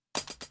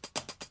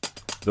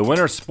The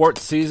winter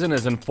sports season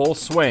is in full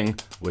swing,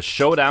 with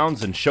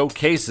showdowns and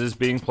showcases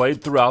being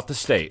played throughout the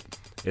state.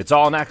 It's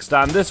all next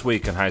on This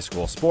Week in High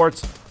School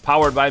Sports,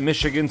 powered by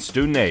Michigan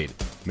Student Aid,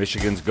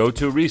 Michigan's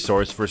go-to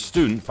resource for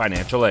student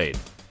financial aid.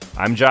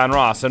 I'm John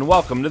Ross, and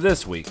welcome to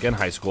This Week in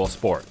High School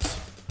Sports.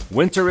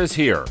 Winter is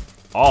here.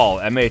 All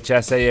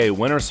MHSAA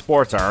winter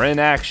sports are in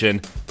action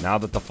now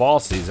that the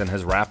fall season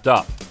has wrapped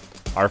up.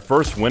 Our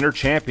first winter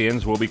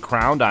champions will be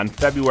crowned on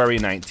February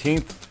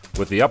 19th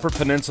with the Upper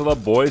Peninsula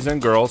boys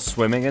and girls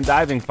swimming and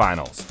diving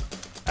finals.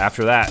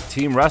 After that,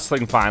 team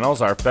wrestling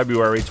finals are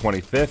February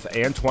 25th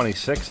and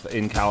 26th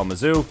in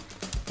Kalamazoo,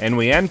 and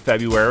we end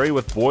February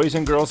with boys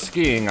and girls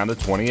skiing on the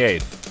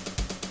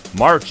 28th.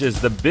 March is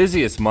the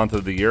busiest month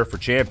of the year for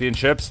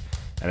championships,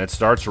 and it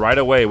starts right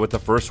away with the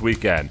first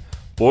weekend.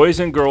 Boys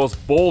and girls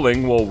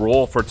bowling will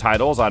roll for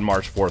titles on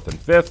March 4th and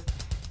 5th.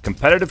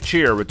 Competitive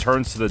cheer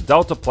returns to the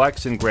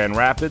Deltaplex in Grand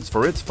Rapids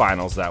for its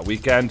finals that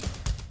weekend,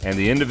 and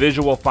the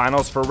individual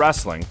finals for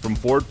wrestling from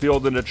Ford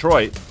Field in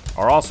Detroit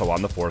are also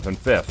on the 4th and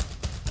 5th.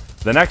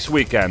 The next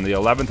weekend, the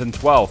 11th and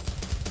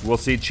 12th, will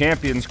see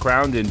champions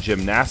crowned in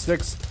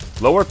gymnastics,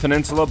 Lower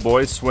Peninsula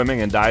boys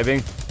swimming and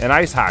diving, and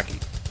ice hockey.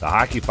 The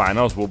hockey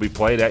finals will be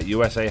played at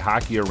USA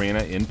Hockey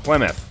Arena in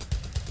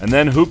Plymouth. And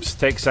then hoops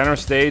take center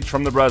stage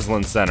from the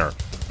Breslin Center.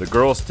 The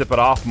girls tip it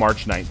off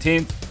March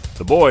 19th,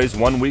 the boys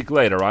 1 week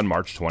later on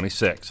March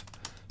 26th.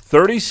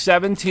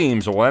 37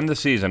 teams will end the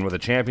season with a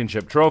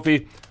championship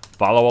trophy.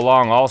 Follow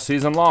along all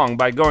season long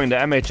by going to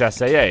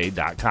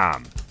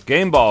MHSAA.com.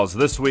 Game balls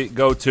this week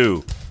go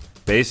to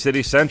Bay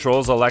City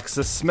Central's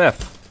Alexis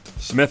Smith.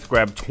 Smith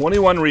grabbed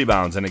 21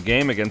 rebounds in a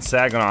game against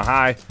Saginaw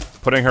High,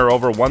 putting her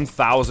over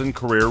 1,000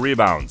 career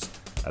rebounds.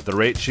 At the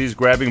rate she's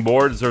grabbing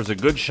boards, there's a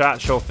good shot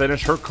she'll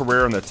finish her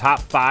career in the top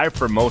 5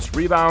 for most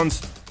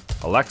rebounds.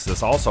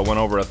 Alexis also went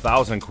over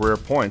 1,000 career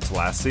points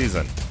last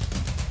season.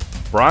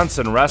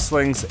 Bronson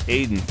Wrestling's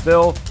Aiden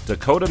Phil,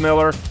 Dakota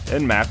Miller,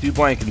 and Matthew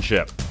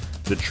Blankenship.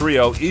 The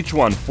trio each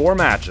won 4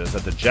 matches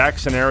at the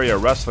Jackson Area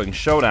Wrestling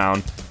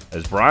Showdown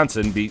as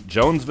Bronson beat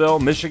Jonesville,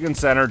 Michigan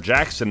Center,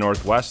 Jackson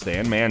Northwest,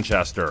 and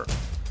Manchester.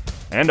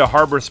 And a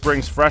Harbor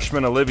Springs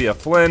freshman Olivia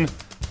Flynn,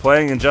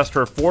 playing in just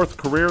her 4th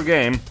career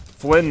game,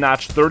 Flynn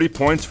notched 30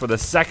 points for the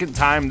second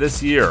time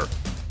this year.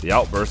 The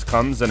outburst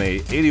comes in a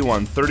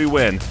 81-30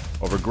 win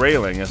over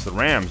Grayling as the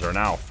Rams are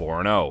now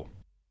 4-0.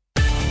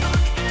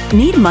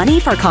 Need money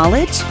for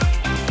college?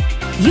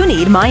 You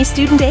need My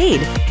Student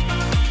Aid.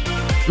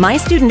 My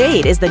Student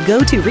Aid is the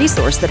go-to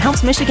resource that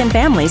helps Michigan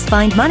families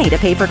find money to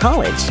pay for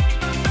college.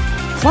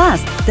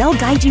 Plus, they'll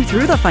guide you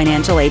through the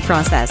financial aid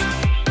process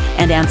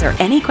and answer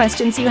any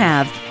questions you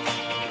have.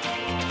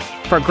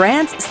 For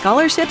grants,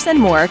 scholarships, and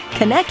more,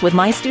 connect with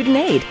My Student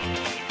Aid,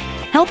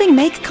 helping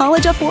make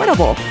college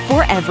affordable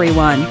for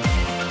everyone.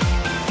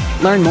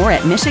 Learn more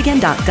at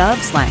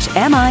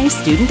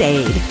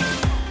michigan.gov/MIStudentAid.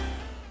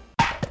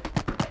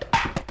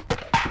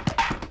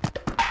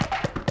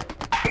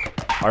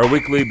 Our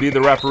weekly Be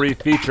the Referee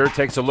feature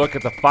takes a look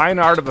at the fine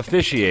art of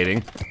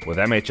officiating with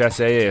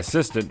MHSAA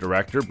Assistant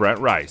Director Brent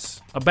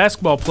Rice. A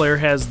basketball player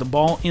has the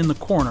ball in the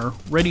corner,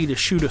 ready to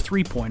shoot a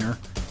three-pointer,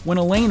 when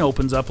a lane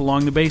opens up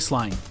along the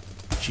baseline.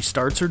 She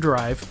starts her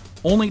drive,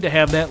 only to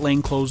have that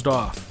lane closed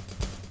off.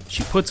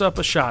 She puts up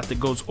a shot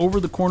that goes over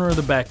the corner of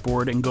the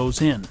backboard and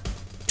goes in.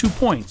 2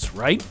 points,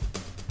 right?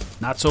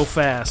 Not so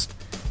fast.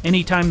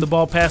 Anytime the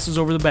ball passes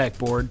over the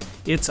backboard,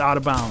 it's out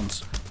of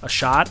bounds. A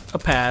shot, a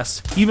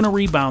pass, even a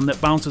rebound that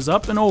bounces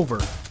up and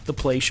over, the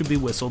play should be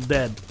whistled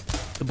dead.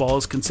 The ball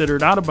is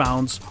considered out of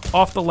bounds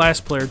off the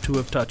last player to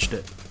have touched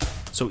it.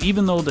 So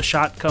even though the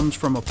shot comes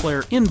from a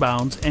player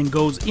inbounds and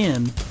goes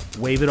in,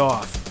 wave it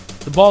off.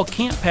 The ball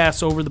can't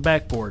pass over the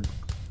backboard.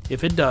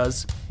 If it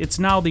does, it's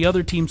now the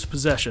other team's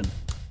possession.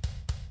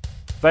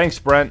 Thanks,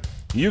 Brent.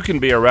 You can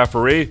be a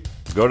referee.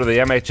 Go to the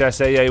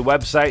MHSAA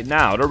website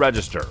now to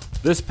register.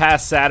 This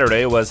past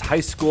Saturday was High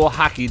School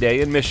Hockey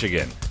Day in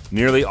Michigan.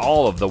 Nearly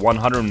all of the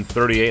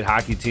 138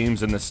 hockey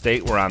teams in the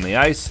state were on the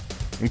ice,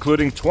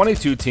 including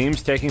 22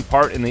 teams taking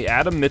part in the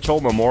Adam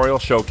Mitchell Memorial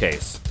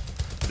Showcase.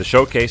 The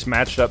showcase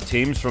matched up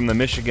teams from the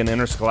Michigan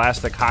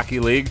Interscholastic Hockey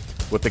League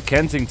with the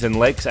Kensington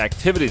Lakes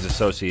Activities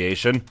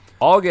Association.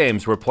 All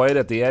games were played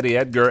at the Eddie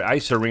Edgar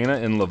Ice Arena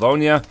in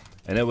Livonia,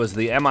 and it was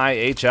the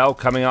MIHL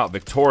coming out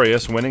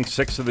victorious, winning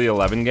 6 of the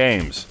 11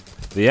 games.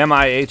 The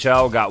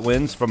MIHL got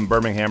wins from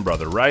Birmingham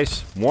Brother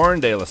Rice,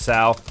 Warren de La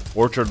Salle,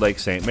 Orchard Lake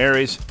St.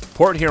 Mary's,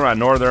 Port Huron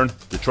Northern,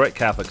 Detroit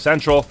Catholic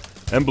Central,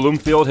 and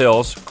Bloomfield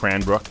Hills,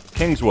 Cranbrook,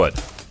 Kingswood.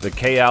 The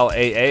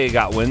KLAA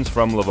got wins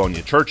from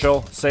Livonia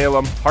Churchill,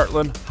 Salem,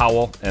 Heartland,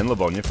 Howell, and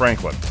Livonia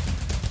Franklin.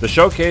 The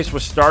showcase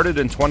was started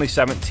in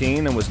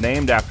 2017 and was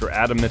named after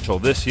Adam Mitchell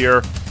this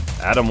year.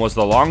 Adam was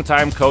the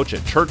longtime coach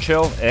at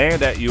Churchill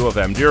and at U of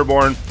M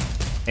Dearborn,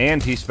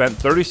 and he spent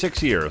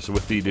 36 years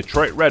with the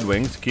Detroit Red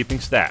Wings keeping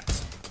stats.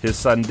 His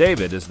son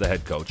David is the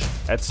head coach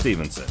at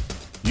Stevenson.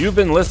 You've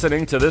been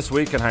listening to This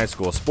Week in High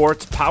School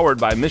Sports, powered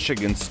by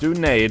Michigan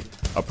Student Aid,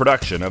 a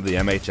production of the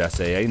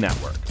MHSAA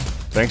Network.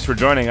 Thanks for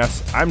joining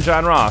us. I'm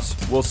John Ross.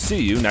 We'll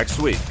see you next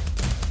week.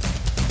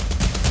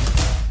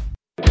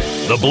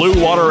 The Blue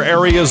Water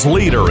area's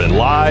leader in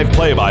live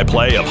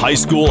play-by-play of high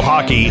school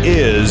hockey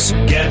is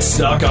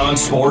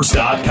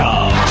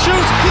GetStuckOnSports.com. Shoots!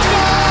 He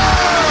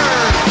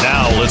scores!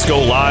 Now let's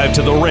go live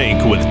to the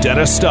rink with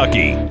Dennis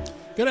Stuckey.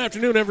 Good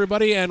afternoon,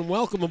 everybody, and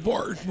welcome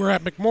aboard. We're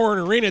at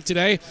McMorran Arena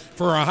today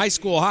for a high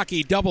school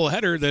hockey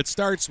doubleheader that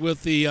starts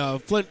with the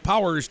Flint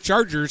Powers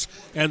Chargers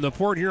and the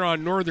Port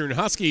Huron Northern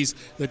Huskies.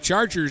 The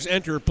Chargers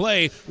enter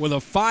play with a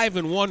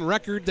 5-1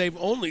 record. They've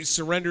only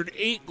surrendered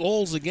 8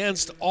 goals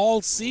against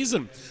all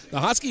season.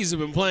 The Huskies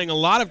have been playing a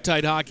lot of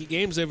tight hockey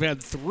games. They've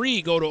had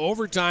 3 go to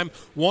overtime.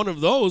 One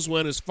of those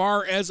went as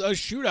far as a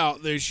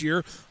shootout this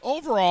year.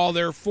 Overall,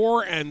 they're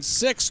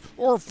 4-6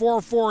 or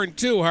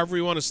 4-4-2, however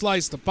you want to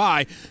slice the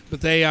pie.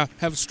 But they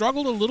have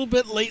struggled a little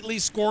bit lately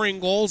scoring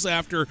goals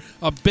after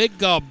a big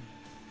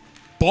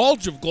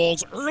bulge of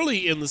goals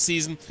early in the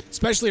season,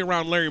 especially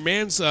around Larry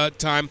Mann's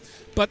time.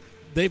 But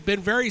they've been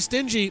very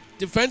stingy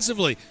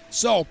defensively.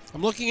 So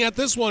I'm looking at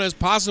this one as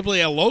possibly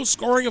a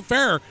low-scoring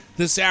affair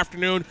this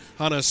afternoon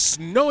on a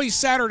snowy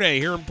Saturday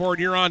here in Port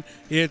Huron.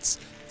 It's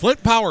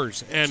Flint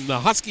Powers and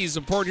the Huskies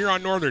of Port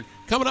Huron Northern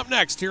coming up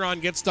next here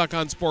on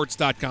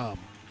GetStuckOnSports.com.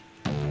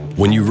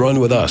 When you run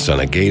with us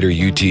on a Gator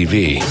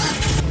UTV,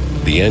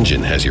 the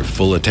engine has your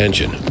full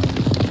attention.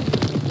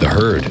 The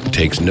herd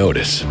takes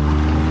notice.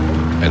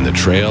 And the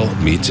trail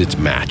meets its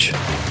match.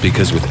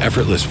 Because with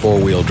effortless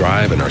four-wheel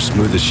drive and our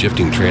smoothest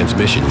shifting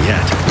transmission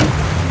yet,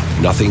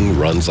 nothing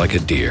runs like a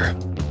deer.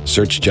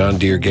 Search John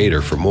Deere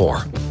Gator for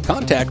more.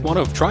 Contact one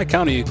of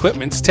Tri-County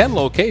Equipment's 10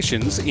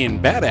 locations in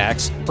Bad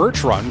Axe,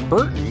 Birch Run,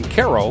 Burton,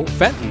 Caro,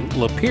 Fenton,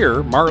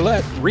 Lapeer,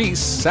 Marlette, Reese,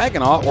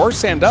 Saginaw, or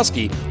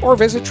Sandusky, or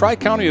visit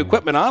Tri-County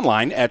Equipment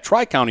online at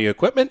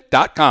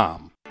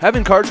tricountyequipment.com.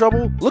 Having car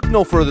trouble? Look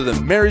no further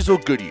than Marysville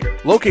Goodyear.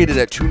 Located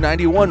at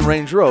 291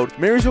 Range Road,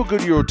 Marysville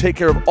Goodyear will take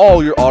care of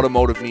all your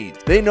automotive needs.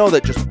 They know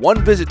that just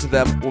one visit to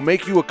them will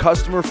make you a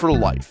customer for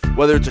life.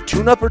 Whether it's a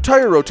tune-up or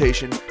tire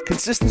rotation,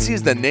 consistency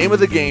is the name of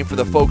the game for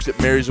the folks at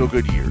Marysville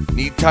Goodyear.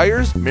 Need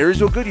tires?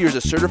 Marysville Goodyear is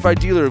a certified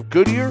dealer of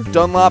Goodyear,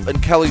 Dunlop,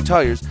 and Kelly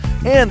tires,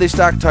 and they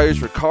stock tires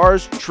for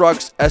cars,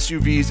 trucks,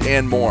 SUVs,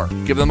 and more.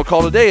 Give them a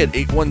call today at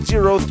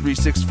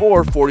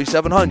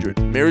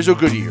 810-364-4700. Marysville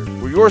Goodyear,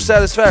 where your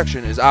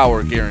satisfaction is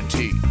our guarantee.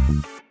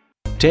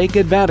 Take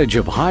advantage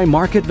of high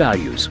market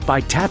values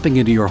by tapping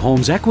into your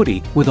home's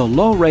equity with a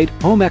low-rate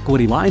home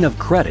equity line of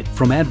credit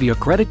from Advia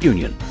Credit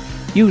Union.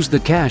 Use the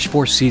cash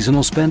for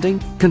seasonal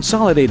spending,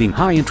 consolidating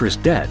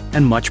high-interest debt,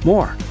 and much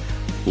more.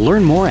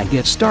 Learn more and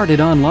get started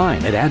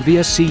online at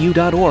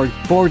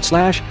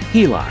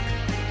adviacu.org/HELOC.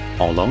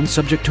 All loans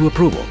subject to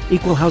approval.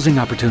 Equal housing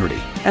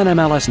opportunity.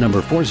 NMLS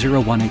number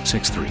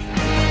 401863.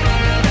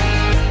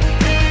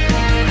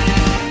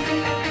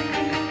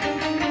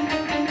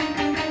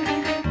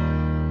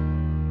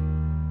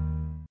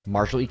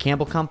 Marshall E.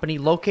 Campbell Company,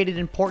 located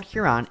in Port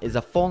Huron, is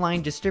a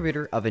full-line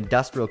distributor of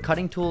industrial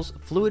cutting tools,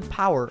 fluid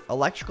power,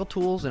 electrical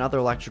tools, and other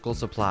electrical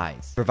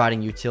supplies,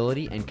 providing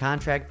utility and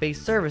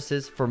contract-based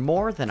services for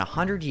more than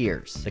 100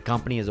 years. The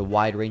company has a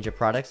wide range of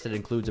products that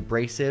includes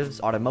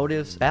abrasives,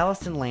 automotives,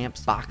 ballast and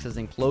lamps, boxes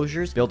and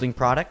closures, building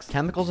products,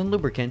 chemicals and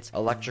lubricants,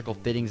 electrical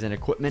fittings and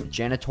equipment,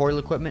 janitorial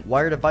equipment,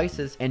 wire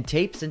devices, and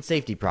tapes and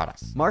safety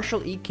products.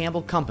 Marshall E.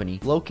 Campbell Company,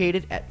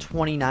 located at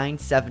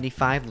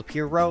 2975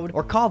 Lapeer Road,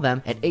 or call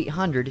them at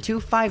 800-250-7520.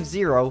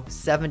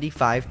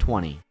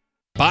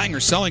 Buying or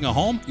selling a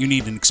home? You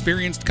need an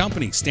experienced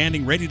company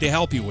standing ready to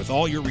help you with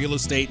all your real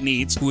estate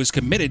needs, who is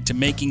committed to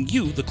making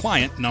you the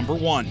client number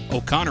one.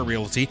 O'Connor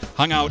Realty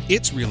hung out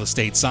its real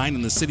estate sign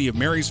in the city of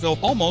Marysville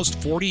almost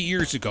 40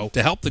 years ago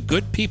to help the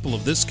good people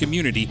of this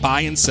community buy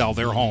and sell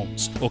their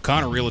homes.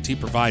 O'Connor Realty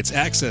provides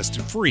access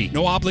to free,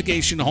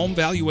 no-obligation home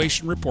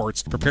valuation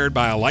reports prepared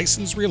by a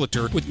licensed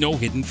realtor with no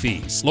hidden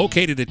fees.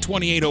 Located at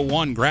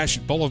 2801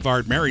 Gratiot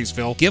Boulevard,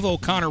 Marysville, give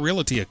O'Connor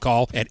Realty a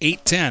call at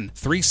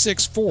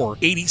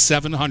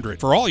 810-364-8700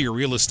 for all your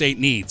real estate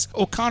needs.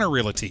 O'Connor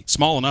Realty,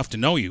 small enough to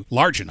know you,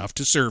 large enough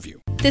to serve you.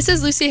 This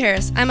is Lucy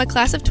Harris. I'm a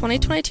class of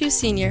 2022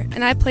 senior,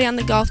 and I play on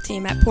the golf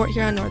team at Port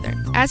Huron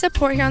Northern. As a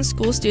Port Huron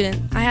school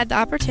student, I had the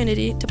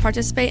opportunity to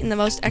participate in the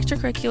most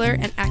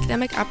extracurricular and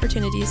academic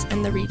opportunities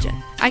in the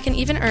region. I can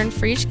even earn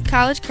free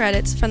college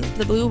credits from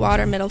the Blue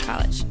Water Middle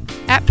College.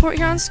 At Port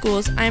Huron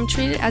Schools, I am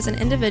treated as an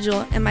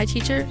individual, and my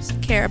teachers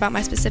care about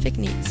my specific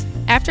needs.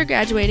 After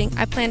graduating,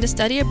 I plan to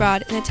study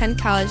abroad and attend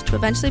college to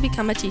eventually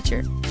become a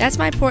teacher. That's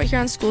my Port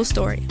Huron school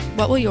story.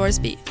 What will yours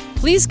be?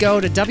 Please go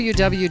to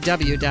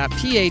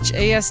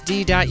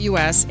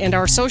www.phasd.us and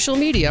our social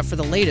media for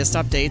the latest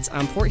updates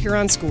on Port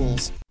Huron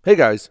schools. Hey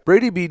guys,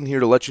 Brady Beaton here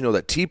to let you know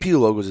that TP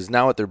Logos is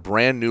now at their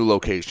brand new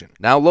location.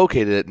 Now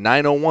located at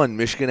 901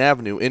 Michigan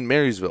Avenue in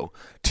Marysville,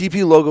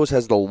 TP Logos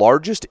has the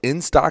largest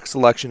in-stock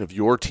selection of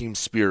your team's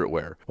spirit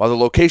wear. While the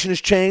location has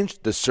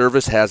changed, the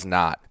service has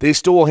not. They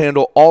still will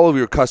handle all of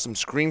your custom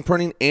screen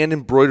printing and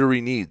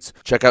embroidery needs.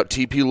 Check out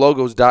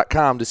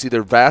tplogos.com to see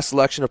their vast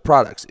selection of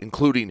products,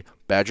 including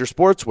Badger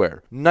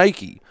Sportswear,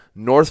 Nike,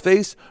 North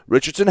Face,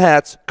 Richardson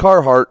hats,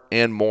 Carhartt,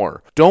 and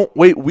more. Don't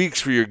wait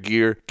weeks for your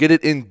gear. Get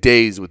it in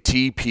days with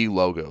TP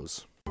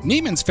Logos.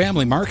 Neiman's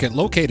Family Market,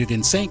 located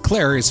in St.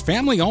 Clair, is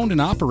family-owned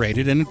and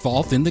operated and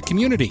involved in the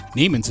community.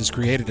 Neiman's has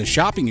created a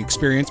shopping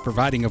experience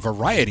providing a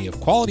variety of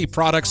quality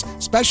products,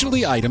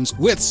 specialty items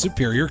with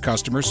superior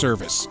customer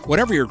service.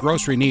 Whatever your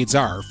grocery needs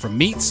are, from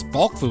meats,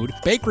 bulk food,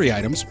 bakery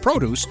items,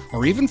 produce,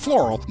 or even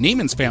floral,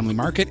 Neiman's Family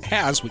Market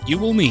has what you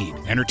will need.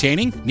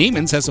 Entertaining?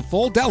 Neiman's has a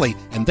full deli,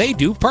 and they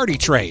do party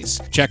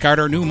trays. Check out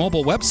our new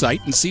mobile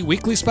website and see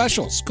weekly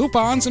specials,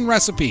 coupons, and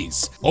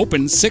recipes.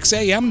 Open 6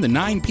 a.m. to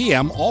 9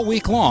 p.m. all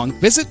week long.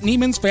 Visit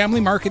Neiman's Family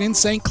Market in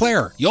St.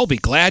 Clair. You'll be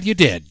glad you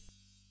did.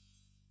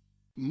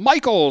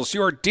 Michael's,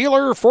 your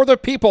dealer for the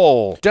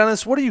people.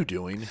 Dennis, what are you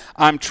doing?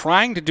 I'm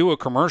trying to do a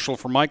commercial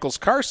for Michael's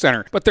Car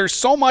Center, but there's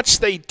so much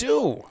they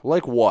do.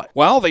 Like what?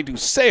 Well, they do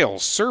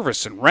sales,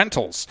 service, and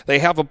rentals. They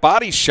have a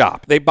body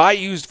shop. They buy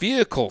used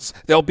vehicles.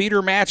 They'll beat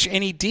or match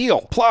any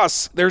deal.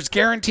 Plus, there's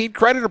guaranteed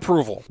credit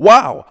approval.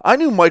 Wow, I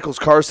knew Michael's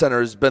Car Center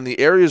has been the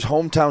area's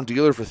hometown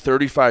dealer for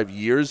 35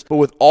 years, but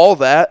with all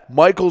that,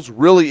 Michael's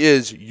really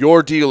is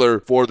your dealer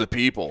for the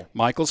people.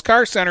 Michael's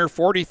Car Center,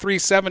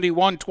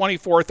 4371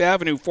 24th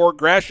Avenue, Fort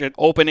Gratiot,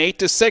 open 8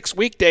 to 6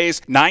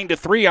 weekdays, 9 to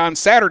 3 on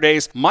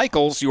Saturdays.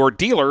 Michael's, your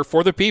dealer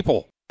for the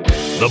people.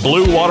 The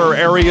Blue Water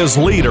area's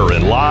leader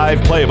in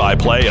live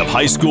play-by-play of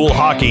high school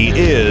hockey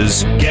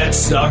is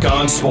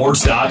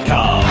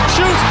GetStuckOnSports.com. Shoots,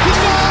 he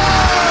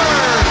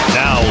scores!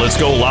 Now let's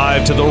go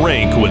live to the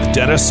rink with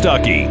Dennis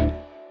Stuckey.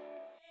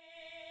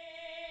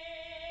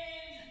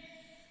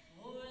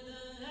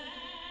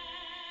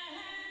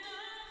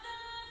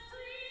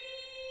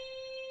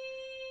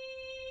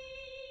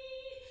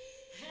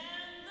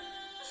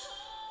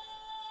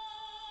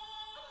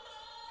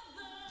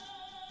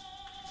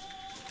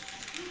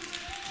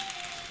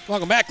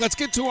 Welcome back. Let's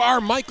get to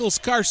our Michael's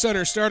Car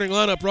Center starting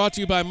lineup, brought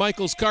to you by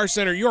Michael's Car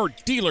Center, your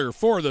dealer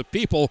for the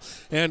people.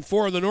 And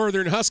for the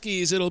Northern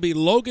Huskies, it'll be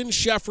Logan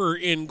Sheffer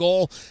in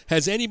goal.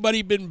 Has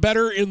anybody been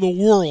better in the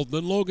world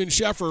than Logan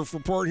Sheffer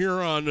for Port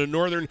Huron and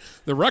Northern?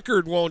 The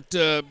record won't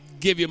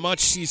give you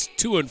much. He's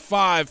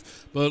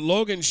 2-5, but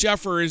Logan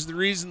Sheffer is the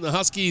reason the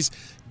Huskies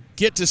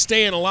get to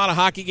stay in a lot of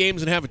hockey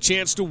games and have a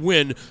chance to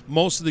win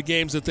most of the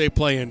games that they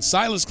play in.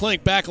 Silas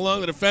Klink back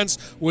along the defense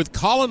with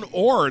Colin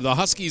Orr, the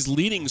Huskies'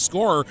 leading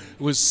scorer,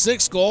 with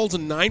 6 goals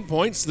and 9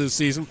 points this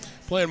season,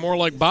 playing more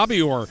like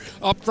Bobby Orr.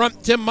 Up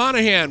front, Tim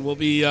Monahan will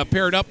be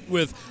paired up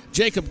with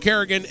Jacob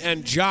Kerrigan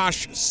and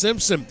Josh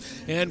Simpson.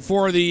 And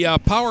for the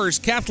Powers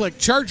Catholic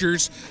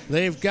Chargers,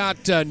 they've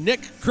got Nick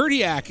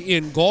Kurdiak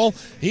in goal.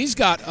 He's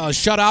got a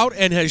shutout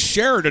and has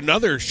shared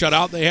another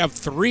shutout. They have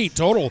 3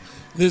 total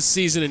this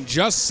season in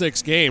just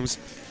 6 games.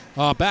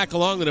 Back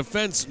along the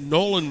defense,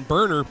 Nolan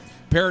Berner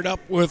paired up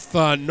with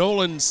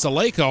Nolan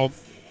Saleko.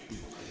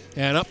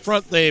 And up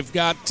front, they've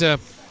got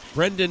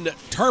Brendan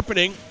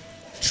Tarpening,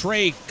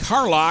 Trey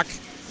Carlock,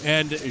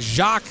 and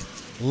Jacques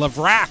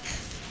Lavrac.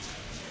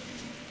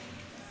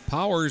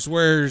 Powers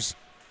wears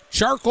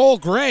charcoal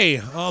gray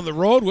on the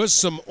road with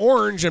some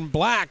orange and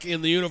black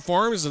in the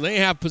uniforms, and they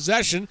have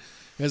possession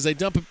as they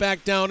dump it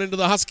back down into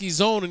the Husky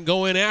zone and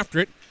go in after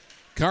it.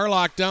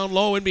 Carlock down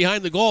low in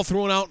behind the goal,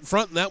 thrown out in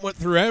front, and that went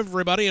through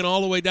everybody and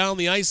all the way down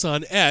the ice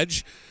on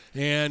edge.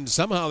 And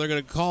somehow they're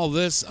going to call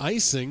this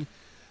icing.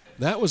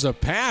 That was a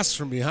pass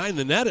from behind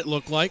the net, it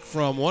looked like,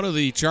 from one of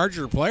the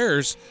Charger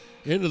players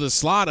into the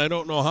slot. I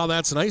don't know how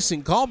that's an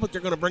icing call, but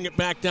they're going to bring it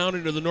back down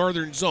into the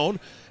northern zone.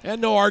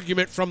 And no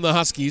argument from the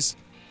Huskies.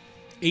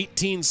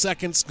 18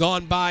 seconds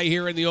gone by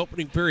here in the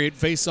opening period.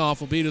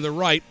 Face-off will be to the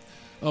right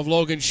of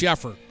Logan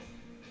Sheffer.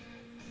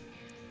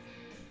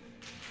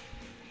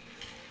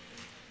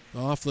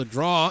 Off the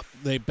draw,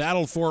 they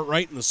battled for it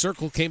right in the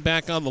circle, came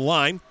back on the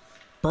line.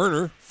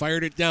 Berner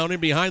fired it down in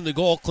behind the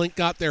goal. Klink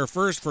got there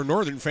first for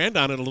Northern, fanned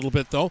on it a little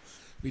bit, though.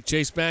 Be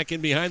chased back in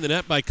behind the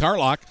net by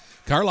Carlock.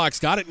 Carlock's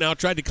got it now,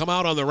 tried to come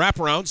out on the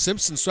wraparound.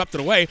 Simpson swept it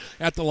away.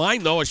 At the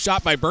line, though, a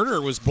shot by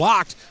Berner was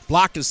blocked.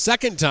 Blocked a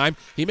second time.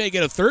 He may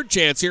get a third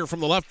chance here from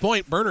the left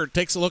point. Berner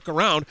takes a look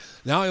around.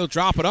 Now he'll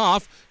drop it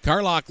off.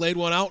 Carlock laid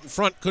one out in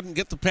front. Couldn't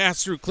get the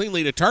pass through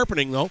cleanly to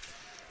Tarpening, though.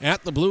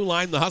 At the blue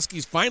line, the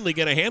Huskies finally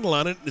get a handle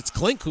on it. It's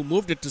Klink who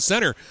moved it to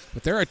center,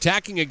 but they're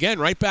attacking again,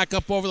 right back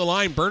up over the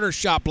line. Berner's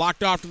shot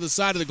blocked off to the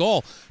side of the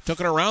goal.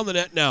 Took it around the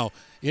net now.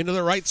 Into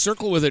the right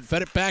circle with it.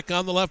 Fed it back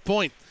on the left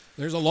point.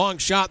 There's a long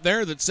shot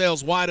there that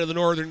sails wide of the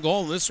Northern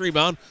goal, and this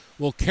rebound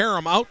will carry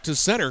him out to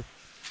center.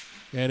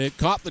 And it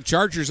caught the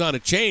Chargers on a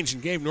change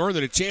and gave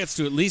Northern a chance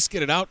to at least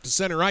get it out to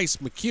center ice.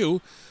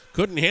 McHugh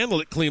couldn't handle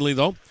it cleanly,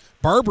 though.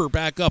 Barber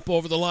back up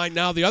over the line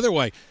now the other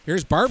way.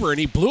 Here's Barber, and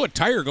he blew a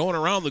tire going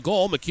around the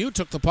goal. McHugh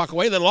took the puck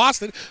away, then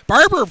lost it.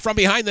 Barber from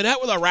behind the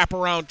net with a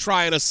wraparound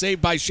try and a save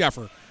by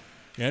Sheffer.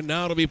 And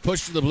now it'll be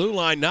pushed to the blue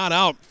line, not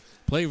out.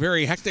 Play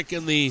very hectic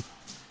in the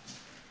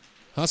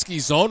Husky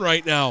zone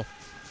right now.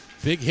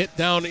 Big hit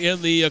down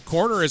in the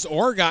corner as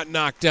Orr got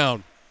knocked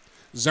down.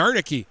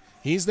 Zarnicki,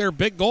 he's their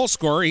big goal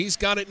scorer. He's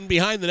got it in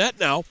behind the net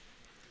now.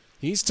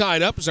 He's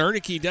tied up.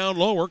 Zarnicki down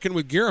low, working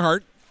with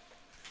Gerhardt.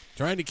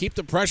 Trying to keep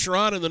the pressure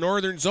on in the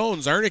northern zone.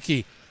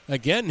 Zarnicki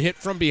again hit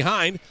from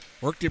behind.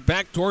 Worked it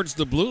back towards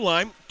the blue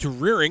line to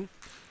Rearing.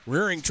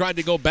 Rearing tried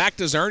to go back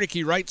to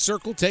Zarnicki, right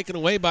circle, taken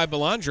away by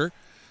Belanger.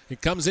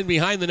 It comes in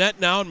behind the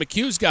net now, and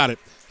McHugh's got it.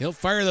 He'll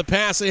fire the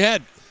pass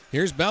ahead.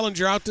 Here's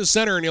Bellinger out to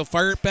center, and he'll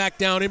fire it back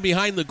down in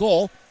behind the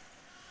goal.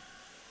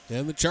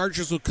 And the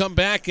Chargers will come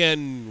back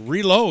and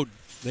reload.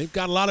 They've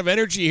got a lot of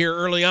energy here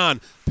early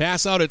on.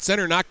 Pass out at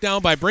center, knocked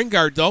down by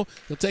Bringard, though.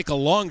 He'll take a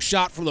long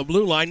shot from the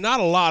blue line, not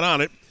a lot on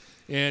it.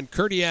 And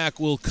Kurdiak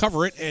will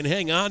cover it and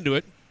hang on to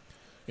it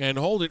and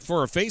hold it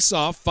for a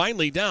face-off,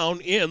 finally down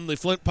in the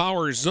Flint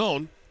Powers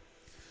zone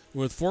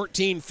with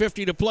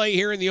 14:50 to play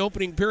here in the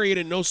opening period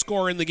and no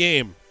score in the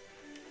game.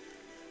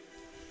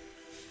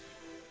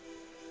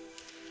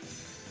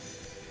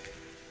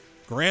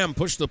 Graham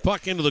pushed the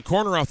puck into the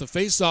corner off the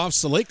face-off.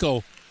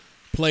 Saleko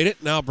played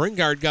it. Now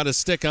Bringard got a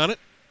stick on it.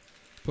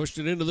 Pushed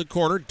it into the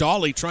corner.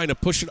 Dawley trying to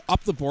push it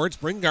up the boards.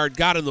 Bringard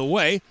got in the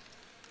way.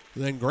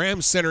 Then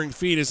Graham's centering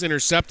feed is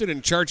intercepted,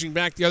 and charging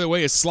back the other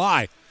way is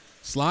Sly.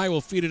 Sly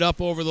will feed it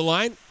up over the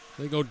line.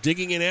 They go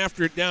digging in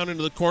after it down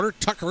into the corner.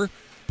 Tucker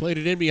played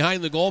it in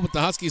behind the goal, but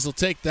the Huskies will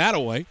take that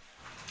away.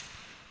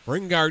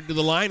 Bringard to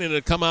the line, and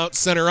it'll come out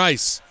center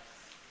ice.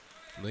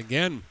 And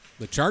again,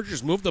 the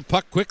Chargers move the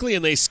puck quickly,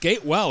 and they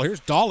skate well.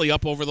 Here's Dawley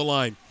up over the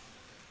line.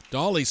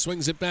 Dawley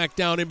swings it back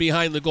down in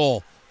behind the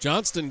goal.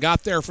 Johnston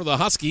got there for the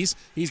Huskies.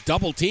 He's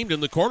double-teamed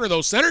in the corner,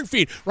 though. Centering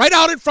feed right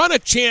out in front. A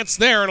chance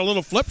there, and a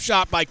little flip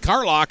shot by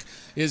Carlock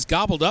is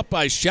gobbled up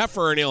by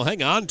Sheffer, and he'll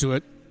hang on to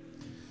it.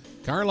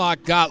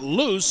 Carlock got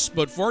loose,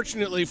 but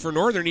fortunately for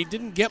Northern, he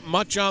didn't get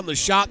much on the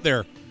shot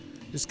there.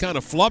 Just kind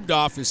of flubbed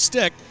off his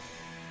stick.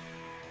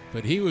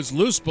 But he was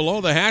loose below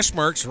the hash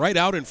marks right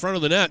out in front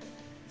of the net.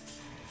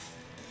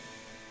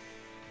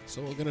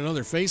 So we'll get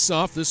another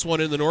face-off, this one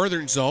in the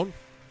Northern zone.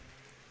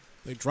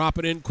 They drop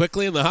it in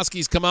quickly, and the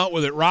Huskies come out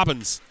with it.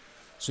 Robbins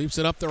sweeps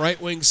it up the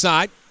right wing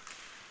side.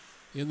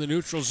 In the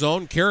neutral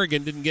zone,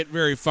 Kerrigan didn't get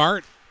very far.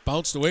 It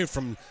bounced away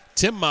from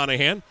Tim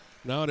Monahan.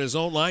 Now at his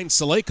own line,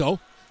 Saleko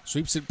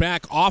sweeps it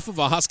back off of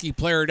a Husky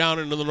player down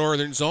into the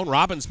Northern zone.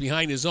 Robbins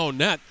behind his own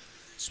net.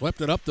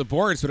 Swept it up the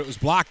boards, but it was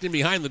blocked in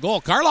behind the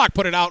goal. Carlock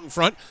put it out in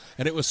front,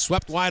 and it was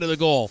swept wide of the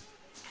goal.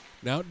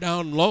 Now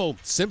down low,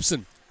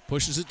 Simpson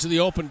pushes it to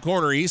the open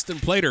corner. Easton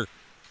Plater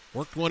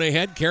worked one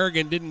ahead.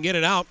 Kerrigan didn't get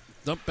it out.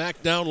 Dumped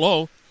back down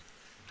low.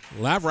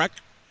 Lavrek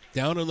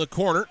down in the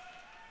corner.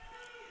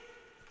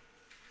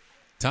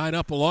 Tied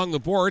up along the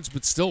boards,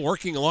 but still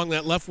working along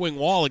that left wing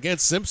wall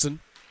against Simpson.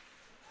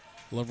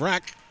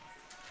 Lavrek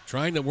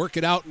trying to work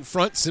it out in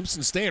front.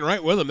 Simpson staying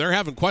right with him. They're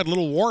having quite a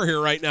little war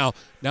here right now.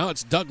 Now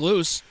it's dug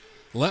loose.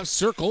 Left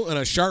circle, and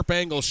a sharp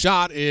angle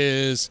shot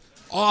is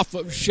off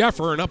of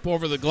Sheffer and up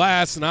over the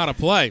glass and out of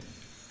play.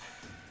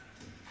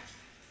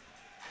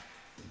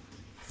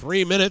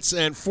 3 minutes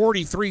and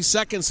 43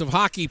 seconds of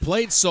hockey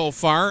played so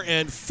far,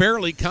 and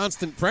fairly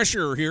constant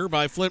pressure here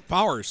by Flint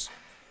Powers.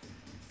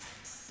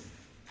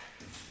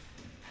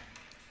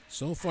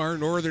 So far,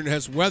 Northern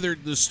has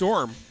weathered the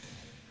storm,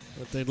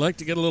 but they'd like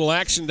to get a little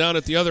action down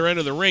at the other end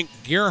of the rink.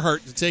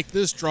 Gerhardt to take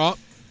this draw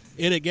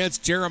in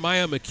against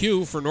Jeremiah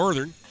McHugh for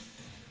Northern.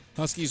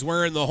 Huskies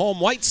wearing the home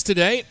whites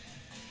today,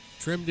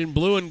 trimmed in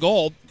blue and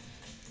gold.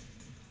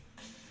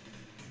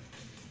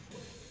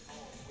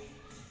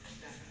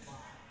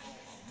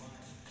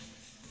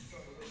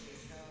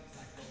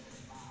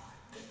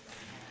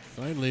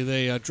 Finally,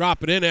 they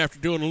drop it in after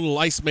doing a little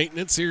ice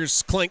maintenance.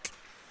 Here's Klink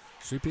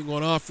sweeping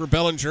one off for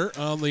Bellinger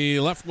on the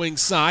left wing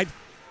side.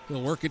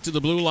 He'll work it to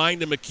the blue line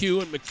to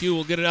McHugh, and McHugh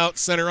will get it out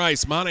center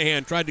ice.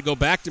 Monahan tried to go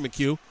back to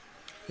McHugh.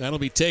 That'll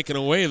be taken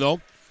away,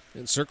 though.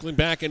 And circling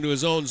back into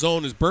his own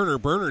zone is Berner.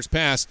 Berner's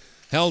pass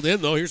held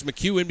in, though. Here's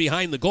McHugh in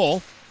behind the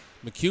goal.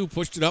 McHugh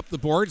pushed it up the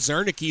board.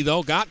 Zarnicki,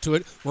 though, got to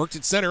it. Worked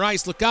at center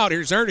ice. Look out.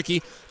 Here's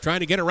Zarnicki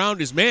trying to get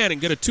around his man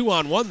and get a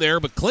 2-on-1 there,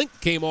 but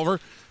Klink came over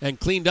and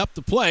cleaned up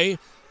the play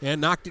and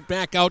knocked it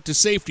back out to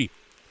safety.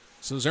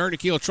 So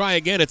Zarnicki will try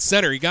again at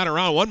center. He got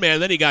around one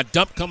man, then he got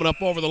dumped coming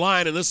up over the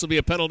line, and this will be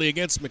a penalty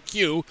against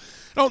McHugh.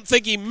 I don't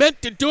think he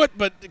meant to do it,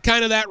 but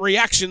kind of that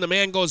reaction. The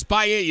man goes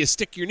by you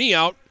stick your knee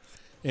out,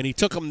 and he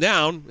took him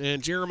down,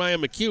 and Jeremiah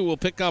McHugh will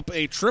pick up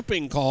a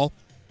tripping call.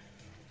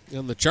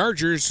 And the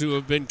Chargers, who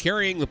have been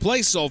carrying the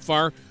play so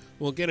far,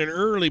 will get an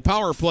early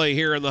power play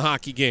here in the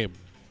hockey game.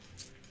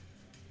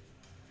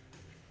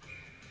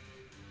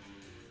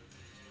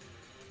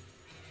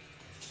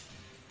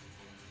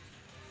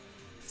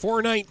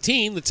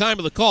 .419, the time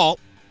of the call.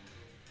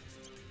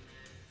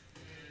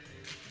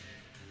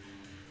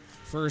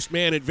 First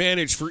man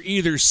advantage for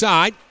either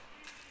side.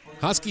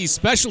 Huskies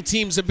special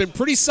teams have been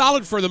pretty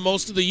solid for them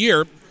most of the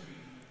year.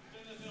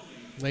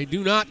 They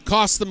do not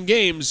cost them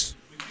games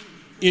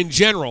in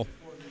general.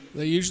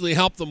 They usually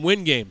help them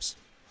win games.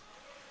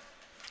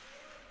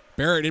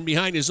 Barrett in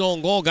behind his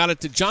own goal, got it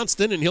to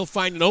Johnston, and he'll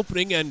find an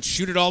opening and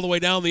shoot it all the way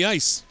down the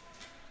ice.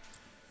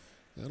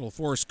 That'll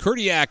force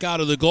Kurdiak out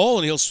of the goal,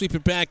 and he'll sweep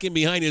it back in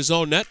behind his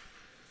own net.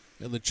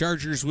 And the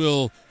Chargers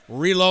will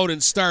reload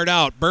and start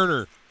out.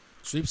 Berner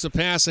sweeps the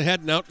pass ahead,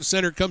 and out to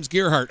center comes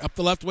Gerhardt up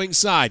the left wing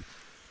side.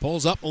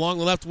 Pulls up along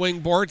the left wing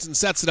boards and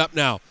sets it up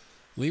now.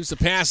 Leaves the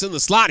pass in the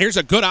slot. Here's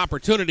a good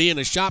opportunity, and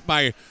a shot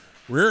by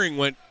Rearing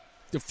went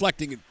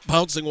deflecting and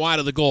bouncing wide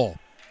of the goal.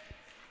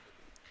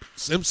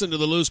 Simpson to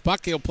the loose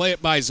puck. He'll play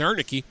it by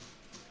Zarnicki.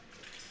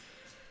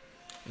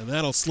 And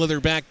that'll slither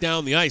back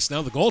down the ice.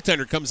 Now the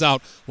goaltender comes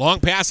out. Long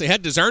pass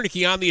ahead to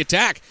Zarnicki on the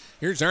attack.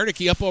 Here's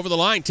Zarnicki up over the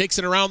line. Takes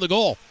it around the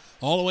goal.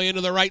 All the way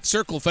into the right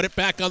circle. Fed it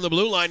back on the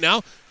blue line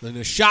now. Then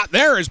the shot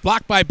there is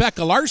blocked by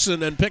Becca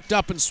Larson and picked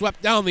up and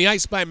swept down the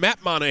ice by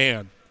Matt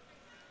Monahan.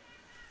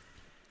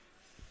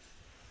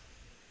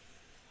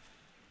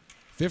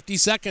 50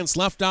 seconds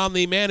left on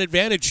the man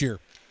advantage here.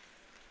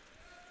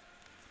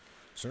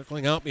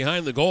 Circling out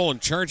behind the goal and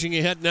charging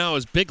ahead now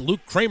is big Luke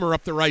Kramer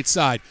up the right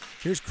side.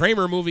 Here's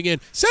Kramer moving in.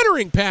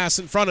 Centering pass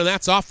in front, and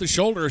that's off the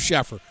shoulder of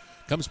Sheffer.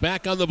 Comes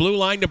back on the blue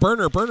line to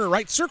Berner. Berner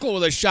right circle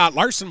with a shot.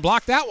 Larson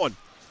blocked that one.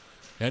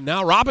 And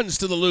now Robbins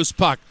to the loose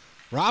puck.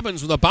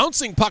 Robbins with a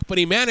bouncing puck, but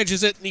he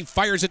manages it and he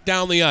fires it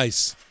down the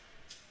ice.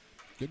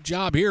 Good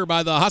job here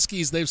by the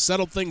Huskies. They've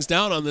settled things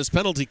down on this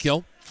penalty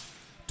kill.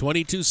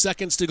 22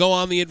 seconds to go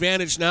on the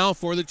advantage now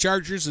for the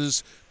Chargers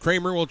as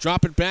Kramer will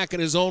drop it back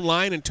at his own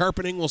line and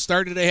Tarpening will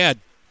start it ahead.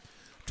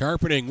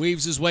 Tarpening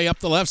weaves his way up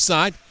the left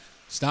side.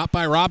 Stopped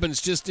by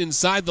Robbins just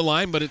inside the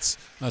line, but it's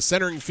a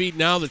centering feed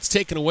now that's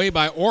taken away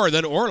by Orr.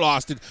 Then Orr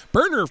lost it.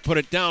 Berner put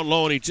it down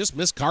low and he just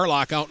missed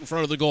Carlock out in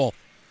front of the goal.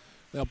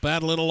 They'll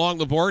battle it along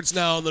the boards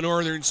now in the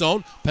northern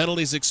zone.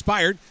 Penalties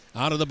expired.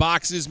 Out of the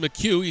box is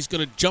McHugh. He's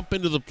going to jump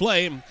into the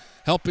play and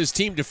help his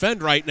team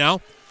defend right now.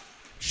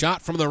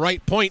 Shot from the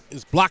right point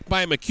is blocked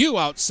by McHugh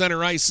out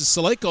center ice as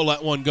Saleko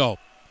let one go.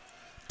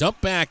 Dump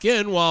back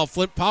in while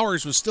Flint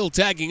Powers was still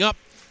tagging up.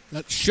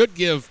 That should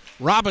give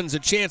Robbins a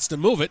chance to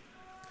move it.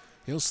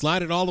 He'll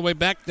slide it all the way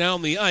back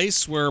down the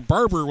ice where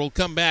Barber will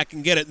come back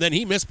and get it. Then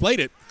he misplayed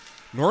it.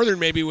 Northern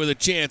maybe with a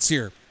chance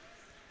here.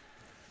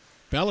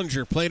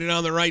 Bellinger played it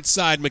on the right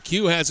side.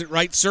 McHugh has it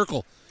right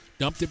circle.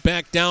 Dumped it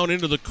back down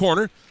into the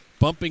corner.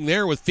 Bumping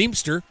there with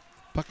Feimster.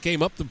 Puck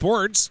came up the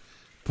boards.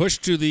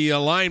 Pushed to the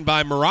line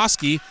by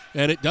Morosky,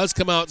 and it does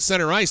come out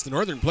center ice. The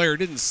Northern player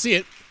didn't see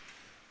it.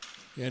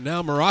 And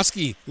now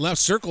Morosky, left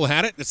circle,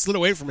 had it. It slid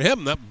away from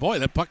him.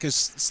 That puck has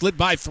slid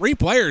by three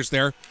players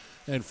there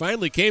and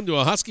finally came to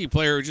a Husky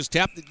player who just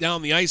tapped it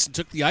down the ice and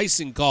took the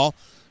icing call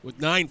with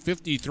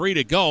 9:53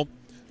 to go.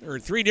 There are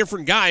three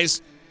different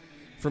guys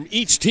from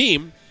each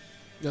team,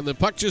 and the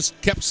puck just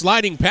kept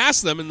sliding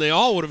past them, and they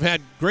all would have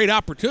had great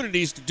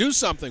opportunities to do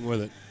something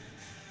with it.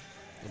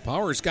 The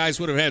Powers guys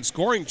would have had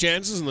scoring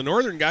chances, and the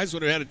Northern guys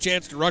would have had a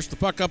chance to rush the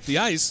puck up the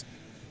ice,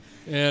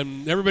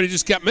 and everybody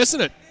just kept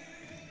missing it.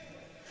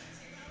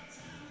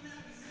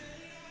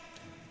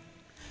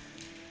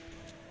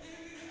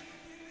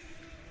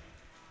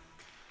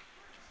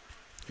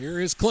 Here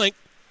is Klink.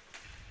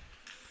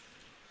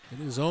 In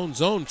his own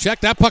zone. Check.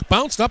 That puck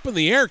bounced up in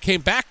the air,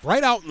 came back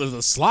right out into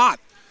the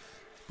slot.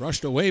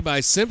 Brushed away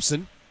by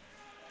Simpson.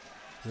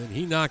 Then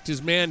he knocked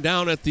his man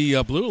down at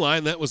the blue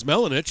line. That was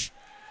Melanich.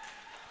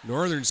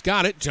 Northern's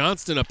got it.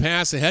 Johnston a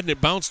pass ahead, and it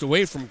bounced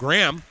away from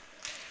Graham.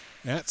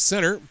 At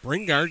center,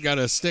 Bringard got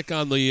a stick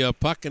on the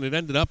puck, and it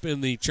ended up in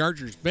the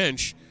Chargers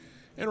bench.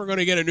 And we're going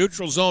to get a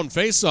neutral zone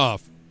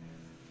face-off.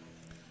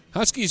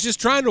 Huskies just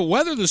trying to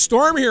weather the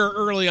storm here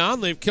early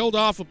on. They've killed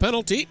off a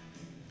penalty.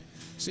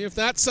 See if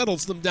that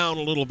settles them down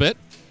a little bit.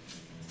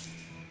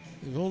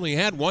 They've only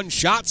had one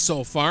shot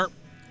so far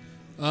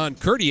on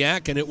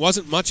Kurdiak, and it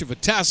wasn't much of a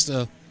test.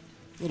 A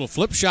little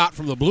flip shot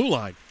from the blue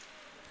line.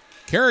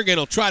 Kerrigan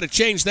will try to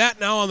change that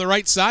now on the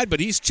right side, but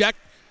he's checked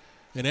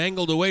and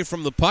angled away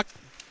from the puck.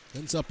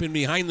 Ends up in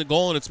behind the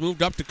goal, and it's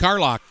moved up to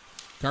Carlock.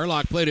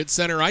 Carlock played at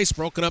center ice,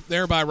 broken up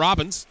there by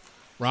Robbins.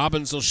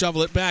 Robbins will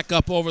shovel it back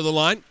up over the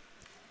line.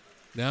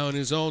 Now in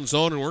his own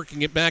zone and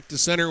working it back to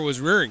center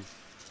was Rearing.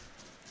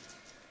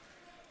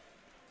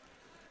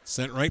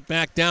 Sent right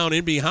back down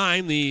in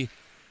behind the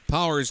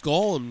Powers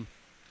goal, and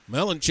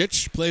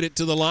Melanchich played it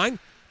to the line.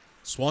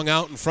 Swung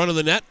out in front of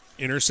the net.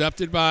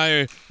 Intercepted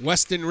by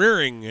Weston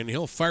Rearing, and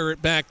he'll fire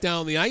it back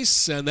down the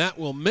ice, and that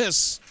will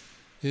miss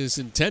his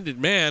intended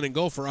man and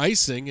go for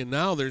icing. And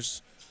now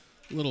there's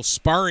a little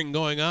sparring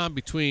going on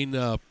between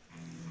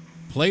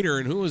Plater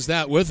and who was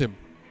that with him.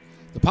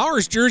 The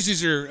Powers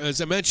jerseys are,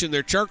 as I mentioned,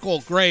 they're charcoal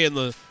gray, and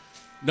the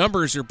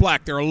numbers are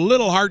black. They're a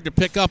little hard to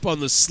pick up on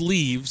the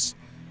sleeves.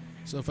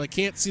 So if I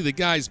can't see the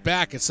guy's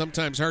back, it's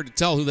sometimes hard to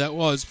tell who that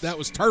was. That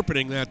was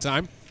Tarpening that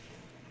time.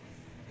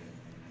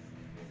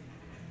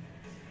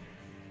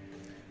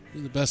 Do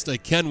the best I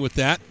can with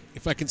that.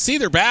 If I can see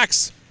their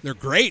backs, they're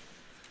great.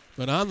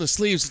 But on the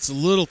sleeves, it's a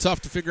little tough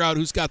to figure out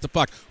who's got the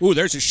puck. Ooh,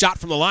 there's a shot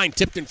from the line,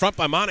 tipped in front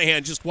by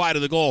Monahan, just wide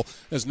of the goal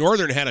as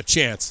Northern had a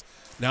chance.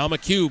 Now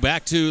McHugh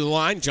back to the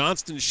line.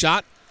 Johnston's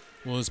shot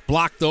was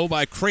blocked, though,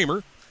 by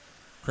Kramer.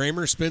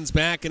 Kramer spins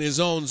back in his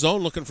own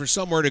zone, looking for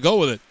somewhere to go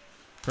with it.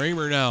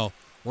 Kramer now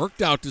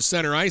worked out to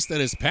center ice, then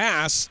his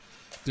pass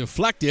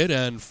deflected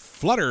and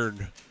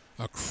fluttered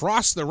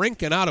across the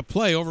rink and out of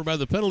play over by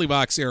the penalty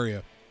box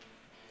area.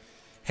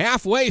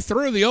 Halfway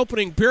through the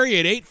opening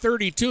period,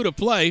 8:32 to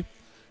play.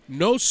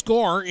 No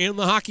score in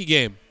the hockey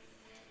game.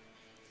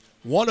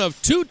 One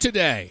of two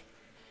today.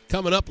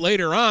 Coming up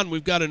later on,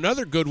 we've got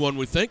another good one,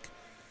 we think.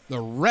 the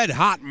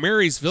red-hot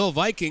Marysville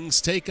Vikings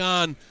take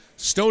on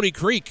Stony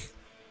Creek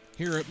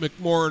here at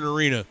McMorran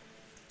Arena.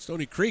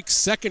 Stony Creek's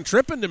second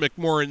trip into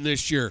McMorran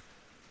this year.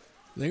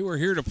 They were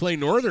here to play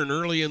Northern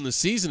early in the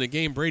season, a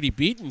game Brady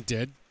Beaton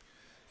did.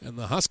 And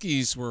the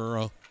Huskies were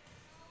all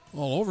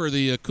over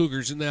the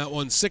Cougars in that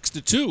one,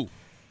 6-2.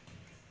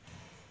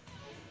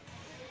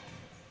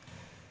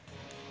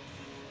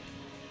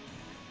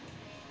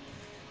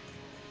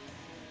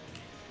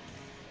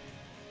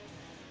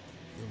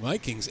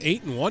 Vikings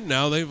 8-1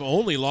 now. They've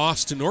only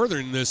lost to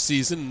Northern this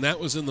season, and that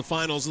was in the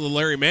finals of the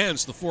Larry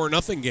Mans, the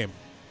 4-0 game.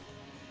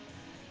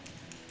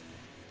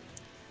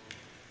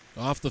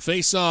 Off the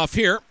face-off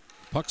here.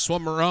 Puck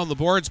swung around the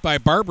boards by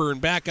Barber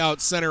and back out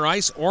center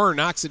ice. Orr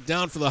knocks it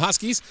down for the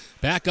Huskies.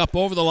 Back up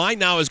over the line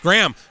now is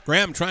Graham.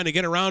 Graham trying to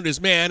get around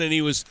his man, and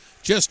he was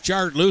just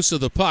jarred loose of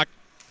the puck.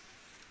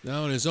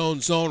 Now in his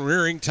own zone,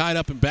 rearing, tied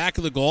up in back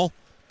of the goal.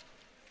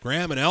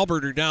 Graham and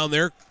Albert are down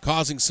there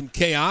causing some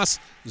chaos.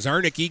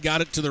 Zarnicki got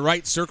it to the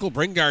right circle.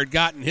 Bringard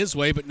got in his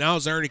way, but now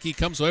Zarnicki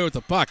comes away with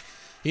the puck.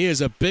 He is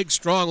a big,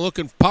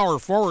 strong-looking power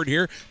forward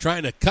here,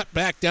 trying to cut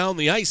back down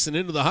the ice and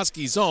into the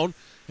Husky zone.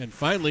 And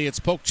finally, it's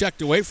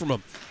poke-checked away from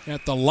him.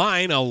 At the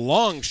line, a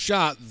long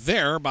shot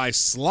there by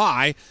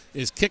Sly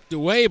is kicked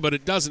away, but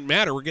it doesn't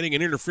matter. We're getting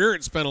an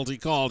interference penalty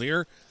called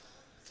here.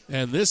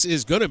 And this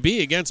is going to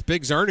be against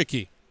Big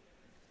Zarnicki.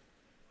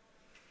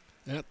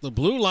 At the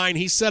blue line,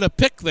 he set a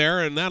pick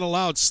there, and that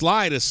allowed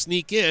Sly to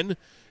sneak in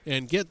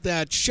and get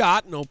that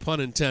shot, no pun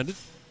intended.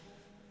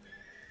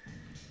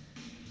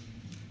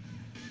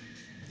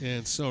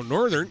 And so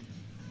Northern,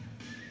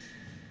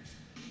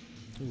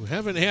 who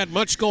haven't had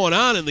much going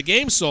on in the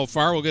game so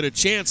far, will get a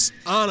chance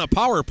on a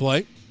power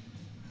play.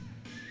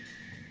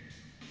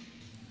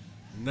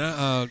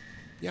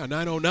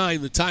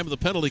 9:09, the time of the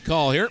penalty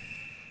call here.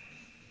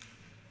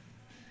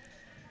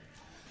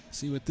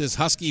 See what this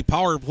Husky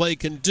power play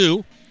can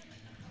do.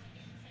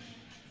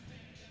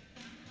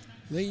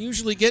 They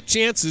usually get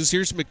chances.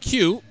 Here's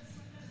McHugh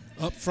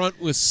up front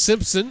with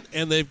Simpson,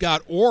 and they've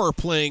got Orr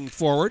playing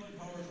forward.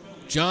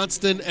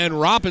 Johnston and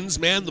Robbins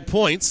man the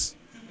points.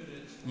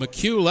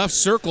 McHugh left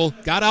circle,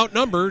 got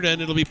outnumbered,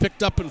 and it'll be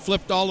picked up and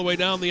flipped all the way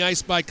down the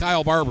ice by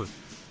Kyle Barber.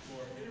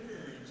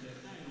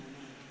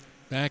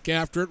 Back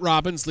after it,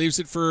 Robbins leaves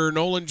it for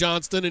Nolan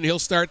Johnston, and he'll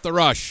start the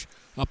rush.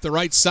 Up the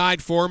right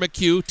side for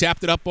McHugh,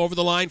 tapped it up over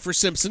the line for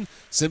Simpson.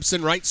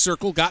 Simpson right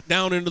circle, got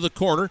down into the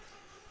corner,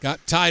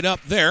 got tied up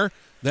there.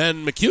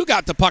 Then McHugh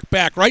got the puck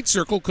back, right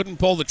circle, couldn't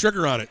pull the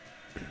trigger on it.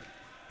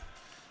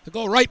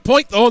 They'll go right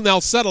point, though, and they'll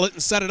settle it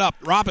and set it up.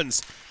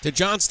 Robbins to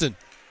Johnston,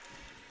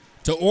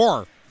 to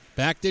Orr.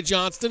 Back to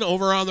Johnston,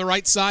 over on the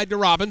right side to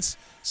Robbins.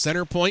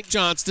 Center point,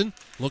 Johnston,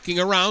 looking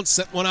around,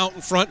 set one out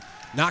in front.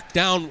 Knocked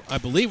down, I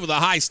believe, with a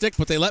high stick,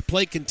 but they let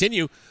play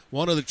continue.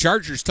 One of the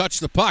Chargers touched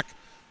the puck.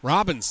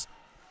 Robbins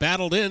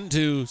battled in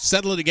to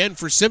settle it again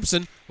for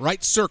Simpson.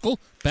 Right circle,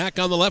 back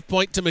on the left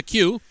point to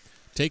McHugh.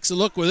 Takes a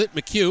look with it,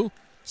 McHugh.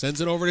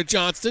 Sends it over to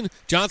Johnston.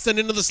 Johnston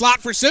into the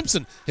slot for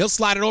Simpson. He'll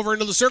slide it over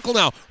into the circle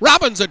now.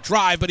 Robbins a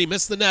drive, but he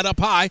missed the net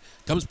up high.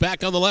 Comes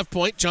back on the left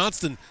point.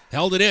 Johnston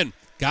held it in.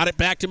 Got it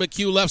back to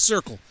McHugh, left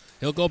circle.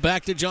 He'll go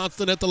back to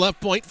Johnston at the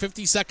left point.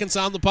 50 seconds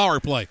on the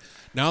power play.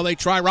 Now they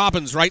try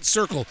Robbins, right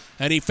circle.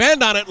 And he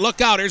fanned on it. Look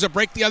out. Here's a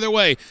break the other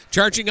way.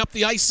 Charging up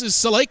the ice is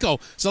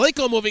Saleko.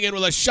 Saleko moving in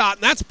with a shot,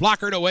 and that's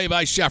blockered away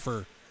by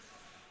Sheffer.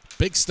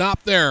 Big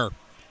stop there.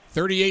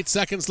 38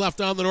 seconds left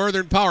on the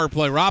Northern power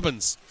play.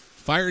 Robbins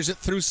fires it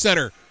through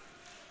center.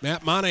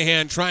 Matt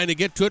Monahan trying to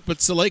get to it, but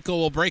Saleko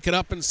will break it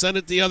up and send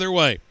it the other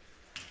way.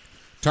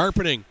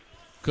 Tarpening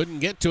couldn't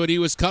get to it. He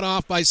was cut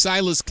off by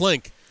Silas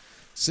Klink.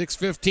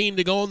 6:15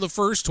 to go in the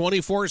first.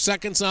 24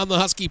 seconds on the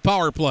Husky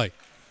power play.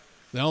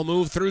 They'll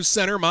move through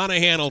center.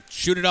 Monahan will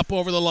shoot it up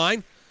over the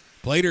line.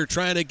 Plater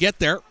trying to get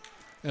there,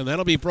 and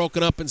that'll be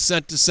broken up and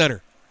sent to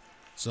center.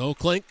 So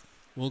Klink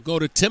will go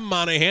to Tim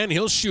Monahan.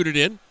 He'll shoot it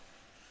in.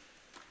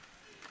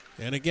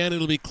 And again,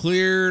 it'll be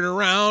cleared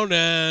around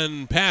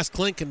and past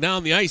Klink and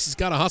down the ice. He's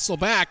got to hustle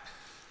back.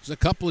 There's a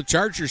couple of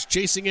Chargers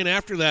chasing in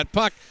after that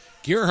puck.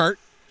 Gearhart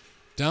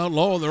down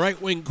low in the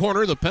right wing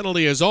corner. The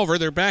penalty is over.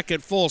 They're back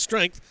at full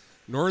strength.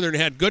 Northern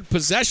had good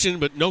possession,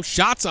 but no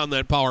shots on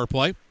that power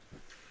play.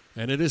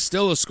 And it is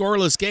still a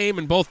scoreless game,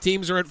 and both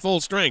teams are at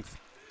full strength.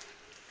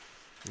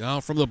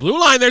 Now from the blue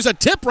line, there's a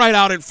tip right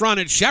out in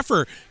front, and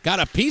Sheffer got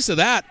a piece of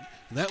that.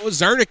 And that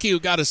was Zarnicki who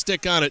got a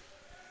stick on it.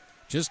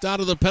 Just out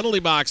of the penalty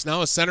box.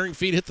 Now a centering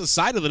feed hit the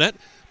side of the net.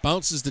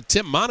 Bounces to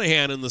Tim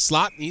Monahan in the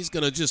slot, and he's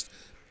going to just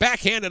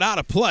backhand it out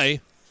of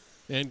play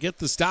and get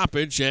the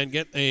stoppage and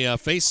get a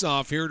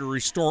face-off here to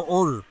restore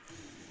order.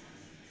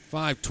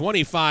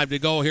 5:25 to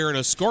go here in a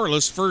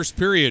scoreless first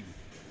period.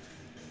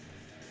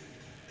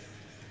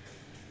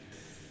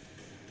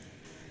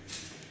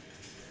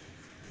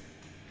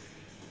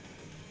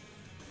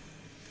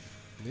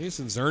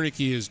 Nathan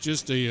Zarnicki is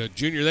just a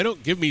junior. They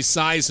don't give me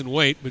size and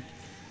weight, but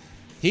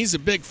he's a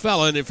big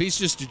fella, and if he's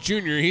just a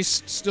junior,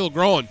 he's still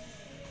growing.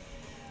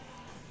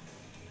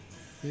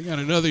 They got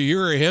another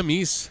year of him.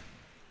 He's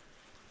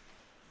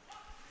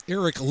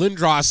Eric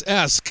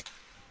Lindros-esque.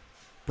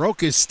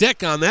 broke his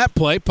stick on that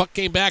play. Puck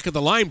came back at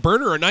the line.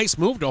 Berner, a nice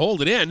move to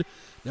hold it in.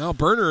 Now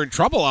Berner in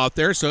trouble out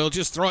there, so he'll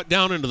just throw it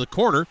down into the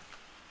corner.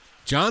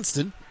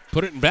 Johnston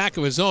put it in back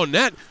of his own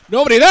net.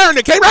 Nobody there, and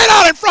it came right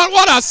out in front.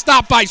 What a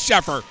stop by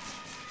Sheffer.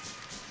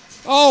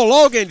 Oh,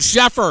 Logan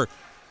Sheffer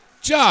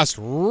just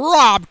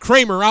robbed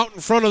Kramer out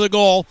in front of the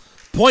goal,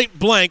 point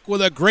blank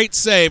with a great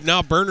save.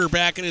 Now Berner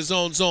back in his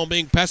own zone,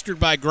 being pestered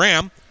by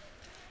Graham.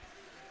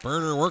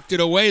 Berner worked it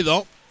away,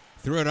 though.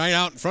 Threw it right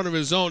out in front of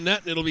his own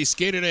net, and it'll be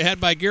skated ahead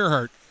by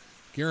Gerhardt.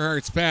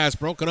 Gerhardt's pass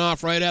broken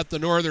off right at the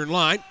northern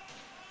line.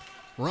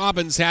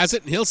 Robbins has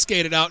it, and he'll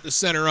skate it out to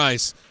center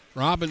ice.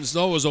 Robbins,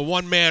 though, was a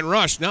one-man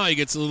rush. Now he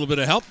gets a little bit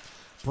of help.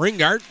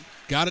 Bringard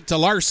got it to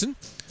Larson.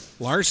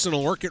 Larson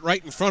will work it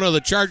right in front of the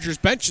Chargers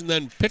bench and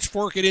then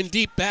pitchfork it in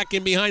deep back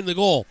in behind the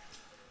goal.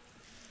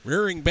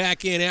 Rearing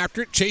back in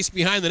after it, chased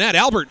behind the net.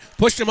 Albert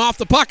pushed him off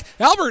the puck.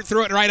 Albert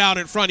threw it right out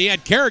in front. He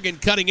had Kerrigan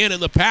cutting in,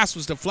 and the pass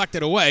was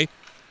deflected away,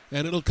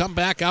 and it'll come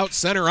back out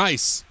center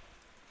ice.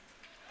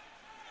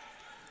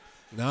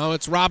 Now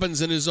it's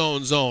Robbins in his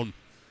own zone.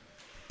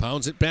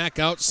 Pounds it back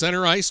out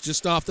center ice.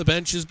 Just off the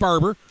bench is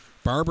Barber.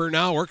 Barber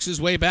now works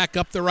his way back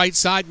up the right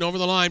side and over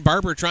the line.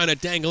 Barber trying to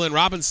dangle in.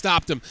 Robbins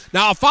stopped him.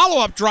 Now a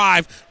follow-up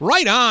drive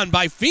right on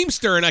by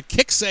Feemster and a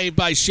kick save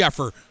by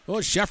Sheffer. Oh,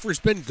 Sheffer's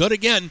been good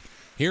again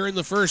here in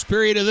the first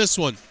period of this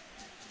one.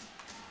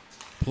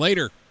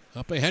 Plater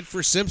up ahead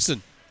for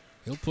Simpson.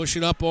 He'll push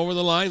it up over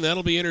the line.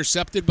 That'll be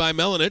intercepted by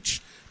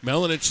Melanich.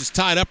 Melanich is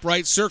tied up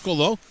right circle,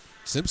 though.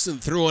 Simpson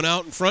threw it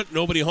out in front.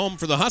 Nobody home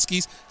for the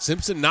Huskies.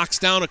 Simpson knocks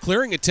down a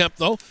clearing attempt,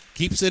 though.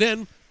 Keeps it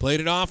in. Played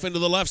it off into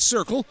the left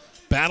circle.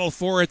 Battle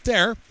for it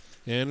there.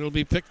 And it'll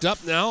be picked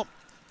up now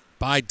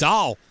by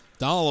Dahl.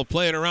 Dahl will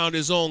play it around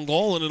his own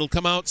goal, and it'll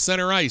come out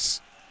center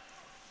ice.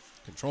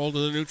 Controlled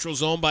in the neutral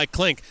zone by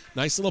Klink.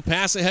 Nice little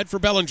pass ahead for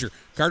Bellinger.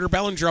 Carter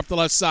Bellinger up the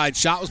left side.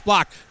 Shot was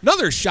blocked.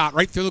 Another shot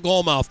right through the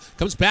goal mouth.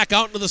 Comes back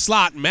out into the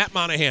slot, and Matt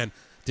Monahan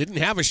didn't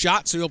have a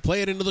shot, so he'll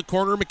play it into the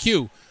corner.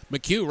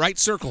 McHugh, right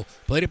circle.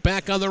 Played it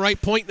back on the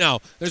right point now.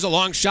 There's a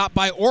long shot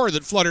by Orr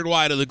that fluttered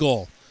wide of the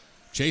goal.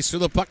 Chase for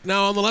the puck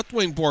now on the left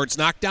wing boards.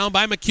 Knocked down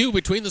by McHugh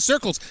between the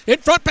circles. In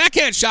front,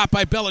 backhand shot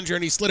by Bellinger,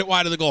 and he slid it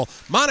wide of the goal.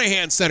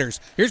 Monahan centers.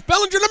 Here's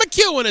Bellinger to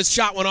McHugh, and his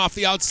shot went off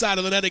the outside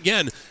of the net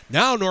again.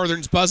 Now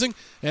Northern's buzzing,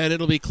 and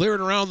it'll be cleared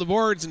around the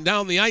boards and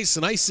down the ice.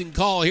 An icing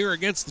call here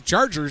against the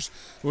Chargers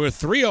with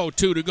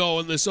 3:02 to go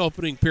in this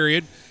opening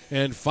period.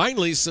 And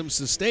finally, some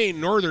sustained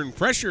Northern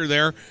pressure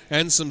there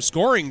and some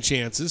scoring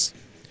chances.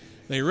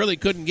 They really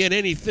couldn't get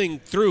anything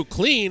through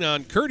clean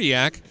on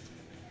Kurdiak,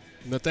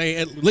 but they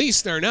at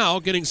least are now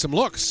getting some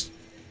looks.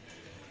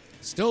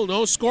 Still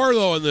no score,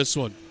 though, in this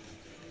one.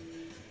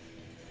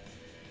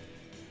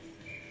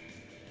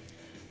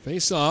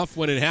 Face-off,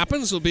 when it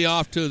happens, will be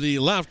off to the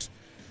left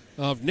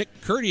of Nick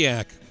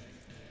Kurdiak.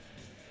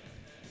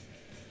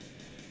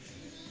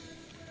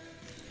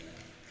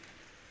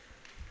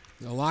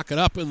 They'll lock it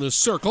up in the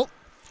circle.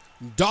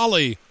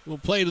 Dolly will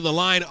play to the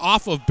line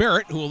off of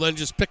Barrett, who will then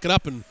just pick it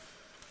up and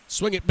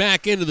swing it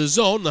back into the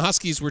zone. The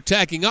Huskies were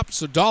tagging up,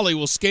 so Dolly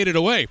will skate it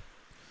away.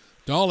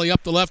 Dolly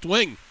up the left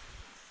wing.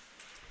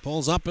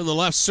 Pulls up in the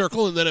left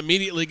circle and then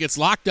immediately gets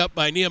locked up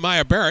by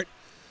Nehemiah Barrett.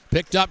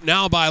 Picked up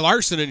now by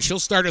Larson, and she'll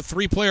start a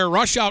three-player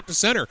rush out to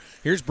center.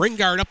 Here's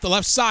Bringard up the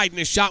left side, and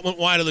his shot went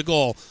wide of the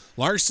goal.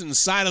 Larson's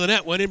side of the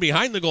net went in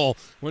behind the goal,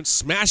 went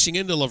smashing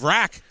into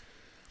Lavrak.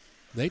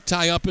 They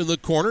tie up in the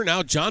corner.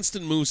 Now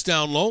Johnston moves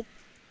down low.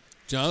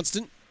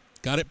 Johnston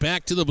got it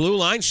back to the blue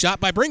line.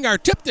 Shot by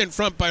Bringard, tipped in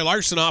front by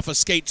Larson off a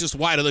skate just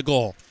wide of the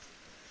goal.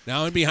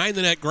 Now in behind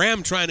the net,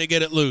 Graham trying to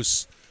get it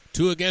loose.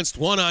 2 against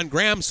 1 on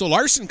Graham, so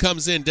Larson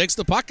comes in, digs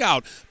the puck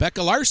out.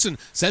 Becca Larson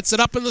sets it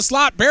up in the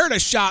slot. Barrett a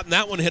shot, and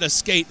that one hit a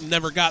skate and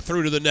never got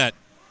through to the net.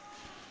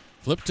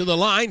 Flip to the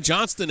line.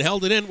 Johnston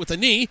held it in with a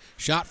knee.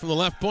 Shot from the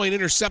left point,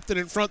 intercepted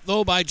in front,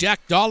 though, by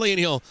Jack Dolly, and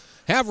he'll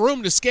have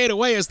room to skate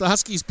away as the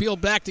Huskies peel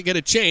back to get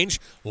a change.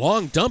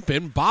 Long dump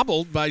in,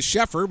 bobbled by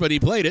Sheffer, but he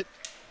played it.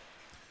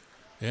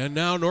 And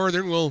now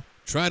Northern will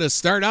try to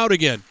start out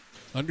again.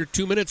 Under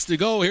 2 minutes to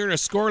go here in a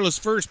scoreless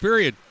first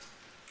period.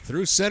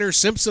 Through center,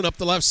 Simpson up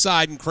the left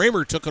side, and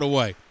Kramer took it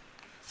away.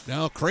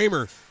 Now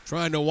Kramer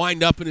trying to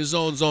wind up in his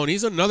own zone.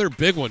 He's another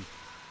big one.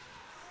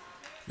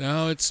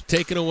 Now it's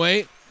taken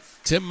away.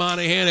 Tim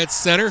Monahan at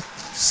center.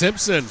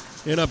 Simpson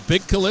in a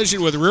big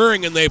collision with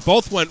Rearing, and they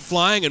both went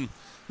flying, and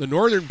the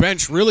Northern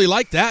bench really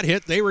liked that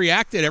hit. They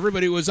reacted.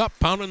 Everybody was up,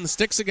 pounding the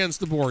sticks against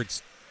the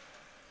boards.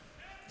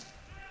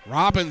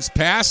 Robbins'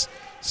 pass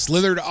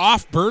slithered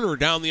off Berner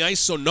down the ice,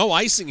 so no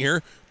icing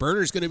here.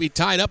 Berner's going to be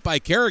tied up by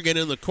Kerrigan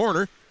in the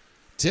corner.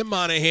 Tim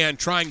Monahan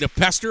trying to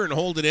pester and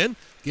hold it in.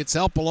 Gets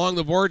help along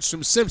the boards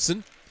from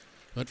Simpson.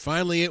 But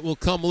finally it will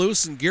come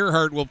loose, and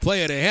Gerhardt will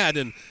play it ahead.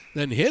 And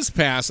then his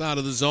pass out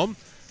of the zone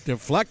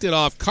deflected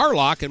off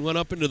Carlock and went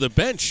up into the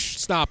bench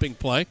stopping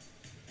play.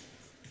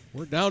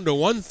 We're down to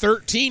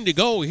 1:13 to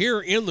go here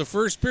in the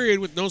first period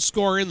with no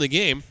score in the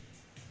game.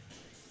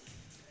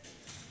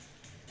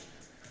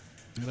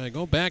 And I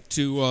go back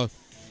to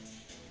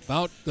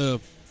about the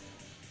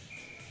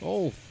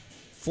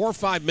 4 or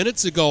 5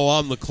 minutes ago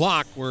on the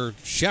clock where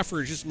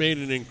Sheffer just made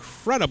an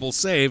incredible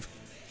save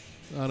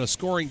on a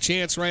scoring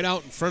chance right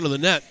out in front of the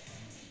net.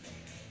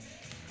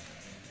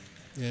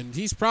 And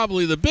he's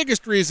probably the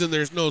biggest reason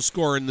there's no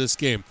score in this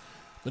game.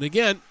 But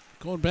again,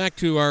 going back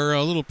to our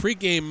little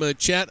pregame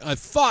chat, I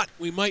thought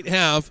we might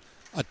have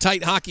a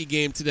tight hockey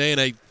game today, and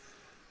I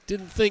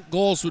didn't think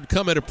goals would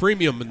come at a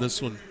premium in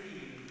this one.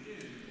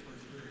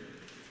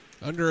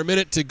 Under a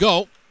minute to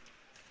go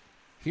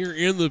here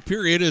in the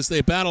period as they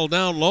battle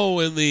down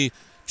low in the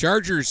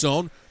Chargers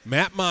zone.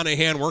 Matt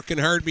Monahan working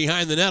hard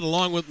behind the net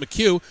along with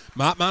McHugh.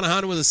 Matt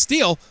Monahan with a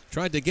steal.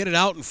 Tried to get it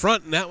out in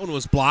front, and that one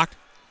was blocked.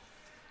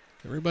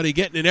 Everybody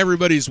getting in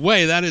everybody's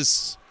way. That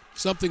is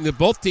something that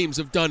both teams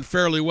have done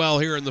fairly well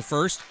here in the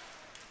first.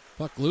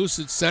 Puck loose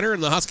at center,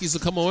 and the Huskies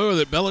will come away with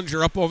it.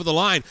 Bellinger up over the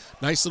line.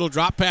 Nice little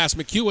drop pass.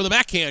 McHugh with a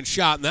backhand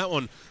shot, and that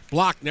one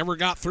blocked. Never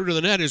got through to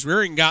the net as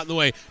Rearing got in the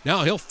way.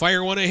 Now he'll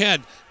fire one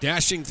ahead.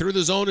 Dashing through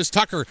the zone is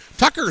Tucker.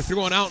 Tucker threw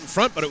one out in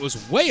front, but it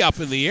was way up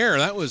in the air.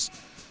 That was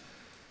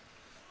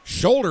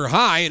shoulder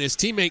high, and his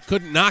teammate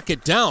couldn't knock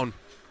it down.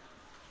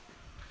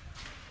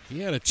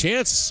 He had a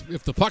chance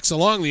if the puck's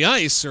along the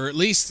ice, or at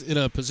least in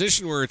a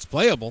position where it's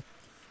playable.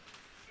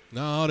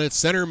 Now out at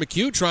center,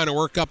 McHugh trying to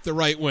work up the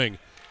right wing.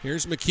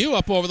 Here's McHugh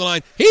up over the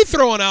line. He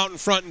throwing out in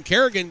front, and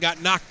Kerrigan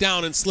got knocked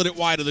down and slid it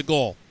wide of the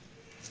goal.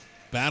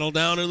 Battle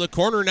down in the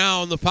corner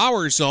now in the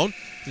power zone.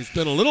 There's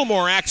been a little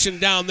more action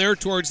down there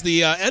towards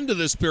the end of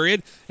this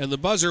period, and the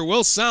buzzer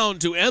will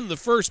sound to end the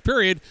first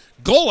period.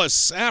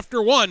 Goalless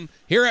after one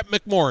here at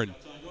McMorran.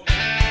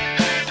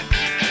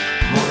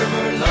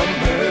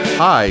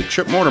 Hi,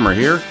 Chip Mortimer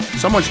here.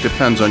 So much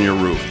depends on your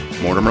roof.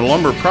 Mortimer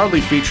Lumber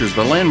proudly features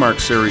the Landmark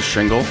Series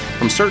shingle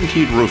from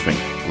Certainteed Roofing.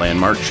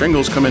 Landmark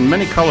shingles come in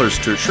many colors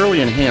to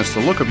surely enhance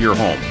the look of your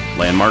home.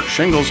 Landmark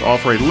shingles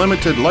offer a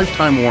limited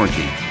lifetime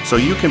warranty, so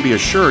you can be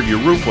assured your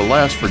roof will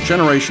last for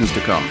generations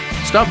to come.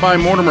 Stop by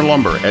Mortimer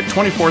Lumber at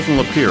 24th and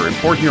Lapeer in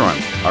Port Huron.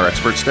 Our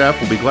expert staff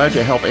will be glad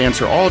to help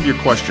answer all of your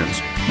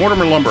questions.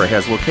 Mortimer Lumber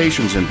has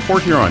locations in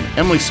Port Huron,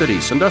 Emily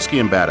City, Sandusky,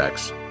 and Bad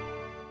Axe.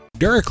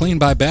 DuraClean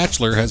by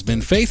Bachelor has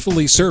been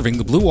faithfully serving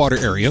the Blue Water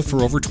area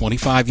for over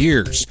 25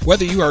 years.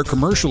 Whether you are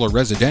commercial or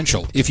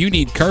residential, if you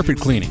need carpet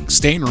cleaning,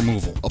 stain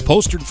removal,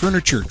 upholstered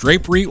furniture,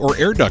 drapery, or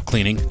air duct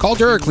cleaning, call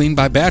DuraClean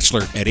by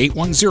Bachelor at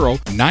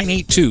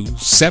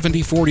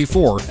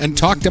 810-982-7044 and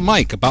talk to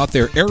Mike about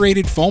their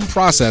aerated foam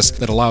process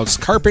that allows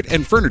carpet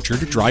and furniture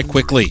to dry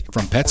quickly.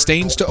 From pet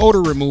stains to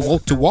odor removal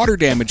to water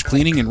damage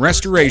cleaning and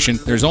restoration,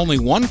 there's only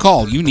one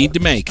call you need to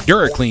make.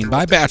 DuraClean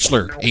by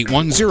Bachelor,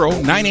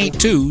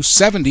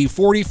 810-982-7044.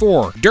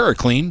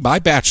 DuraClean by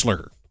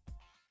Bachelor.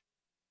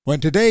 When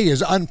today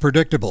is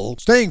unpredictable,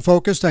 staying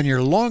focused on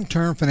your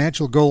long-term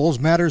financial goals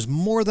matters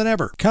more than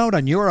ever. Count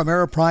on your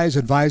Ameriprise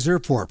advisor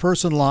for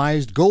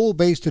personalized,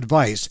 goal-based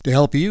advice to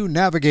help you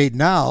navigate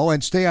now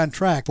and stay on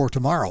track for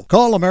tomorrow.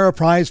 Call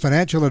Ameriprise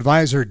financial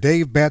advisor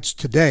Dave Betts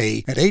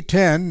today at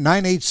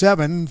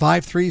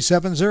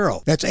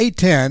 810-987-5370. That's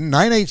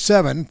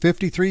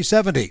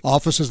 810-987-5370.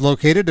 Office is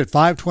located at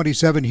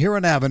 527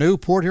 Huron Avenue,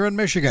 Port Huron,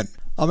 Michigan.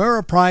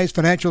 Ameriprise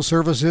Financial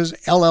Services,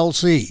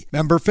 LLC,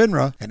 member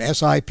FINRA and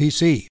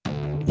SIPC.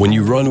 When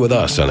you run with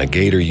us on a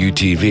Gator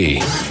UTV,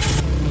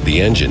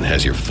 the engine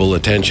has your full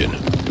attention.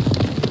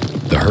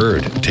 The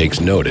herd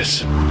takes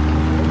notice.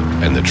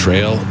 And the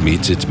trail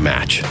meets its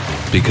match.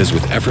 Because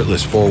with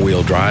effortless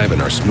four-wheel drive and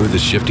our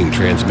smoothest shifting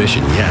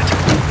transmission yet,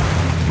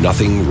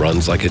 nothing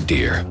runs like a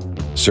deer.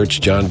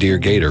 Search John Deere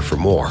Gator for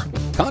more.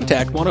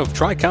 Contact one of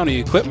Tri-County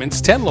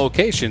Equipment's 10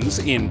 locations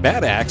in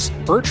Bad Axe,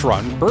 Birch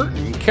Run,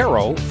 Burton,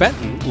 Caro,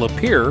 Fenton,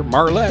 Lapeer,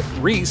 Marlette,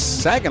 Reese,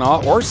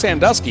 Saginaw, or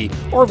Sandusky,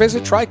 or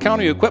visit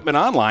Tri-County Equipment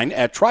online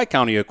at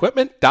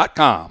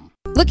tricountyequipment.com.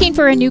 Looking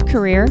for a new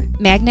career?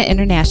 Magna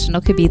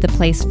International could be the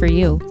place for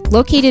you.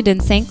 Located in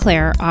St.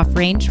 Clair off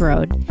Range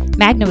Road,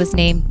 Magna was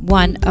named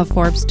one of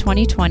Forbes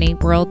 2020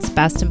 World's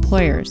Best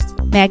Employers.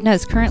 Magna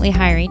is currently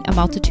hiring a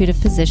multitude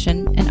of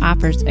positions and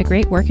offers a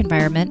great work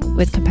environment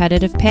with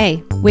competitive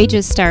pay.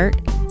 Wages start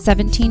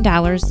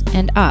 $17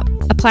 and up.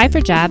 Apply for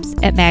jobs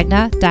at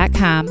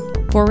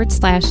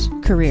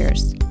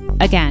magna.com/careers.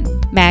 Again,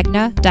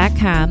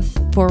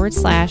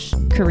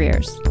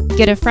 magna.com/careers.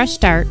 Get a fresh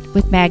start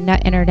with Magna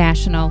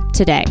International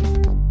today.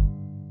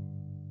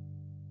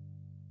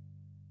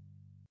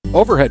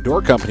 Overhead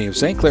Door Company of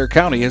St. Clair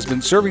County has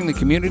been serving the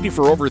community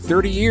for over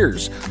 30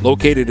 years.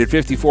 Located at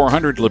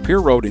 5400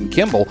 Lapeer Road in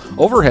Kimball,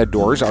 Overhead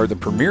Doors are the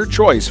premier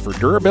choice for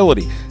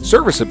durability,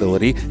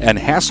 serviceability, and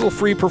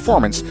hassle-free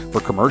performance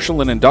for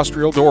commercial and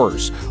industrial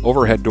doors.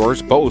 Overhead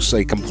Doors boasts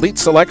a complete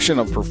selection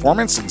of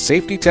performance and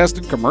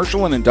safety-tested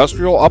commercial and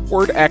industrial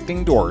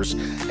upward-acting doors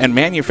and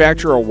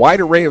manufacture a wide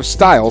array of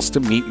styles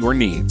to meet your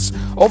needs.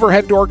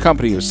 Overhead Door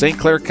Company of St.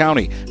 Clair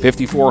County,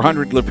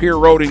 5400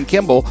 Lapeer Road in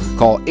Kimball.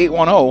 Call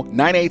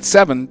 810-987-2185.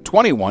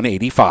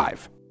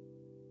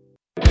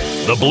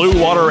 The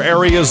Blue Water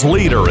area's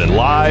leader in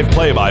live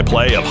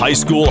play-by-play of high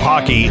school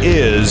hockey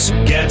is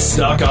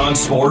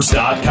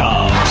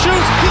GetStuckOnSports.com. Shoots!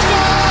 He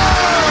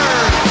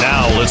scored!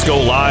 Now let's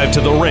go live to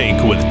the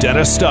rink with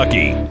Dennis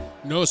Stuckey.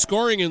 No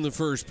scoring in the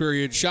first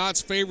period.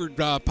 Shots favored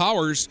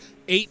Powers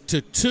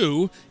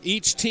 8-2.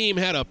 Each team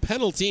had a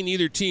penalty.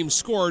 Neither team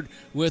scored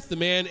with the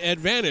man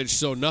advantage.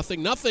 So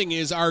 0-0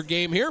 is our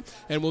game here.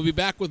 And we'll be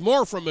back with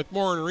more from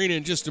McMorran Arena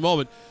in just a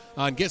moment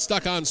on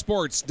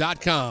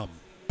GetStuckOnSports.com.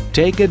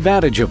 Take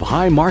advantage of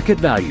high market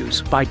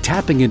values by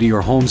tapping into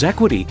your home's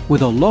equity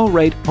with a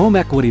low-rate home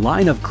equity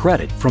line of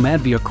credit from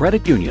Advia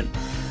Credit Union.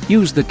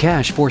 Use the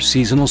cash for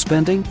seasonal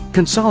spending,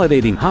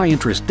 consolidating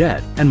high-interest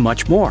debt, and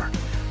much more.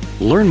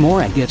 Learn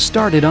more and get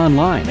started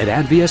online at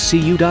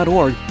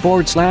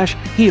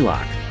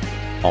adviacu.org/HELOC.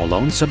 All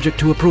loans subject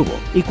to approval.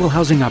 Equal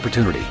housing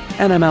opportunity.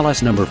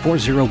 NMLS number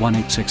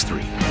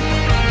 401863.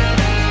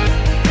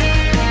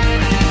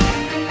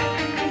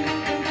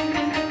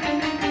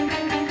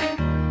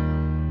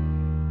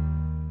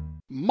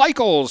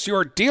 Michael's,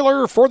 your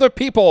dealer for the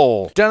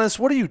people. Dennis,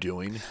 what are you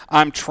doing?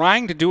 I'm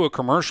trying to do a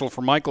commercial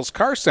for Michael's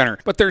Car Center,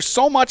 but there's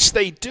so much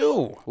they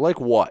do. Like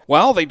what?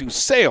 Well, they do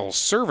sales,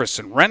 service,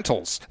 and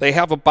rentals. They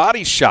have a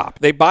body shop.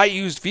 They buy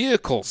used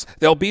vehicles.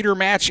 They'll beat or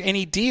match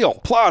any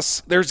deal.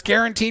 Plus, there's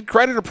guaranteed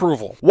credit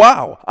approval.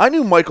 Wow, I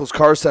knew Michael's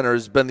Car Center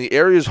has been the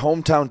area's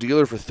hometown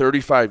dealer for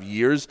 35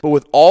 years, but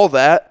with all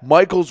that,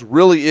 Michael's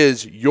really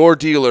is your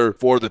dealer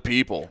for the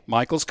people.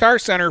 Michael's Car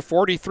Center,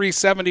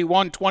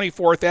 4371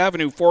 24th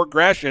Avenue, Fort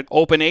Gratiot.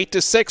 Open 8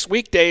 to 6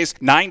 weekdays,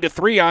 9 to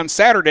 3 on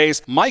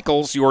Saturdays.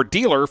 Michael's, your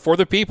dealer for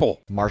the people.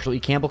 Marshall E.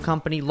 Campbell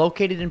Company,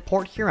 located in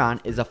Port Huron,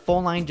 is a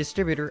full-line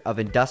distributor of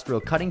industrial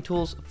cutting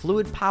tools,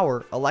 fluid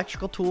power,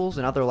 electrical tools,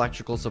 and other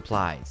electrical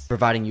supplies,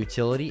 providing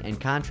utility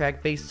and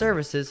contract-based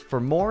services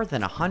for more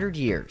than 100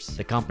 years.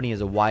 The company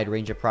has a wide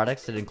range of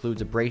products that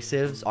includes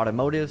abrasives,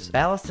 automotives,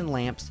 ballast and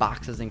lamps,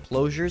 boxes and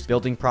closures,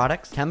 building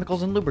products,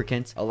 chemicals and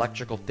lubricants,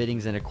 electrical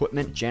fittings and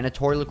equipment,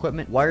 janitorial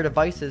equipment, wire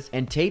devices,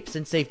 and tapes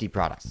and safety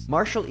products.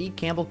 Marshall E.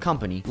 Campbell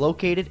Company,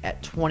 located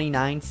at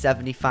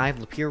 2975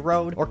 Lapeer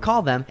Road, or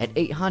call them at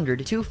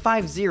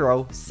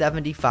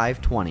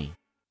 800-250-7520.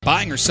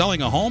 Buying or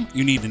selling a home?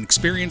 You need an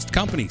experienced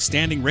company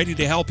standing ready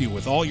to help you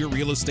with all your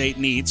real estate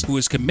needs, who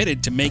is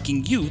committed to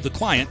making you the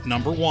client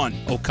number one.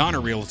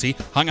 O'Connor Realty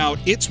hung out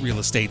its real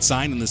estate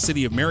sign in the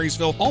city of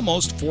Marysville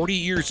almost 40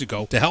 years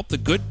ago to help the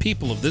good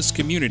people of this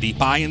community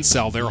buy and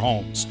sell their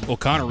homes.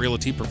 O'Connor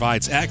Realty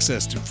provides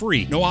access to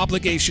free,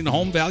 no-obligation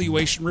home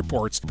valuation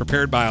reports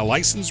prepared by a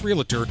licensed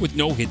realtor with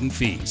no hidden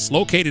fees.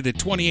 Located at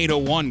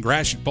 2801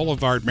 Gratiot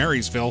Boulevard,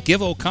 Marysville,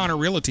 give O'Connor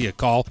Realty a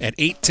call at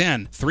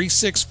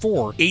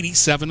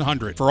 810-364-8700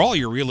 for all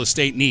your real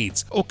estate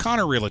needs.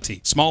 O'Connor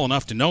Realty, small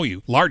enough to know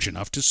you, large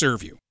enough to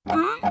serve you.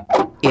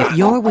 If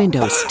your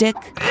windows stick,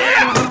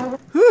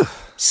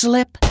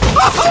 slip,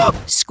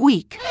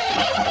 squeak,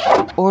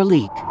 or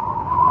leak,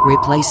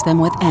 replace them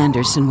with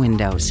Andersen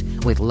windows.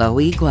 With low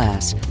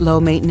E-glass, low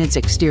maintenance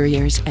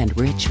exteriors, and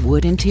rich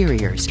wood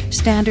interiors,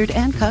 standard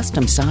and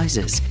custom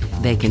sizes,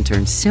 they can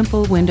turn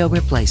simple window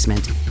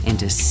replacement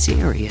into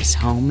serious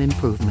home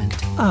improvement.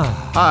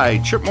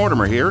 Hi, Chip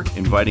Mortimer here,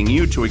 inviting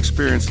you to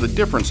experience the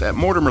difference at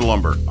Mortimer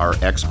Lumber. Our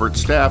expert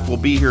staff will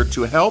be here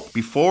to help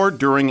before,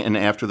 during, and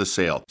after the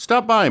sale.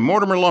 Stop by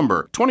Mortimer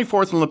Lumber,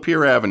 24th and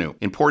Lapeer Avenue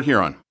in Port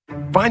Huron.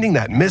 Finding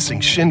that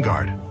missing shin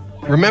guard.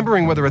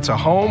 Remembering whether it's a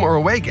home or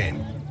away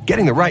game.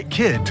 Getting the right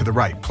kid to the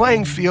right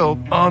playing field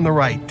on the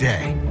right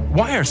day.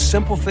 Why are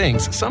simple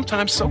things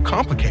sometimes so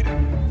complicated?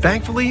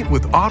 Thankfully,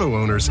 with auto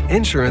owners,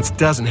 insurance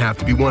doesn't have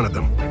to be one of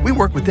them. We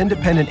work with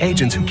independent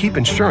agents who keep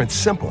insurance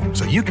simple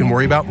so you can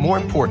worry about more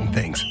important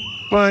things,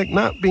 like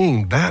not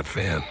being that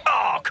fan.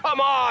 Oh,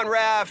 come on,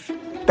 ref!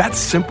 That's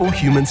simple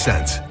human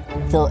sense.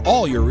 For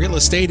all your real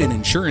estate and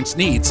insurance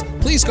needs,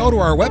 please go to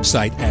our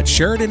website at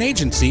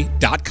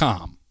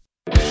SheridanAgency.com.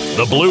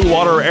 The Blue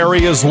Water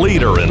area's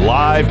leader in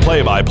live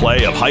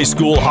play-by-play of high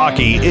school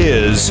hockey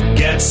is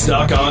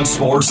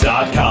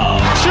GetStuckOnSports.com.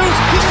 Shoot!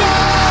 He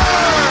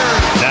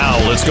scored! Now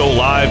let's go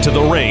live to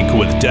the rink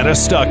with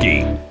Dennis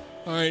Stuckey.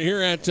 All right,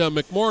 here at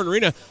McMorran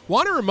Arena,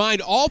 want to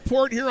remind all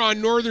Port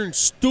Huron Northern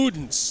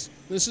students,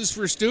 this is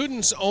for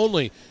students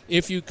only,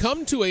 if you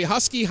come to a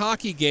Husky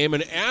hockey game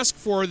and ask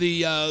for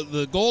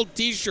the gold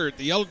T-shirt,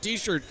 the yellow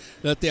T-shirt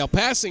that they're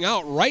passing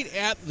out right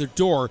at the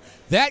door,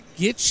 that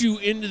gets you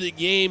into the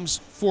games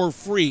for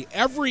free.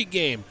 Every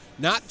game,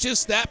 not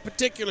just that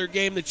particular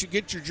game that you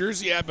get your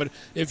jersey at, but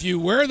if you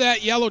wear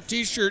that yellow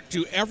T-shirt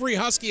to every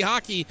Husky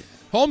hockey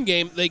home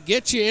game, they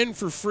get you in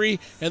for free,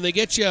 and they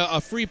get you a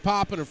free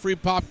pop and a free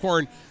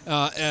popcorn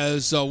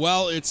as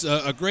well. It's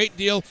a great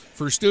deal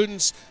for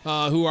students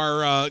who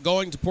are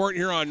going to Port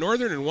Huron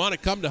Northern and want to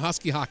come to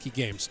Husky hockey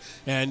games.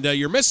 And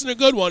you're missing a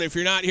good one if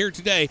you're not here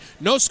today.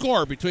 No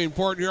score between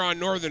Port Huron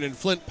Northern and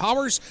Flint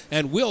Powers,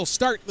 and we'll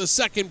start the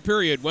second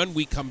period when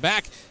we come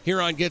back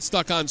here on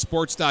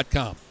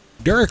GetStuckOnSports.com.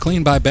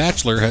 DuraClean by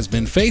Bachelor has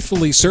been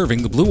faithfully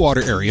serving the Blue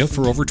Water area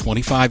for over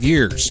 25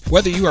 years.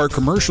 Whether you are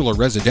commercial or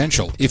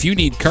residential, if you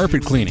need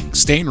carpet cleaning,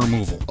 stain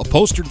removal,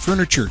 upholstered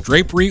furniture,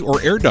 drapery,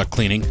 or air duct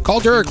cleaning,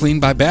 call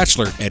DuraClean by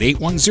Bachelor at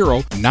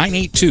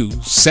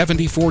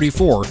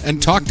 810-982-7044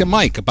 and talk to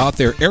Mike about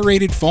their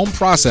aerated foam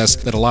process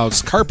that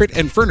allows carpet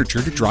and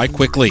furniture to dry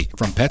quickly.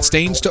 From pet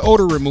stains to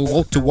odor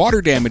removal to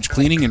water damage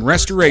cleaning and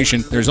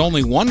restoration, there's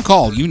only one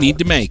call you need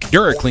to make.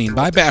 DuraClean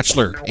by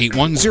Bachelor,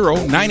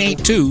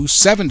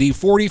 810-982-7044.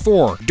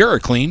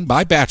 DuraClean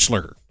by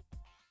Bachelor.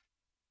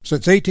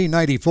 Since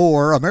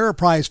 1894,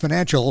 Ameriprise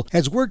Financial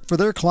has worked for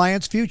their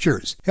clients'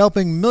 futures,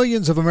 helping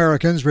millions of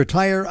Americans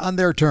retire on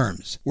their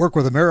terms. Work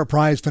with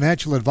Ameriprise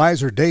Financial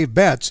Advisor Dave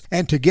Betts,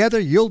 and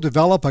together you'll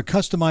develop a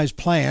customized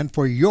plan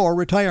for your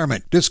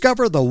retirement.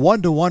 Discover the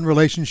one-to-one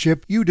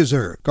relationship you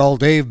deserve. Call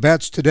Dave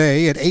Betts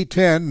today at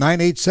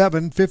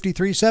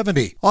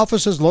 810-987-5370.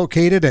 Office is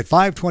located at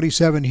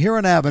 527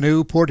 Huron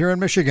Avenue, Port Huron,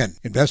 Michigan.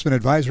 Investment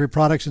advisory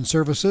products and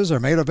services are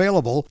made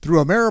available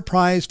through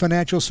Ameriprise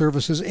Financial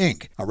Services,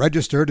 Inc., a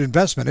registered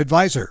investment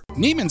advisor.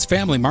 Neiman's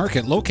Family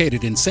Market,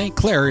 located in St.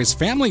 Clair, is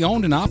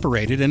family-owned and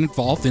operated and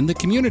involved in the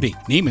community.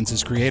 Neiman's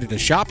has created a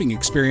shopping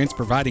experience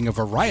providing a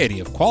variety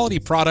of quality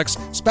products,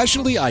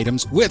 specialty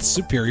items with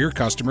superior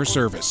customer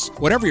service.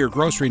 Whatever your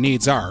grocery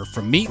needs are,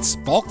 from meats,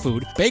 bulk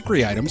food,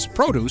 bakery items,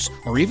 produce,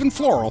 or even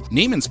floral,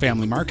 Neiman's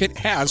Family Market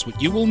has what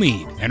you will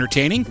need.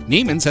 Entertaining?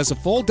 Neiman's has a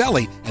full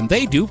deli, and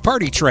they do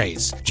party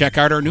trays. Check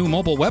out our new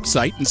mobile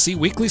website and see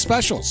weekly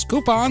specials,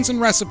 coupons, and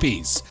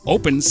recipes.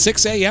 Open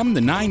 6 a.m. to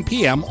 9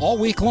 p.m. all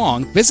week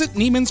long. Visit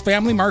Neiman's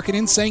Family Market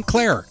in St.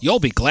 Clair. You'll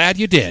be glad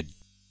you did.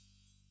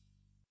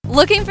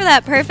 Looking for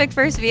that perfect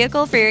first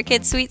vehicle for your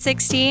kid's Sweet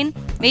 16?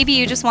 Maybe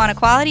you just want a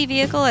quality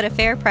vehicle at a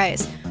fair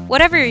price.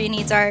 Whatever your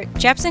needs are,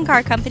 Jepson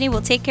Car Company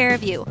will take care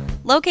of you.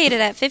 Located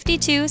at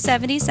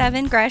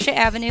 5277 Gratiot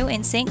Avenue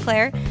in St.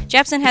 Clair,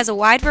 Jepson has a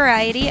wide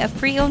variety of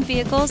pre-owned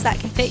vehicles that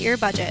can fit your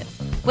budget.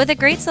 With a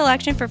great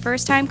selection for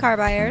first-time car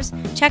buyers,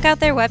 check out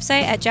their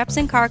website at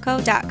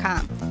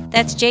jepsoncarco.com.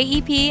 That's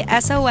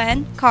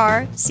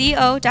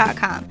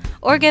JEPSONCARCO.com.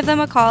 Or give them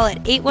a call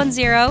at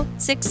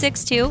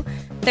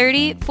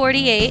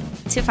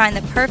 810-662-3048 to find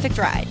the perfect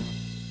ride.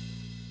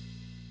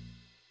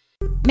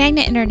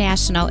 Magna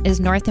International is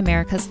North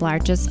America's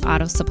largest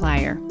auto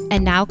supplier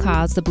and now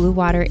calls the Blue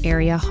Water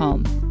area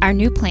home. Our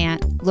new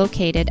plant,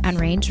 located on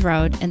Range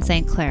Road in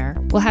St. Clair,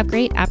 will have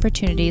great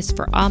opportunities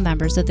for all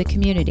members of the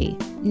community.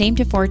 Named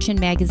to Fortune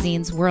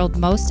magazine's World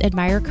Most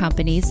Admired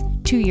Companies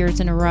 2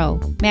 years in a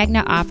row,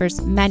 Magna offers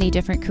many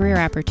different career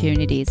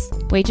opportunities.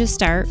 Wages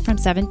start from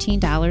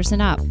 $17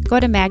 and up. Go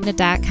to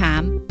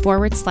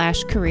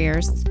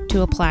magna.com/careers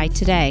to apply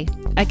today.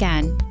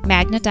 Again,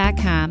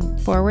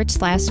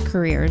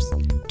 magna.com/careers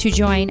to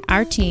join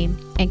our team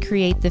and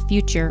create the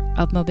future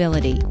of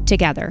mobility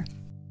together.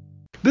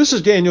 This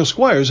is Daniel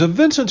Squires of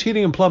Vincent's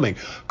Heating and Plumbing.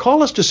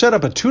 Call us to set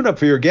up a tune-up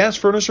for your gas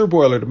furnace or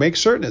boiler to make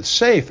certain it's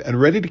safe and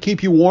ready to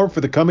keep you warm for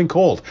the coming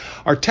cold.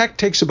 Our tech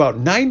takes about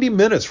 90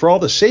 minutes for all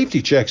the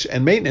safety checks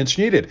and maintenance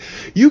needed.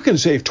 You can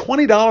save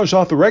 $20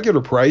 off the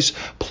regular price,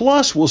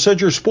 plus we'll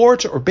send your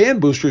sports or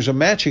band boosters a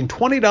matching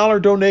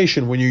 $20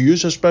 donation when you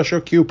use a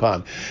special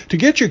coupon. To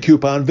get your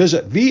coupon,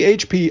 visit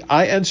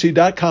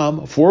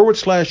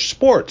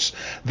vhpinc.com/sports.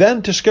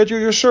 Then to schedule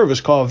your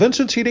service, call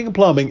Vincent's Heating and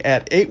Plumbing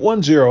at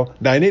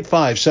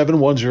 810-985-7103.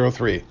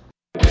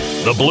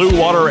 The Blue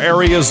Water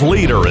area's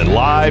leader in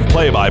live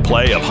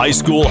play-by-play of high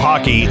school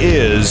hockey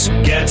is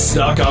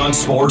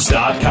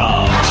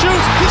GetStuckOnSports.com.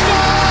 Shoots! He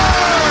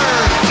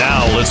scores!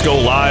 Now let's go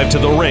live to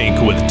the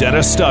rink with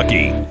Dennis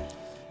Stuckey.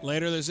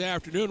 Later this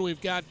afternoon,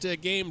 we've got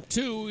Game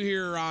 2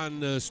 here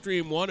on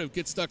Stream 1 of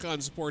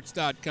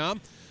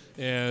GetStuckOnSports.com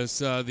as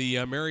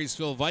the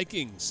Marysville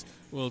Vikings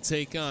will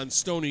take on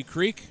Stony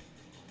Creek.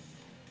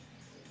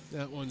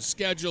 That one's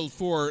scheduled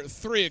for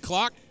 3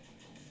 o'clock.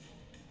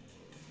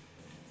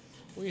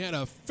 We had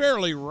a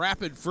fairly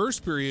rapid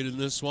first period in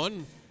this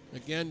one.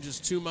 Again,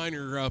 just 2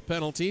 minor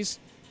penalties.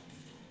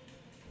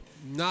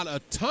 Not a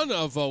ton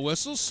of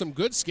whistles. Some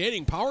good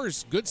skating.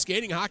 Powers, good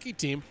skating hockey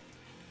team.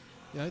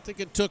 Yeah, I think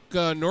it took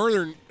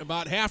Northern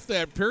about half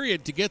that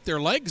period to get their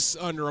legs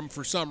under them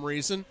for some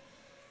reason.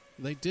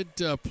 They did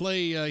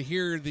play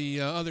here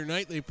the other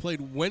night. They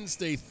played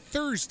Wednesday,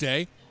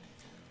 Thursday.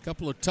 A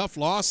couple of tough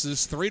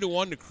losses.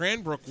 3-1 to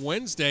Cranbrook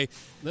Wednesday.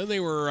 And then they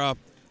were, I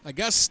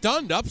guess,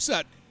 stunned,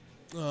 upset.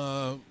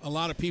 A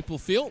lot of people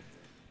feel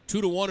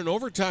 2-1 in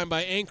overtime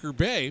by Anchor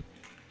Bay.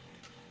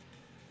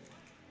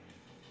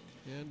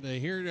 And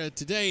here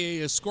today,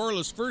 a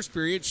scoreless first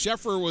period.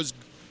 Sheffer was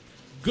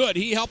good.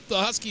 He helped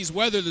the Huskies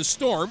weather the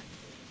storm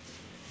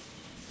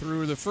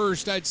through the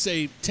first, I'd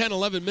say, 10,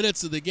 11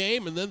 minutes of the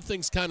game, and then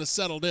things kind of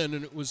settled in,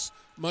 and it was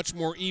much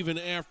more even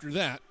after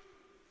that.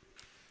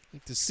 I'd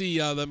like to see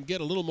them get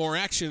a little more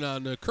action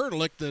on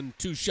Kurtalik than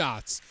 2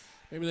 shots.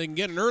 Maybe they can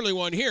get an early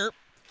one here.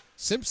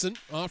 Simpson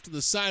off to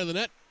the side of the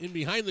net. In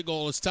behind the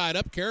goal is tied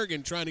up.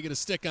 Kerrigan trying to get a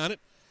stick on it.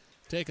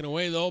 Taken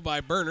away, though,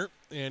 by Berner.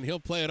 And he'll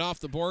play it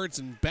off the boards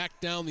and back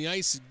down the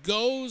ice it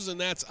goes,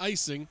 and that's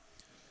icing.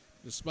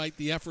 despite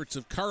the efforts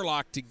of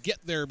Carlock to get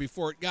there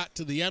before it got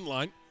to the end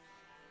line.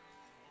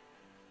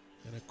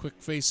 And a quick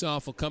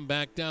face-off will come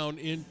back down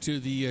into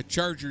the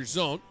Chargers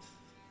zone.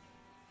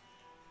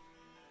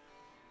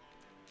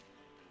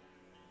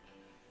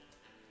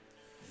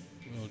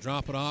 We'll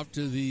drop it off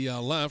to the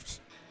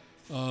left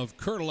of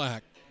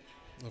Kurdiak,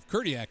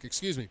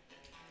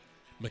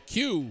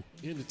 McHugh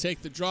in to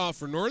take the draw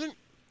for Northern.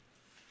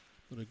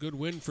 But a good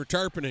win for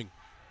Tarpening.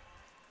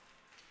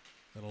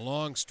 And a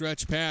long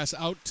stretch pass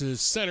out to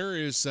center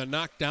is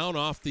knocked down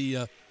off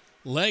the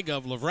leg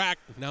of Lavrack.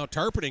 Now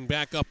Tarpening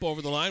back up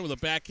over the line with a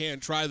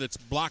backhand try that's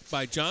blocked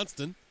by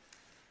Johnston.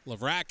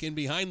 Lavrack in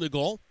behind the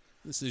goal.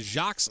 This is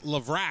Jacques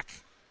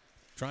Lavrack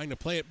trying to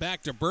play it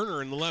back to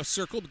Berner in the left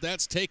circle, but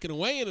that's taken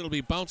away, and it'll be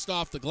bounced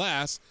off the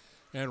glass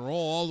and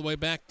roll all the way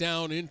back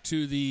down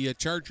into the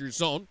Chargers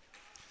zone.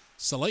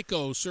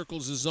 Saleko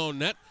circles his own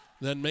net,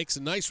 then makes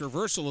a nice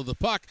reversal of the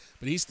puck,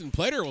 but Easton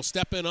Plater will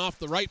step in off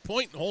the right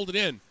point and hold it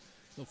in.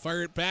 He'll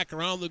fire it back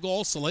around the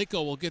goal.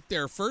 Saleko will get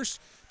there first.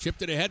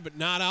 Chipped it ahead, but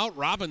not out.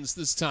 Robbins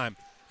this time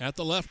at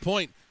the left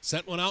point.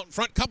 Sent one out in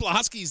front. Couple of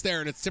Huskies there,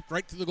 and it's tipped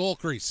right to the goal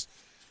crease.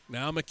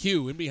 Now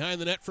McHugh in behind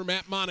the net for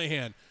Matt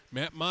Monahan.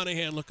 Matt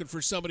Monahan looking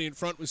for somebody in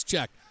front was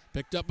checked.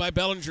 Picked up by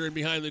Bellinger in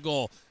behind the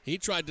goal. He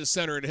tried to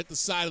center it, hit the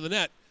side of the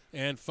net,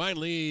 and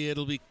finally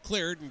it'll be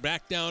cleared and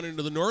back down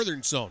into the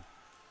Northern zone.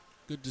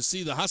 Good to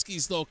see the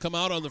Huskies, though, come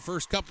out on the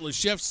first couple of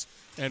shifts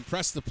and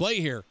press the play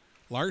here.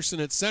 Larson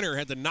at center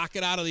had to knock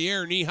it out of the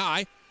air knee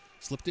high.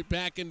 Slipped it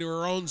back into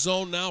her own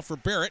zone now for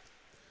Barrett.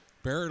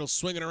 Barrett will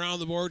swing it around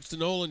the boards to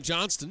Nolan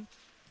Johnston.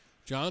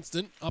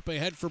 Johnston up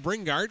ahead for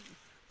Bringard.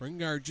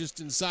 Bringard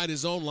just inside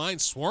his own line,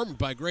 swarmed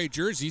by gray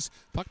jerseys.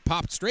 Puck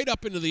popped straight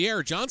up into the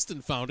air.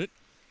 Johnston found it.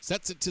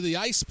 Sets it to the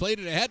ice, played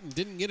it ahead, and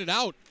didn't get it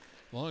out.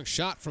 Long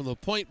shot from the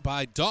point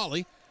by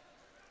Dolly.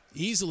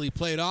 Easily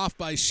played off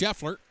by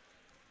Scheffler.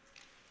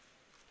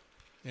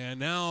 And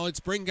now it's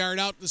Bringard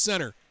out the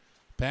center.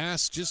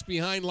 Pass just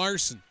behind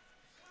Larson.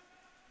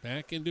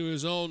 Back into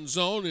his own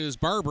zone is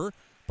Barber.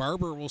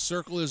 Barber will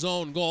circle his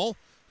own goal.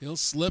 He'll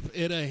slip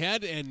it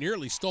ahead and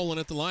nearly stolen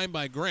at the line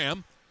by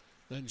Graham.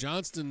 Then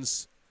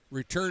Johnston's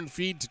return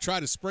feed to try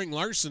to spring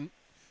Larson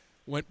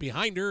went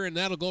behind her, and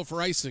that'll go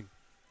for icing.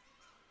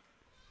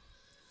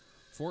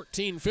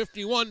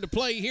 14:51 to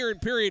play here in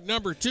period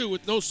number 2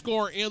 with no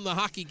score in the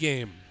hockey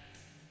game.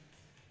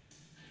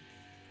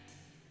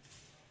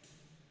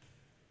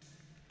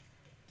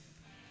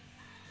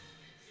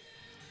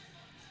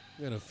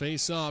 Going to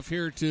face off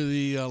here to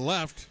the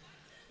left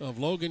of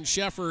Logan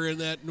Sheffer in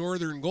that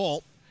Northern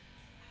goal.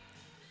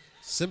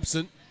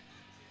 Simpson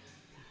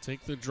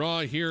take the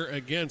draw here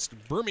against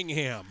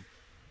Birmingham.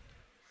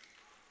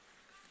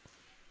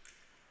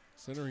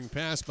 Centering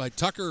pass by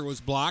Tucker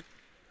was blocked.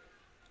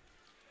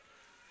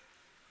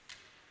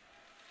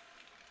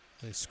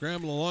 They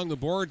scramble along the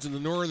boards in the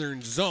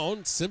Northern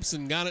zone.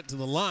 Simpson got it to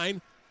the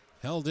line.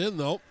 Held in,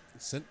 though.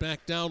 Sent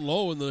back down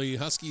low in the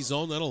Husky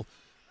zone. That'll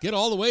get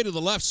all the way to the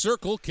left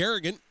circle.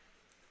 Kerrigan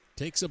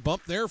takes a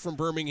bump there from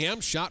Birmingham.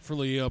 Shot from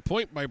the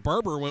point by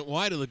Barber went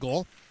wide of the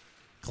goal.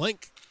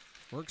 Klink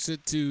works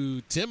it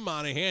to Tim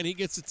Monahan. He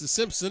gets it to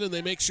Simpson, and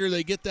they make sure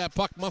they get that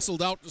puck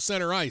muscled out to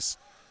center ice.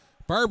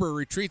 Barber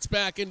retreats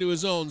back into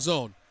his own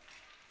zone.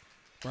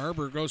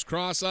 Barber goes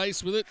cross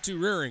ice with it to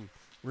Rearing.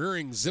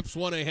 Rearing zips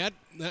one ahead.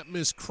 That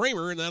missed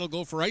Kramer, and that'll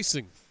go for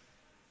icing.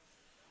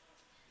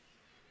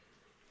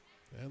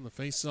 And the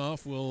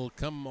face-off will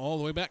come all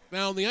the way back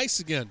down the ice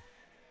again.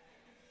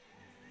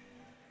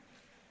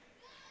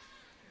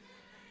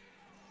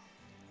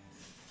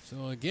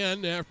 So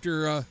again,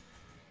 after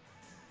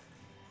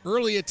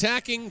early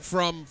attacking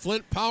from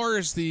Flint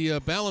Powers, the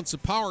balance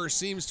of power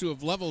seems to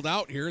have leveled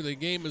out here. The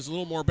game is a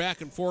little more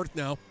back and forth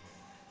now.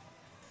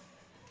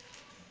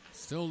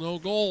 Still no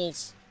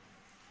goals.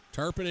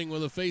 Tarpening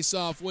with a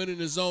face-off win in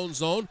his own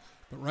zone,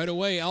 but right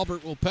away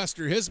Albert will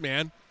pester his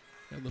man,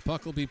 and the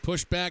puck will be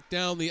pushed back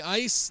down the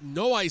ice.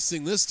 No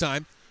icing this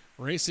time.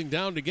 Racing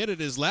down to get it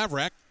is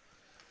Lavrack.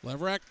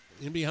 Lavrack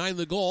in behind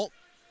the goal.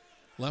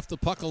 Left the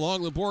puck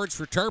along the boards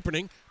for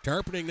Tarpening.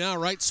 Tarpening now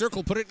right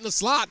circle, put it in the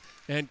slot,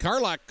 and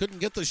Carlock couldn't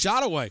get the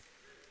shot away.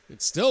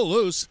 It's still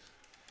loose.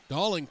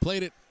 Dalling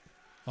played it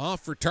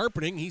off for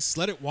Tarpening. He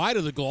slid it wide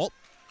of the goal.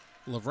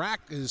 Lavrack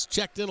is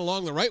checked in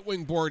along the right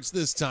wing boards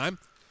this time.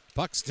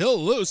 Puck still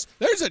loose.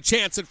 There's a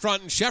chance in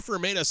front, and Sheffer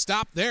made a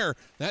stop there.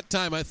 That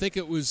time I think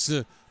it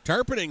was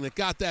Tarpening that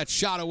got that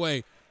shot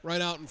away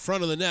right out in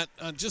front of the net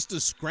on just a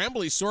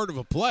scrambly sort of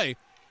a play.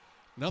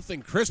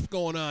 Nothing crisp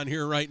going on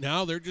here right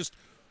now. They're just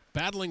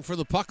battling for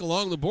the puck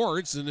along the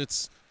boards, and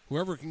it's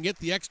whoever can get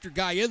the extra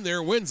guy in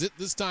there wins it.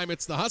 This time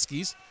it's the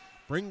Huskies.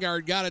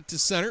 Bringard got it to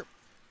center,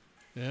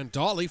 and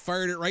Dolly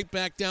fired it right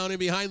back down in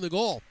behind the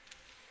goal.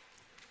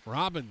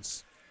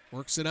 Robbins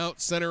works it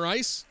out center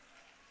ice.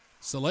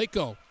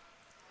 Saleko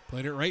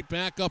played it right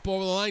back up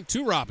over the line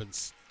to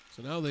Robbins.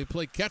 So now they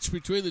play catch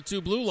between the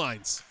two blue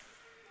lines.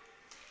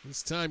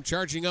 This time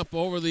charging up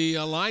over the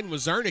line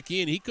was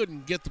Zarnicki, and he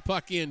couldn't get the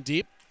puck in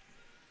deep.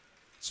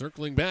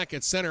 Circling back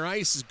at center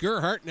ice is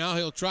Gerhardt. Now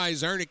he'll try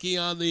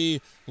Zarnicki on the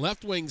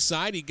left wing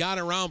side. He got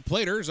around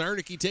Plater.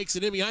 Zarnicki takes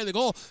it in behind the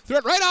goal. Threw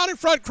it right out in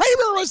front.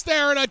 Kramer was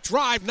there, and a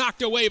drive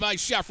knocked away by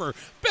Sheffer.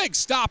 Big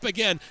stop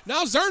again.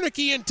 Now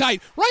Zarnicki in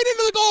tight. Right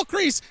into the goal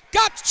crease.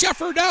 Got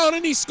Sheffer down,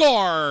 and he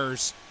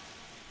scores.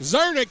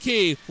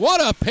 Zarnicki,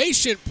 what a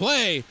patient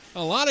play.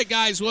 A lot of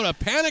guys would have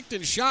panicked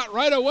and shot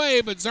right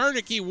away, but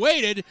Zarnicki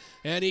waited,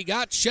 and he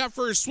got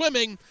Sheffer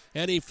swimming,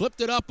 and he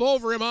flipped it up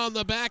over him on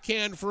the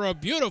backhand for a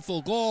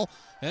beautiful goal,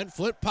 and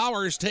Flint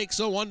Powers takes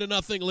a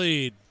 1-0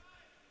 lead.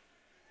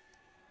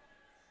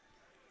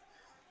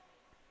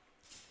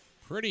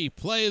 Pretty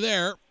play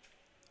there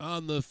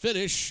on the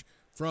finish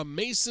from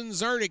Mason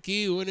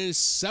Zarnicki, who in his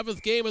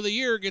 7th game of the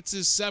year gets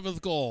his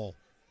 7th goal.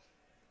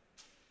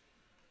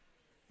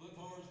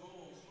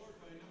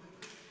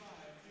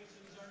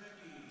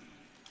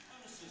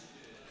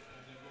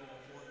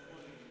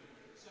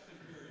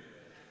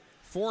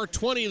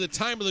 4:20 the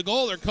time of the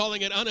goal. They're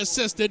calling it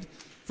unassisted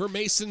for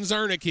Mason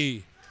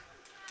Zarnicki.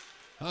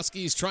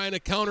 Huskies trying to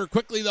counter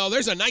quickly, though.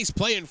 There's a nice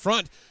play in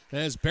front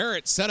as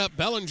Barrett set up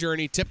Bellinger,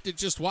 and he tipped it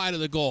just wide of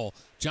the goal.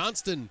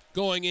 Johnston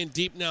going in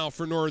deep now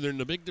for Northern.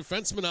 The big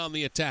defenseman on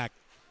the attack.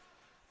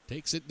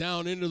 Takes it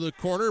down into the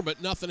corner,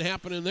 but nothing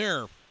happening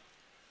there.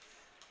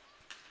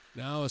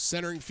 Now a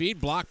centering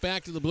feed, blocked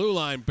back to the blue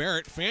line.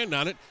 Barrett fanned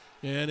on it,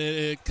 and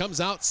it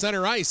comes out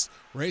center ice.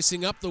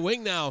 Racing up the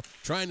wing now,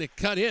 trying to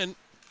cut in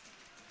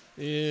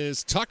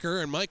is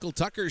Tucker, and Michael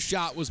Tucker's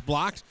shot was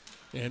blocked.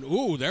 And,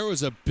 there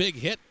was a big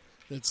hit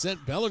that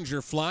sent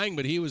Bellinger flying,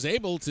 but he was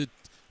able to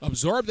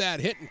absorb that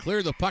hit and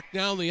clear the puck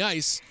down the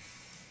ice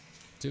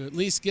to at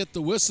least get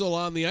the whistle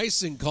on the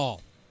icing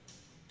call.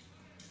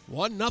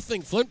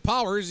 1-0 Flint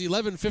Powers,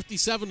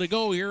 11:57 to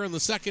go here in the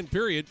second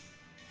period.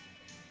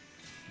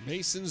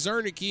 Mason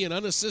Zarnicki, an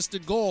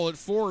unassisted goal at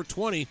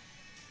 4:20,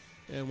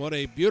 and what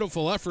a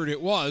beautiful effort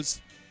it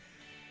was.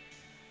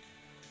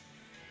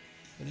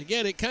 And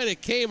again, it kind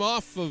of came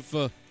off of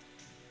a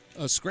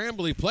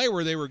scrambly play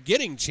where they were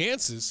getting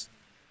chances.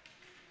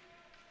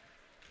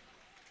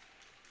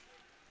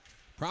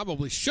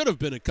 Probably should have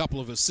been a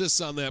couple of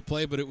assists on that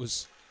play, but it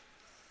was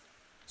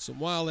some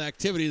wild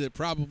activity that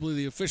probably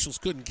the officials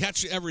couldn't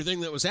catch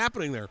everything that was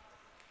happening there.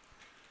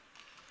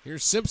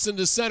 Here's Simpson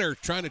to center,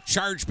 trying to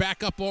charge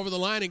back up over the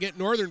line and get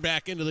Northern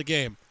back into the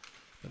game.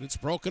 But it's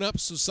broken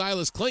up, so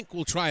Silas Klink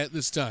will try it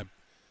this time.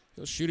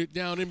 He'll shoot it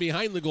down in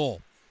behind the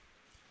goal.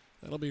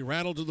 That'll be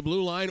rattled to the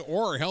blue line,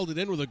 or held it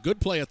in with a good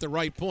play at the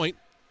right point.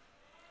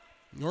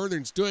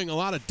 Northern's doing a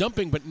lot of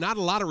dumping, but not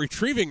a lot of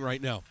retrieving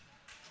right now.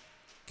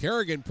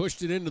 Kerrigan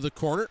pushed it into the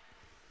corner.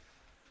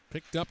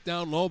 Picked up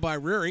down low by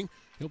Rearing.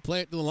 He'll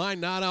play it to the line,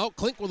 not out.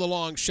 Klink with a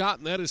long shot,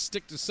 and that is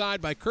sticked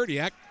aside by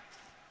Kurdiak.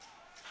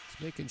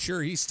 He's making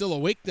sure he's still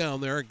awake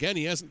down there. Again,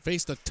 he hasn't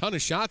faced a ton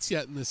of shots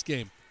yet in this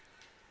game.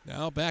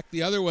 Now back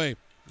the other way.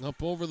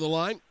 Up over the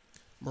line.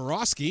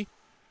 Morosky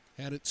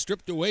had it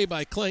stripped away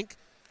by Klink.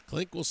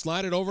 Klink will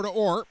slide it over to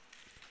Orr.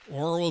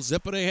 Orr will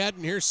zip it ahead,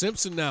 and here's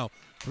Simpson now.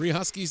 3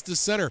 Huskies to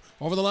center.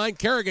 Over the line,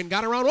 Kerrigan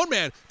got around one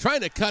man,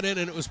 trying to cut in,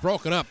 and it was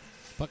broken up.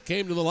 Puck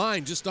came to the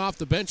line just off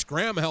the bench.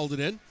 Graham held it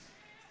in.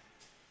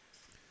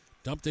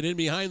 Dumped it in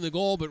behind the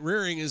goal, but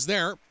Rearing is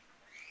there.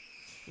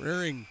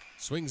 Rearing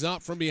swings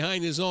out from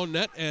behind his own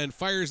net and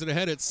fires it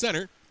ahead at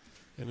center,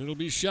 and it'll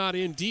be shot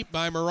in deep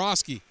by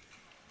Morosky.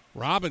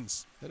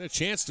 Robbins had a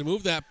chance to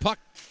move that puck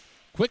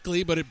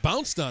quickly, but it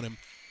bounced on him.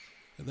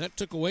 And that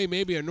took away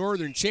maybe a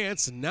Northern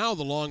chance, and now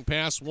the long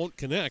pass won't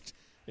connect,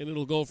 and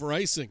it'll go for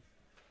icing.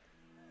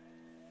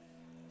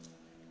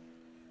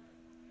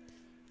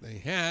 They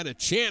had a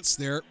chance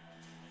there.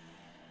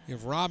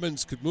 If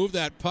Robbins could move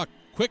that puck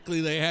quickly,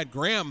 they had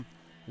Graham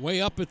way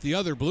up at the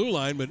other blue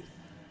line, but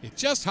it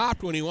just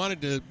hopped when he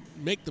wanted to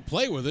make the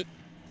play with it.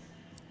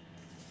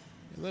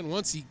 And then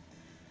once he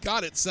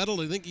got it settled,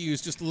 I think he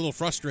was just a little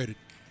frustrated.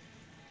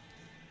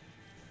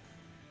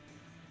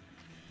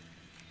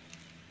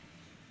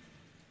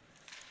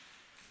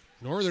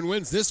 Northern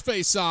wins this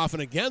face-off,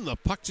 and again, the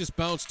puck just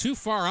bounced too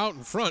far out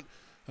in front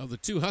of the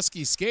 2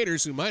 Husky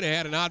skaters who might have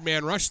had an odd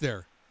man rush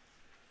there.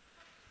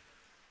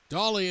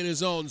 Dawley in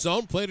his own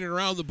zone, played it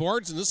around the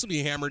boards, and this will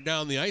be hammered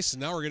down the ice,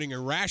 and now we're getting a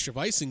rash of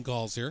icing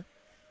calls here.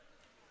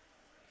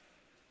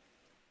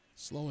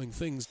 Slowing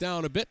things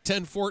down a bit,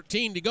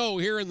 10:14 to go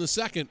here in the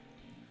second.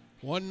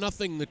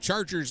 1-0, the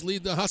Chargers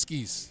lead the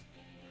Huskies.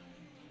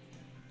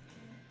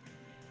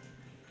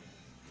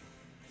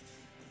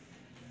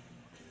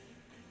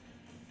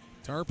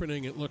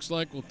 Tarpening, it looks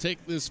like, will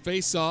take this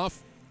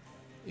face-off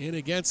in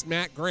against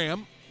Matt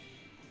Graham.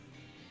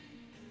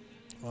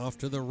 Off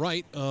to the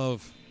right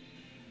of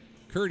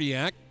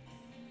Kurdiak.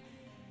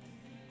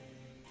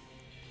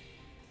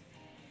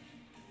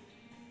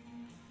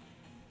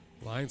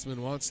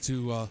 Linesman wants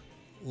to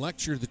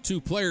lecture the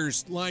 2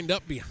 players lined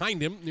up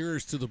behind him,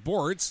 nearest to the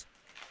boards.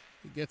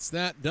 He gets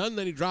that done,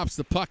 then he drops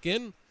the puck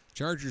in.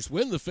 Chargers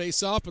win the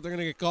face-off, but they're going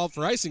to get called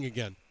for icing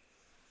again.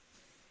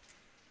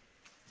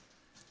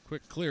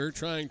 Quick clear,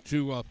 trying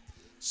to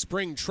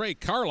spring Trey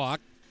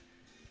Carlock.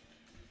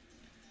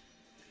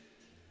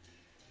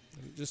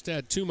 just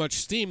had too much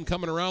steam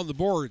coming around the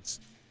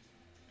boards.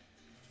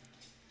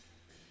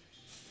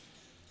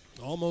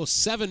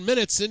 Almost 7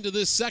 minutes into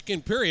this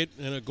second period,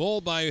 and a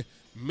goal by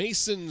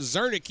Mason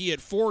Zarnicki at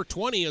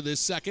 4:20 of this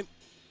second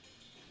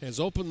has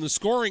opened the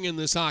scoring in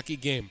this hockey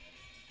game.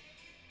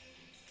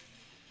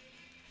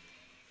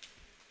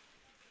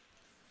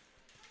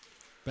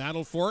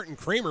 Battle for it, and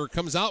Kramer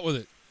comes out with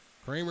it.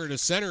 Kramer to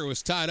center,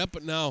 was tied up,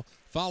 but now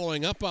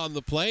following up on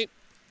the play.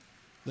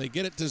 They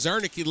get it to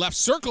Zarnicki, left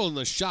circle, and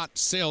the shot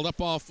sailed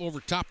up off over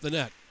top the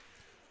net.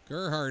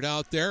 Gerhardt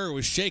out there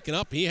was shaken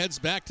up. He heads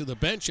back to the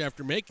bench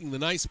after making the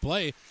nice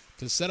play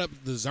to set up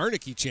the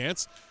Zarnicki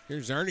chance.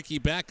 Here's Zarnicki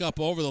back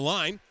up over the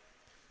line.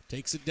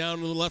 Takes it down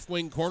to the left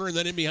wing corner and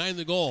then in behind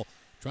the goal.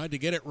 Tried to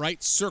get it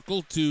right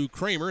circle to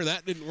Kramer.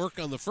 That didn't work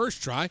on the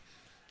first try.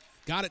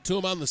 Got it to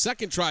him on the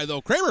second try,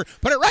 though. Kramer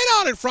put it right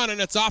out in front, and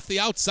it's off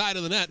the outside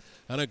of the net.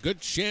 And a good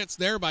chance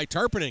there by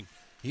Tarpening.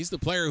 He's the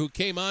player who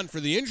came on for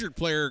the injured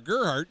player,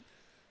 Gerhardt.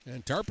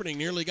 And Tarpening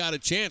nearly got a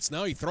chance.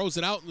 Now he throws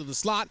it out into the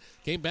slot.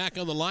 Came back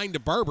on the line to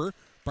Barber.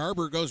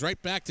 Barber goes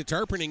right back to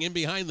Tarpening in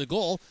behind the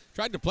goal.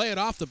 Tried to play it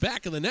off the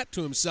back of the net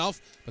to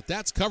himself, but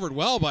that's covered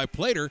well by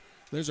Plater.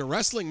 There's a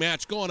wrestling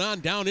match going on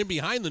down in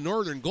behind the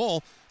northern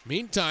goal.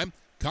 Meantime,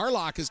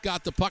 Carlock has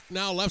got the puck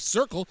now left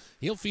circle.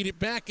 He'll feed it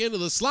back into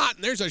the slot,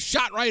 and there's a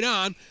shot right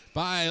on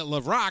by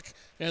Lavrock,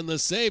 and the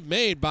save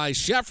made by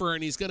Sheffer,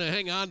 and he's going to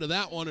hang on to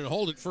that one and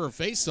hold it for a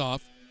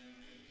face-off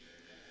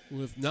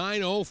with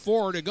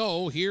 9:04 to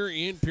go here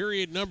in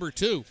period number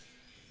 2.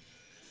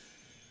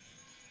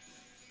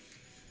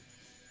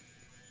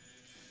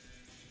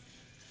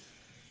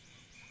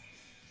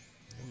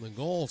 And the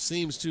goal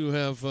seems to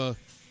have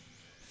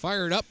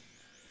fired up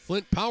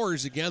Flint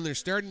Powers again. They're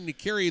starting to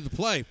carry the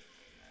play.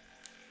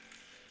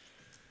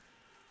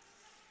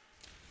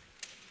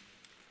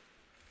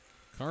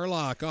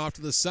 Carlock off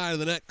to the side of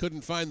the net,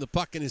 couldn't find the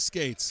puck in his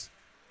skates.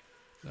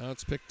 Now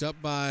it's picked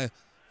up by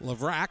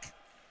Lavrock.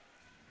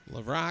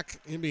 Lavrock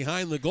in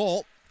behind the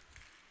goal.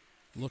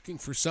 Looking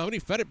for somebody,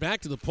 fed it back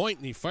to the point,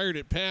 and he fired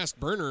it past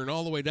Berner and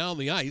all the way down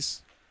the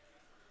ice.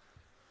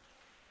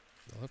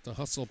 They'll have to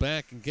hustle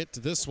back and get to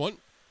this one.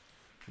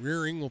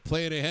 Rearing will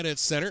play it ahead at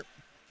center.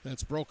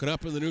 That's broken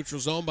up in the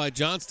neutral zone by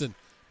Johnston.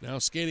 Now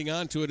skating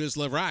onto it is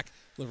Lavrock.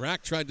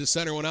 Lavrock tried to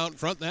center one out in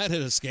front. That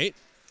hit a skate.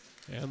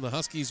 And the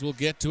Huskies will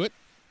get to it.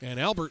 And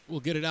Albert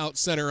will get it out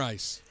center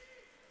ice.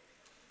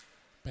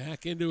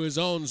 Back into his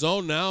own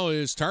zone now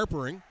is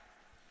Tarpering.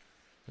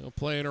 He'll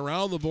play it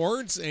around the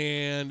boards,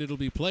 and it'll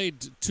be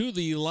played to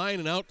the line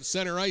and out to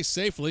center ice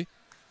safely.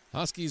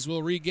 Huskies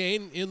will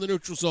regain in the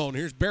neutral zone.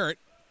 Here's Barrett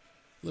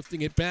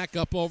lifting it back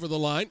up over the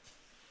line.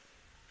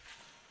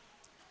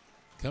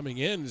 Coming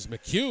in is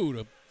McHugh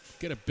to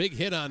get a big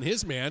hit on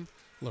his man.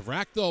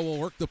 Lavrock, though, will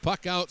work the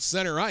puck out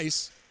center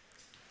ice.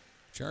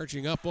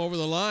 Charging up over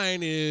the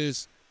line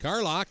is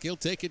Carlock. He'll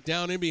take it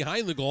down in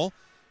behind the goal.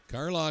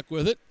 Carlock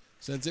with it.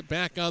 Sends it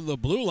back on the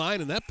blue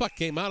line, and that puck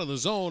came out of the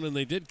zone, and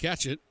they did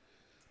catch it.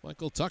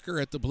 Michael Tucker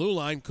at the blue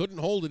line couldn't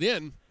hold it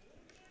in.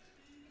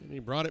 And he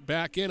brought it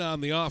back in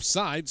on the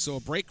offside, so a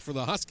break for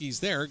the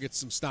Huskies there. Gets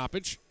some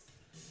stoppage.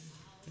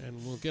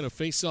 And we'll get a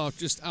face-off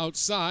just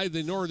outside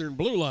the northern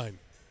blue line.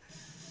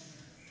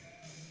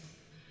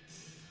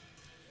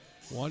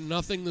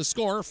 1-0 the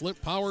score.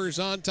 Flint Powers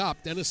on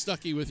top. Dennis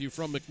Stuckey with you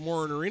from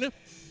McMorran Arena.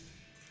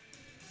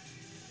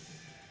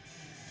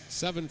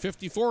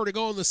 7:54 to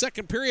go in the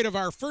second period of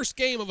our first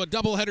game of a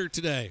doubleheader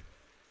today.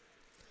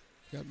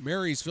 Got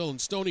Marysville and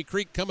Stony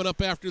Creek coming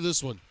up after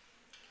this one.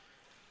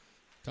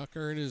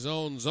 Tucker in his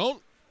own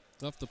zone.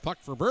 Left the puck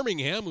for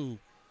Birmingham, who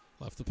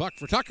left the puck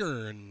for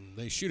Tucker, and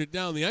they shoot it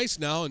down the ice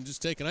now and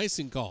just take an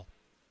icing call.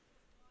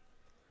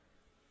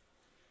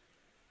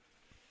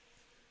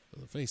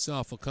 The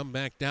face-off will come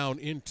back down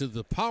into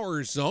the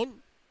Powers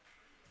zone.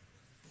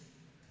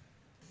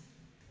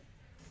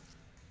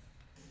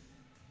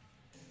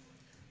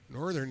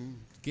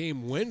 Northern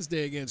game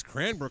Wednesday against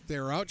Cranbrook. They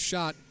were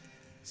outshot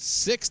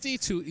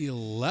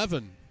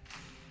 60-11.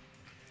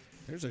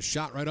 There's a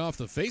shot right off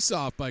the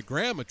face-off by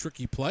Graham, a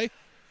tricky play.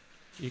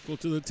 Equal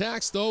to the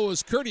tax, though,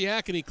 was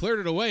Kurdiak, and he cleared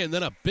it away, and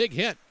then a big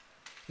hit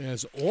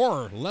as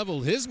Orr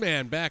leveled his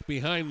man back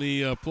behind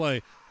the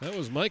play. That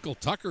was Michael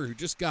Tucker, who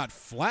just got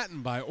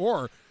flattened by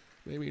Orr.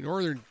 Maybe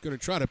Northern going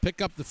to try to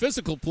pick up the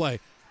physical play.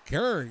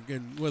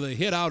 Kerrigan with a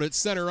hit out at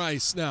center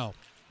ice now.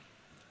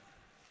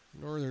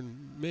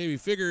 Northern maybe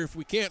figure if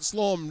we can't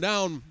slow them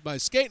down by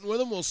skating with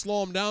them, we'll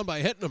slow them down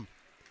by hitting them.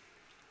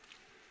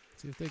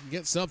 See if they can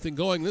get something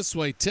going this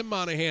way. Tim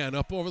Monahan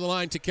up over the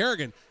line to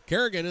Kerrigan.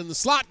 Kerrigan in the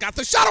slot, got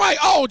the shot away.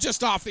 Oh,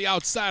 just off the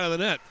outside of the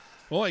net.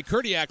 Boy,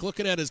 Kurdiak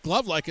looking at his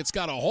glove like it's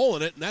got a hole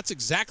in it, and that's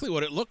exactly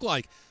what it looked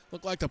like.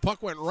 Looked like the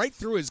puck went right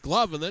through his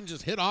glove and then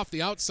just hit off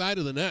the outside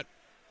of the net.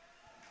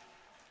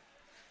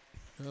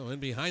 Oh, in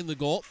behind the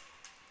goal.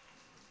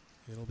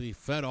 It'll be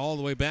fed all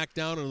the way back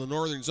down into the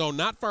northern zone.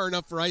 Not far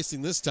enough for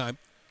icing this time.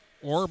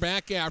 Or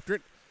back after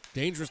it.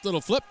 Dangerous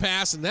little flip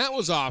pass, and that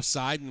was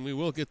offside, and we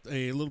will get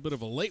a little bit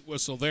of a late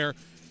whistle there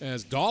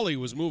as Dolly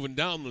was moving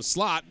down the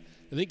slot.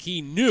 I think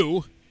he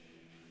knew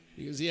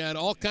because he had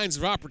all kinds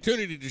of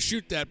opportunity to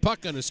shoot that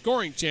puck on a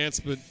scoring chance,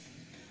 but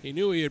he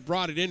knew he had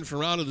brought it in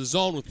from out of the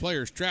zone with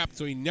players trapped,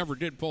 so he never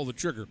did pull the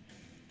trigger.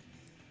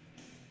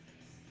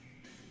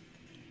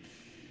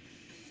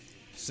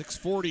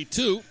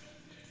 6:42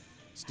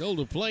 still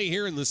to play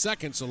here in the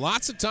second, so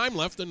lots of time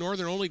left. The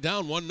Northern only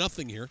down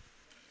 1-0 here.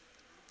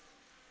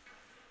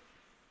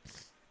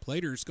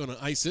 Plater's going to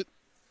ice it.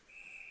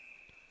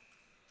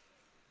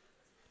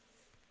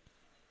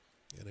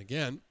 And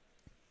again,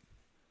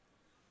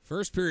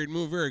 first period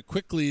moved very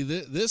quickly.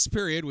 This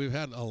period, we've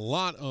had a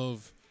lot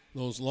of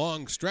those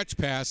long stretch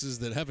passes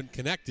that haven't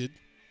connected.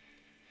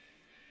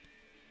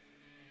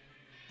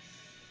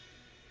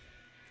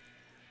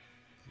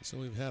 So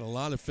we've had a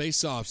lot of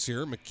face-offs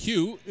here.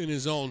 McHugh in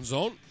his own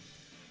zone.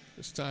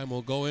 This time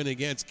we'll go in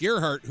against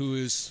Gerhardt, who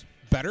is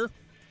better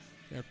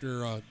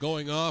after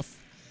going off,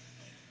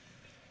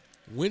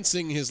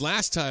 wincing his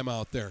last time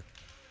out there.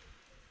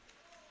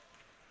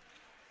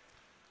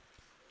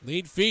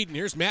 Lead feed, and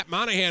here's Matt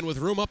Monahan with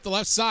room up the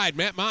left side.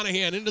 Matt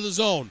Monahan into the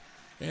zone.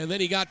 And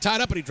then he got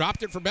tied up, and he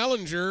dropped it for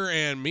Bellinger.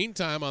 And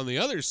meantime, on the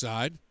other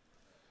side,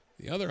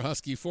 the other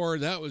Husky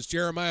forward, that was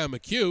Jeremiah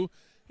McHugh,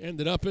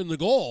 ended up in the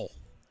goal.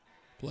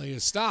 Play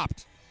is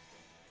stopped.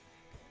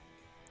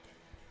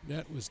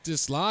 Net was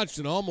dislodged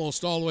and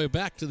almost all the way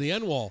back to the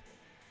end wall.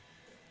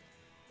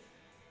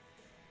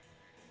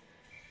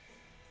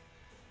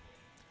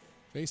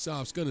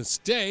 Faceoff's going to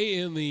stay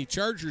in the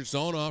Chargers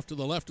zone off to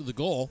the left of the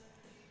goal.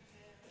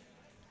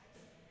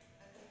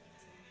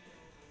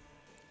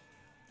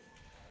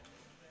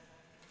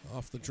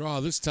 Off the draw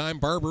this time,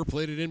 Barber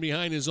played it in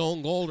behind his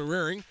own goal to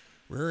Rearing.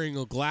 Rearing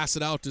will glass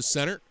it out to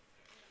center.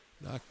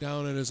 Knocked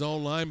down at his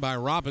own line by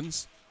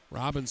Robbins.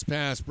 Robbins'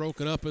 pass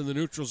broken up in the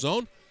neutral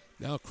zone.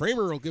 Now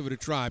Kramer will give it a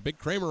try. Big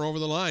Kramer over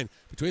the line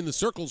between the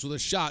circles with a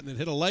shot, and it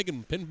hit a leg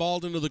and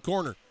pinballed into the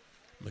corner.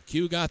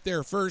 McHugh got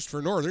there first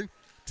for Northern.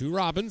 To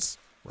Robbins.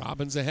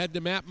 Robbins ahead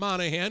to Matt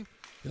Monahan.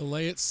 He'll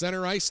lay it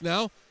center ice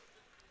now.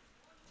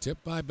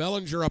 Tipped by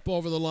Bellinger up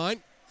over the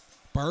line.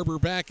 Barber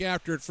back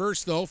after it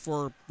first, though,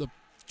 for the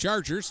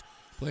Chargers.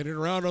 Played it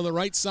around on the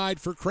right side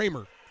for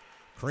Kramer.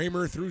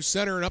 Kramer through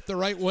center and up the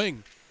right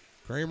wing.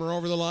 Kramer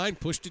over the line,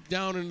 pushed it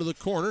down into the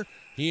corner.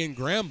 He and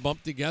Graham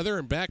bumped together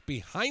and back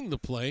behind the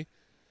play.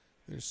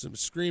 There's some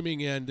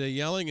screaming and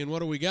yelling, and what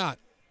do we got?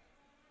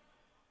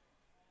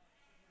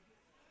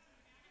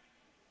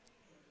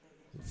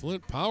 The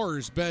Flint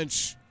Powers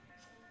bench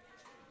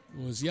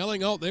was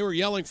yelling out. They were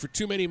yelling for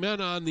too many men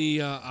on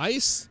the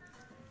ice,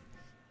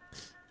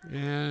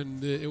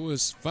 and it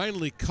was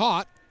finally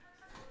caught.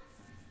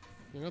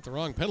 They got the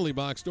wrong penalty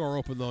box door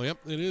open, though. Yep,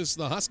 it is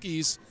the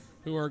Huskies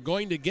who are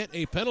going to get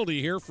a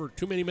penalty here for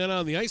too many men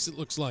on the ice, it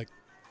looks like.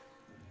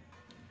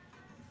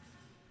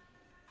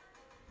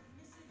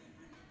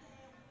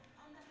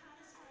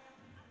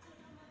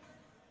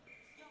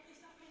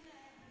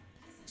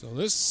 So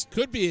this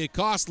could be a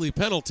costly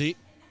penalty.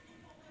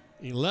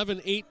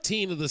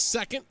 11-18 of the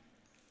second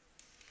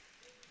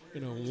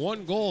in a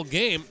one-goal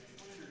game.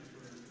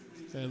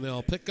 And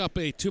they'll pick up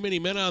a too many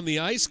men on the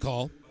ice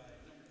call.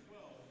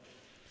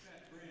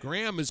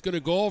 Graham is going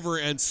to go over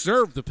and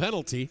serve the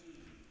penalty.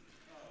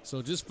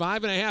 So just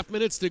 5.5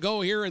 minutes to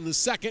go here in the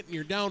second, and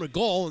you're down a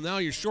goal, and now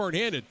you're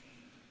shorthanded.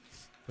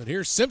 But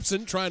here's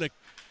Simpson trying to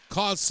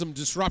cause some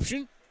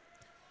disruption.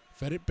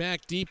 Fed it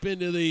back deep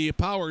into the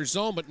power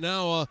zone, but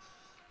now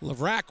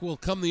Lavrack will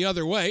come the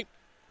other way.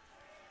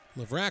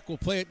 Lavrack will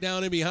play it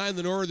down in behind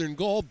the Northern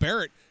goal.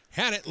 Barrett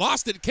had it,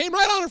 lost it, came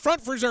right on in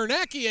front for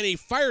Zarnacki, and he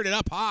fired it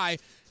up high,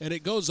 and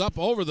it goes up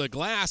over the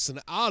glass and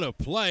out of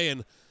play.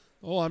 And,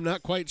 I'm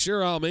not quite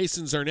sure how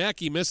Mason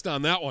Zarnacki missed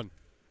on that one.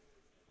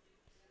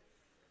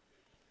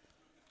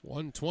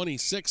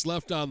 1:26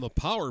 left on the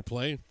power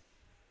play.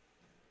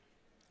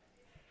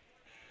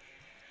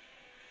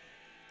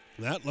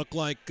 That looked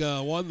like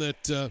one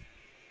that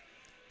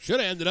should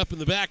have ended up in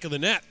the back of the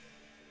net.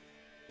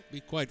 Be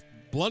quite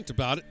blunt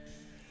about it.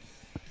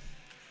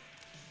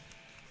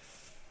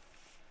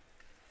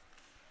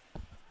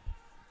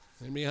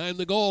 And behind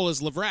the goal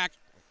is Lavrack.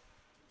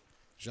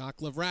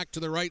 Jacques Lavrack to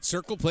the right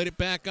circle, played it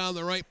back on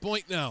the right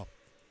point now.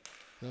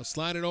 They'll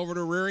slide it over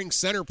to Rearing,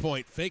 center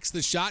point. Fakes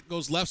the shot,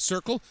 goes left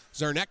circle.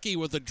 Zarnecki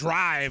with a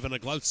drive and a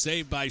glove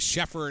save by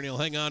Sheffer, and he'll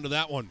hang on to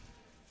that one.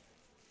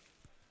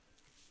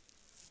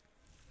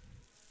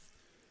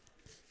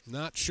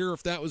 Not sure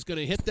if that was going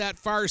to hit that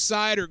far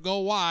side or go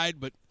wide,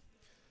 but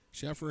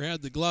Sheffer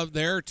had the glove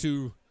there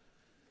to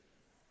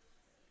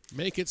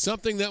make it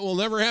something that we'll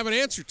never have an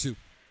answer to.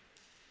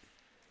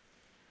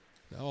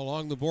 Now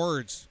along the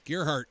boards,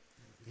 Gerhardt.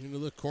 Into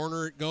the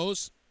corner it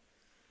goes.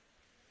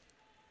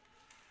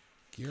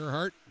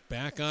 Gerhardt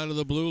back onto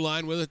the blue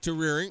line with it to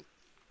Rearing.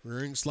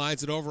 Rearing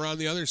slides it over on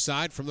the other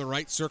side from the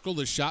right circle.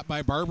 The shot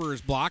by Barber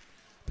is blocked.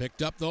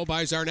 Picked up, though,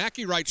 by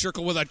Zarnacki. Right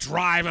circle with a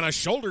drive and a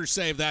shoulder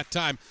save that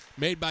time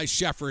made by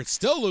Sheffer. It's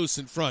still loose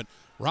in front.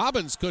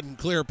 Robbins couldn't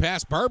clear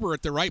past Barber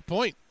at the right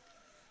point.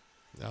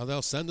 Now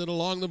they'll send it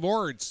along the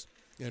boards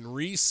and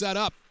reset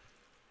up.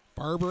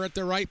 Barber at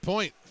the right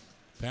point.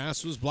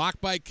 Pass was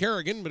blocked by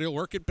Kerrigan, but he'll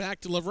work it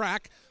back to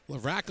Lavrack.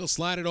 Lavrack will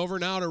slide it over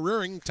now to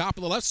Rearing, top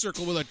of the left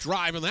circle with a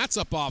drive, and that's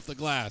up off the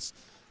glass.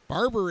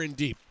 Barber in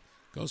deep.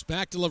 Goes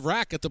back to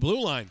Lavrack at the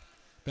blue line.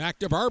 Back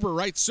to Barber,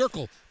 right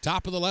circle.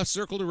 Top of the left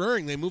circle to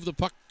Rearing. They move the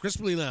puck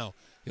crisply now.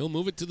 He'll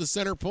move it to the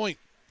center point.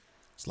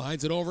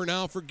 Slides it over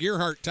now for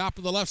Gearhart, top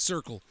of the left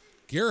circle.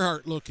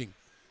 Gearhart looking.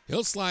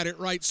 He'll slide it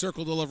right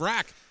circle to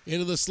Lavrack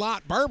into the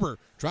slot. Barber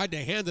tried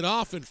to hand it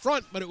off in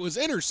front, but it was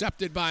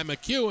intercepted by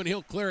McHugh, and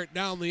he'll clear it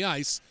down the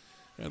ice.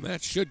 And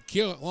that should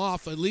kill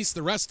off at least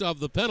the rest of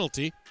the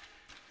penalty.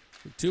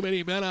 Too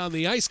many men on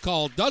the ice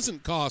call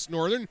doesn't cost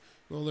Northern.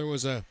 Well, there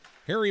was a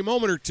hairy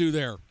moment or two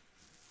there.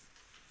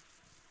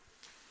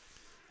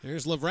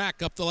 There's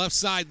Lavrack up the left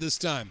side this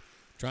time.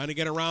 Trying to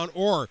get around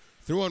Orr.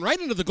 Threw one right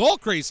into the goal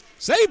crease.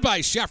 Saved by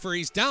Sheffer.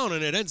 He's down,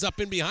 and it ends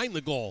up in behind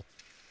the goal.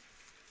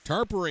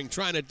 Tarpering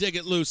trying to dig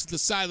it loose at the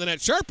side of the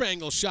net. Sharp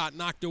angle shot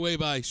knocked away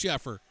by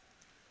Sheffer.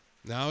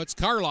 Now it's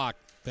Carlock.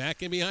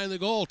 Back in behind the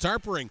goal.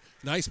 Tarpering.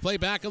 Nice play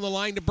back on the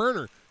line to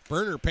Berner.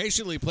 Berner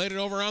patiently played it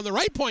over on the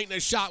right point, and a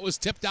shot was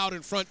tipped out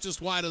in front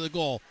just wide of the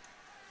goal.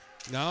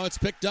 Now it's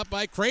picked up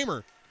by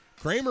Kramer.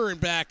 Kramer in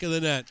back of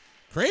the net.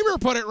 Kramer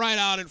put it right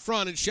out in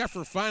front, and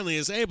Sheffer finally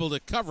is able to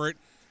cover it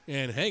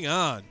and hang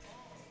on.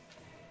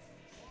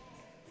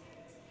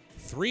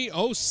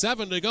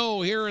 3:07 to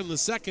go here in the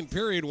second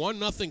period.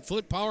 1-0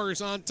 Flint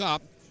Powers on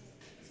top.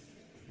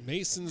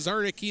 Mason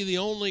Zarnicki, the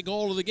only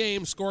goal of the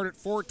game, scored at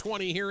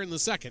 4:20 here in the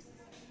second.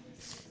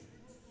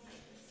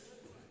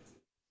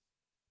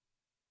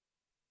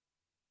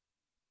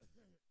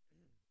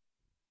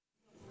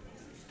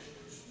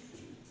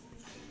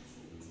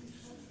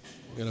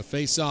 Going to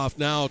face off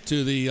now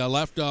to the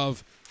left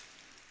of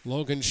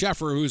Logan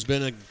Sheffer, who's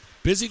been a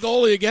busy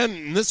goalie again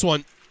in this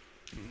one,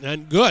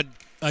 and good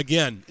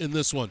again in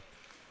this one.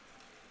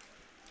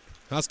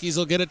 Huskies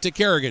will get it to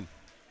Kerrigan.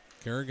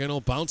 Kerrigan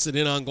will bounce it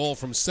in on goal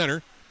from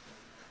center.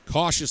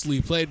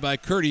 Cautiously played by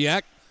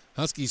Kurdiak.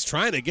 Huskies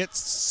trying to get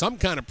some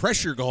kind of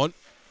pressure going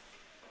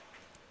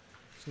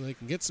so they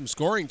can get some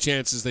scoring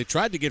chances. They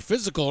tried to get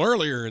physical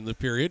earlier in the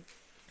period,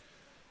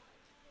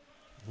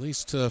 at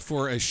least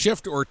for a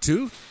shift or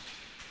two.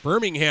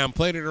 Birmingham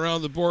played it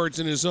around the boards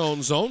in his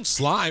own zone.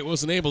 Sly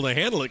wasn't able to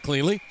handle it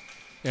cleanly.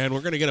 And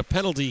we're going to get a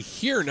penalty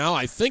here now,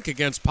 I think,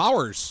 against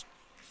Powers.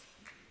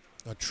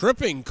 A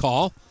tripping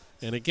call.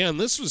 And again,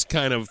 this was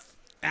kind of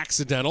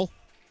accidental.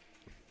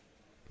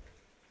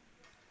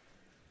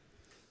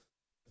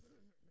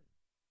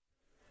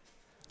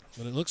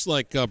 But it looks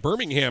like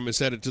Birmingham is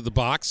headed to the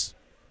box.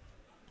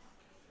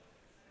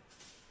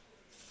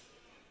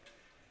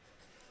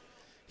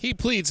 He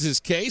pleads his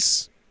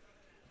case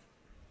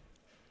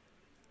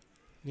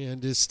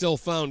and is still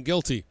found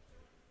guilty.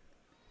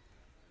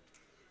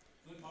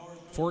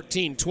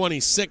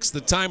 14:26,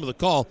 the time of the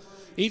call.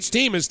 Each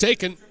team has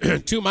taken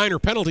 2 minor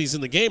penalties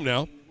in the game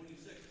now.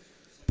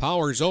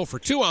 Powers 0 for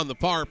 2 on the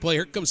power play.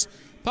 Here comes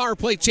power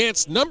play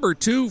chance number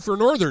 2 for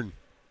Northern.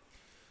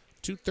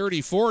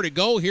 2:34 to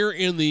go here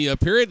in the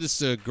period.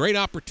 This is a great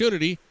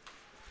opportunity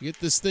to get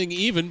this thing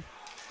even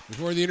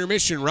before the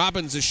intermission.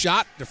 Robbins a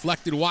shot,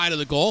 deflected wide of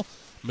the goal.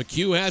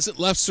 McHugh has it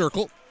left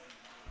circle.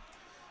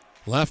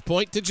 Left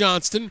point to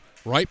Johnston.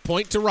 Right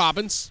point to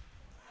Robbins.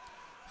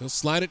 He'll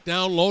slide it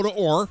down low to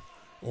Orr.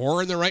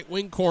 Orr in the right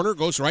wing corner.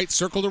 Goes right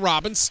circle to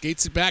Robbins.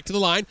 Skates it back to the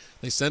line.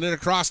 They send it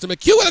across to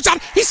McHugh with a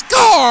shot. He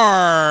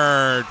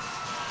scored!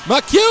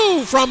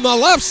 McHugh from the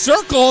left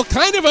circle.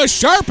 Kind of a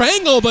sharp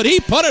angle, but he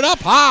put it up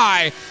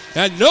high.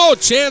 And no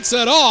chance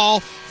at all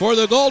for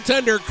the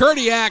goaltender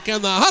Kurdiak.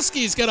 And the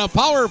Huskies get a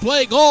power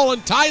play goal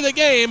and tie the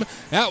game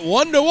at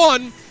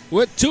 1-1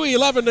 with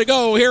 2:11 to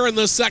go here in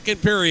the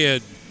second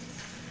period.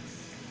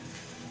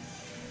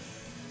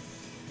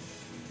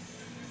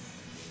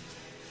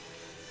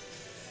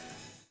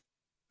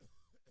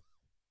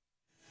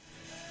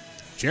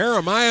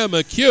 Jeremiah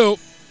McHugh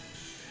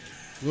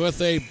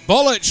with a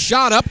bullet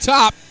shot up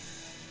top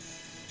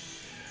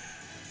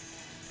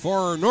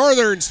for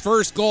Northern's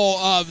first goal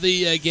of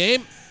the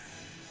game.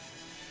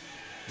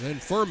 And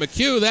for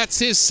McHugh, that's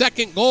his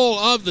second goal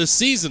of the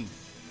season.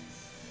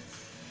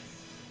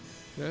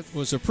 That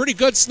was a pretty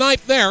good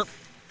snipe there.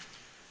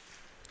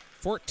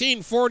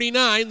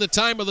 14:49, the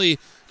time of the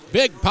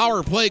big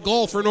power play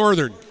goal for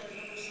Northern.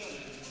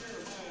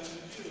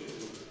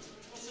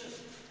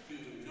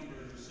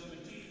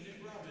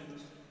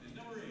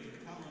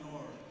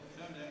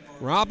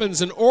 Robbins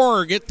and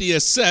Orr get the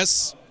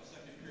assists.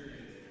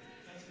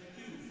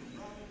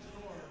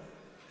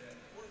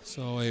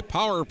 So a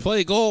power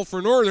play goal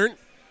for Northern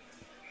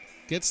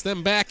gets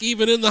them back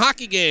even in the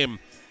hockey game.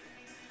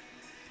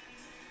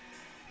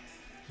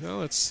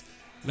 Well, it's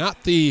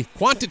not the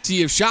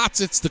quantity of shots,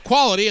 it's the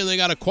quality, and they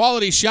got a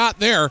quality shot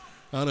there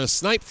on a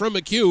snipe from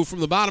McHugh from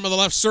the bottom of the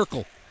left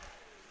circle.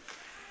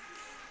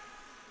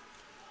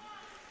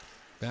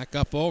 Back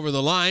up over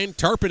the line.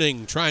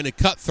 Tarpening trying to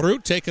cut through,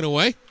 taken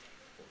away.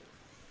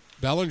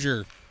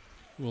 Bellinger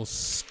will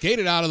skate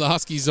it out of the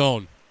Husky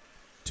zone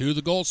to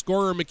the goal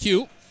scorer,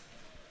 McHugh.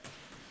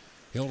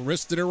 He'll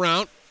wrist it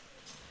around.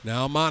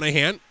 Now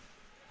Monahan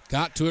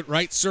got to it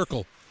right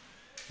circle.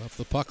 Left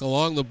the puck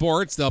along the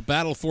boards. They'll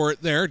battle for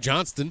it there.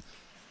 Johnston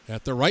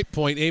at the right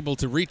point, able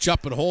to reach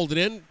up and hold it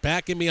in.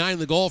 Back in behind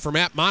the goal for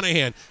Matt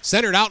Monahan.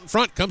 Centered out in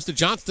front, comes to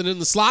Johnston in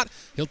the slot.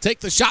 He'll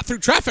take the shot through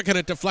traffic, and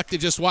it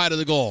deflected just wide of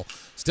the goal.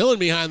 Still in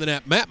behind the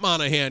net, Matt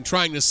Monahan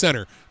trying to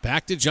center.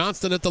 Back to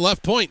Johnston at the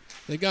left point.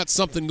 They got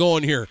something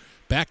going here.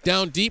 Back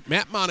down deep,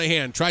 Matt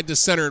Monahan tried to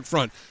center in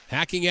front.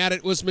 Hacking at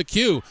it was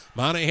McHugh.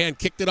 Monahan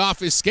kicked it off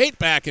his skate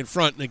back in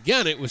front, and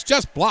again, it was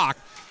just blocked.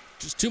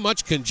 Just too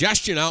much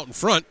congestion out in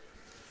front.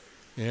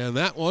 And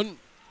that one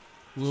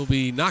will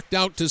be knocked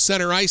out to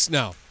center ice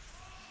now.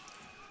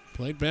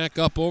 Played back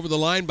up over the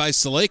line by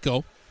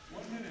Saleko.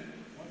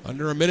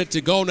 Under a minute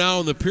to go now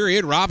in the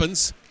period.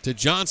 Robbins to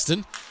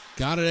Johnston.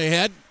 Got it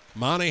ahead.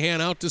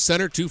 Monahan out to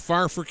center. Too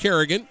far for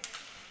Kerrigan.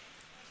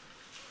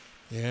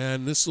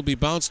 And this will be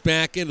bounced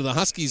back into the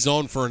Husky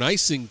zone for an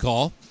icing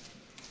call.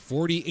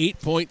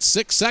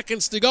 48.6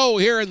 seconds to go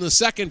here in the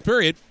second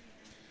period.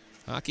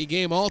 Hockey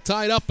game all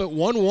tied up at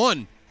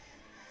 1-1.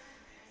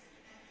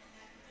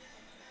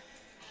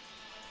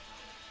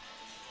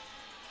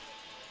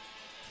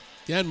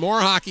 Again,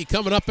 more hockey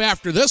coming up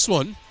after this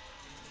one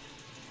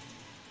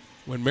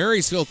when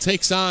Marysville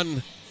takes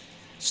on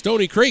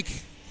Stony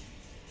Creek.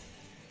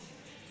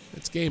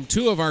 It's game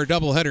 2 of our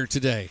doubleheader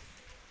today.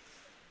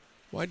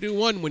 Why do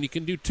one when you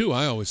can do 2,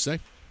 I always say.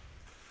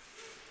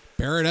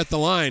 Barrett at the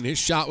line. His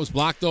shot was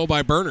blocked, though,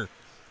 by Berner.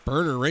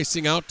 Berner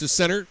racing out to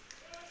center.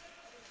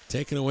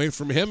 Taken away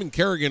from him, and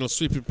Kerrigan will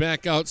sweep it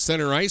back out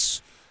center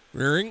ice.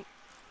 Rearing.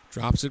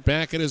 Drops it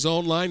back at his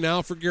own line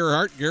now for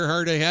Gerhardt.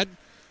 Gerhardt ahead.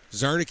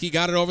 Zarnicki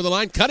got it over the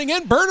line. Cutting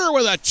in. Berner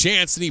with a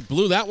chance, and he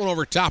blew that one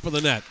over top of the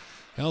net.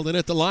 Held in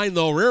at the line,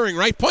 though. Rearing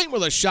right point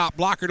with a shot.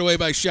 Blockered away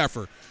by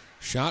Sheffer.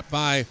 Shot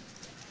by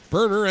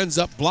Berner ends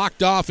up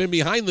blocked off in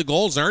behind the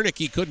goal.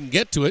 Zarnicki couldn't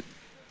get to it.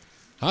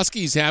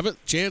 Huskies have it.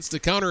 Chance to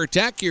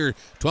counterattack here.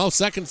 12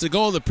 seconds to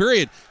go in the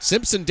period.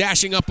 Simpson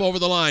dashing up over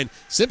the line.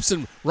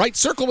 Simpson right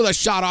circle with a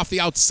shot off the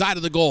outside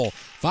of the goal.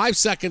 5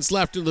 seconds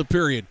left in the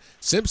period.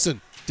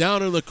 Simpson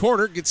down in the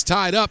corner, gets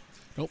tied up.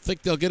 Don't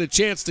think they'll get a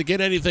chance to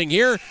get anything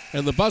here.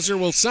 And the buzzer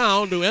will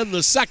sound to end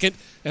the second.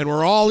 And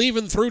we're all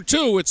even through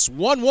 2. It's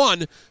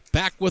 1-1.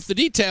 Back with the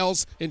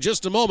details in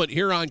just a moment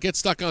here on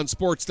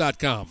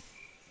GetStuckOnSports.com.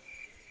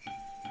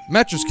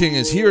 Mattress King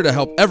is here to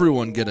help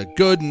everyone get a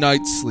good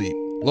night's sleep.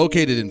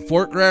 Located in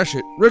Fort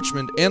Gratiot,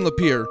 Richmond, and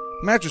Lapeer,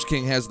 Mattress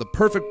King has the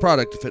perfect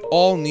product to fit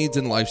all needs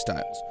and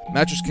lifestyles.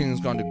 Mattress King has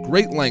gone to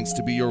great lengths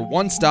to be your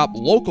one-stop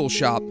local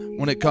shop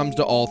when it comes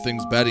to all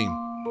things bedding.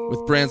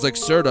 With brands like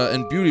Serta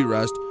and Beauty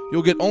Rest,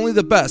 you'll get only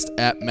the best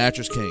at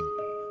Mattress King.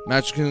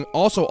 Mattress King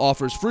also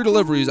offers free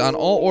deliveries on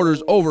all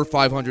orders over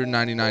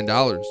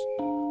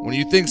 $599. When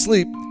you think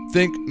sleep,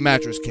 think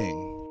Mattress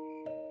King.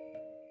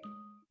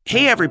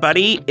 Hey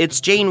everybody,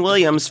 it's Jane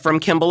Williams from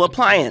Kimball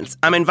Appliance.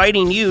 I'm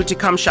inviting you to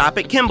come shop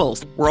at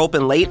Kimball's. We're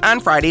open late on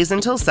Fridays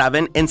until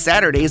 7 and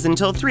Saturdays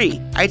until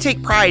 3. I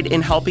take pride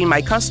in helping my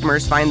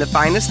customers find the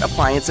finest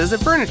appliances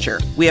and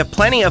furniture. We have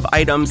plenty of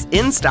items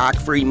in stock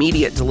for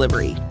immediate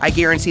delivery. I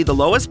guarantee the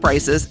lowest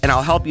prices, and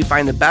I'll help you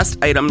find the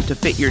best item to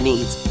fit your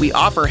needs. We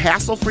offer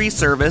hassle-free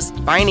service,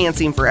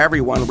 financing for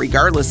everyone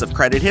regardless of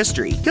credit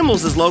history.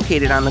 Kimball's is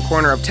located on the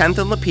corner of 10th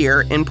and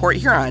Lapeer in Port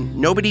Huron.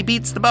 Nobody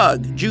beats the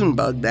bug.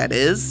 Junebug, that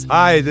is.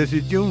 Hi, this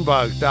is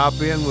Junebug. Stop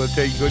in, we'll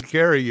take good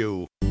care of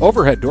you.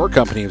 Overhead Door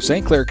Company of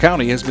St. Clair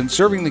County has been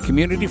serving the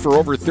community for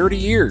over 30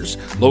 years.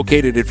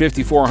 Located at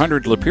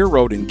 5400 Lapeer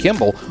Road in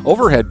Kimball,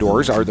 Overhead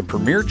Doors are the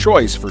premier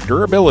choice for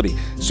durability,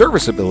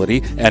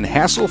 serviceability, and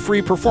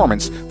hassle-free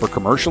performance for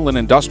commercial and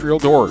industrial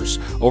doors.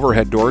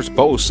 Overhead Doors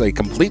boasts a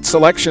complete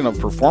selection of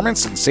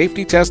performance and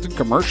safety-tested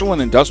commercial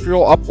and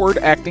industrial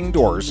upward-acting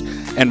doors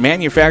and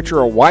manufacture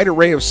a wide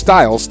array of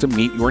styles to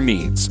meet your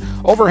needs.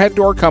 Overhead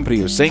Door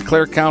Company of St.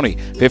 Clair County,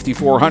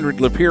 5400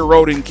 Lapeer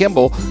Road in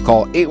Kimball.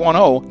 Call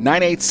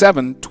 810-987-2185.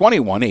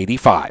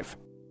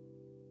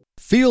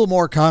 Feel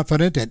more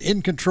confident and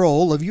in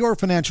control of your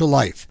financial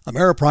life.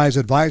 Ameriprise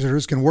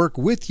advisors can work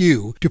with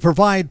you to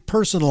provide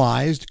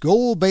personalized,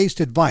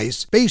 goal-based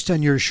advice based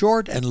on your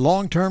short and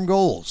long-term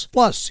goals.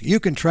 Plus, you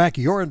can track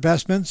your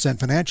investments and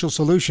financial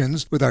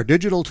solutions with our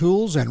digital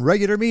tools and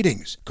regular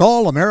meetings.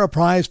 Call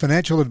Ameriprise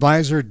Financial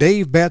Advisor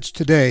Dave Betts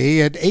today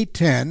at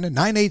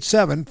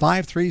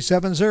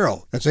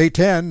 810-987-5370. That's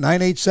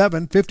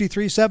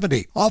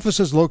 810-987-5370. Office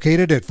is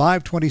located at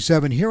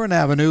 527 Huron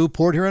Avenue,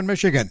 Port Huron,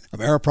 Michigan.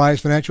 Ameriprise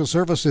Financial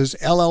Services,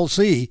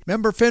 LLC,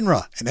 member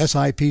FINRA and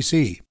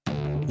SIPC.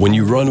 When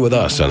you run with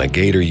us on a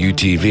Gator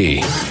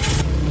UTV,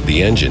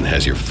 the engine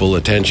has your full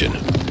attention.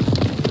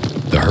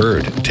 The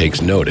herd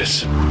takes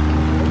notice.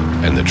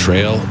 And the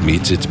trail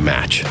meets its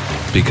match.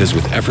 Because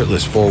with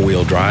effortless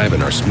four-wheel drive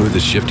and our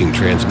smoothest shifting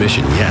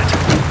transmission yet,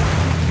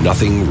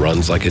 nothing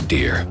runs like a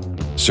deer.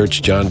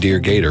 Search John Deere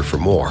Gator for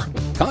more.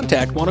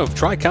 Contact one of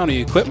Tri-County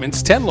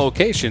Equipment's 10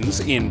 locations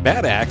in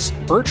Bad Axe,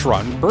 Birch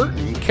Run,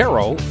 Burton,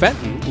 Caro,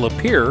 Fenton,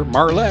 Lapeer,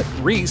 Marlette,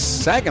 Reese,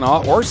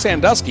 Saginaw, or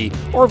Sandusky,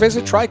 or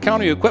visit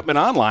Tri-County Equipment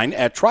online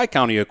at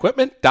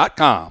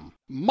tricountyequipment.com.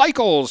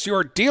 Michael's,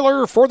 your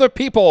dealer for the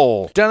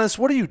people. Dennis,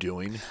 what are you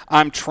doing?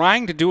 I'm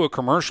trying to do a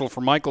commercial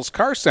for Michael's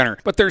Car Center,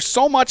 but there's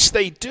so much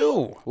they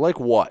do. Like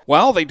what?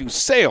 Well, they do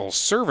sales,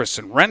 service,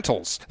 and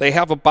rentals. They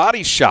have a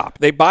body shop.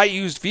 They buy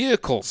used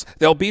vehicles.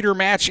 They'll beat or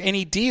match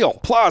any deal.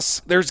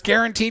 Plus, there's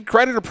guaranteed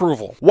credit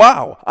approval.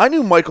 Wow, I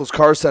knew Michael's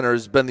Car Center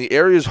has been the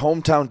area's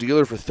hometown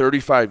dealer for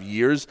 35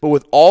 years, but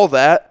with all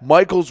that,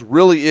 Michael's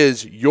really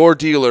is your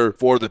dealer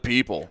for the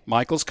people.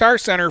 Michael's Car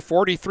Center,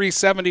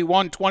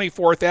 4371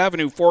 24th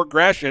Avenue, Fort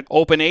Gratiot,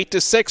 open 8 to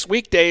 6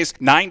 weekdays,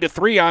 9 to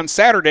 3 on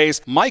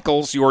Saturdays.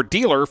 Michael's, your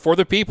dealer for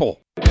the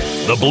people.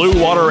 The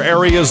Blue Water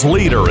area's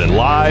leader in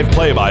live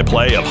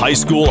play-by-play of high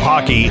school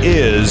hockey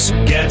is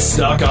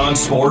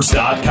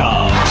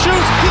GetStuckOnSports.com. Shoot!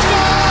 He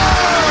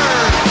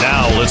scored!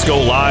 Now let's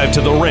go live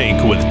to the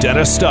rink with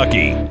Dennis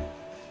Stuckey.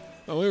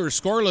 Well, we were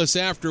scoreless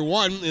after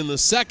one. In the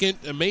second,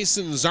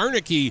 Mason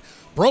Zarnicki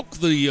broke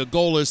the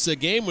goalless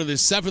game with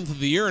his 7th of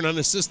the year, an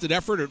unassisted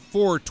effort at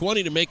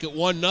 4:20 to make it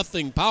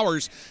 1-0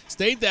 Powers.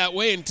 Stayed that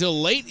way until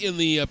late in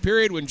the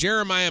period when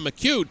Jeremiah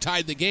McHugh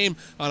tied the game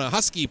on a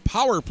Husky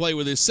power play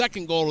with his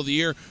 2nd goal of the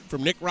year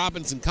from Nick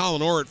Robinson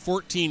Colin Orr at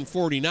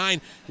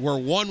 14:49. We're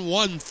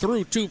 1-1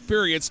 through 2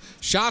 periods.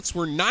 Shots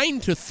were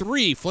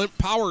 9-3 Flint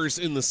Powers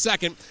in the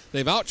second.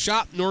 They've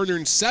outshot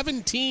Northern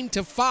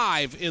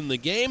 17-5 in the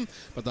game,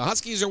 but the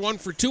Huskies are 1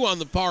 for 2 on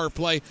the power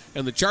play,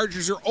 and the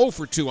Chargers are 0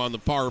 for 2 on the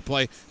power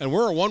play. And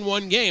we're a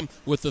 1-1 game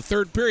with the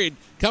third period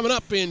coming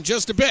up in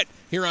just a bit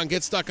here on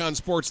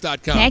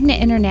GetStuckOnSports.com. Magna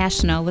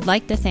International would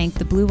like to thank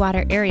the Blue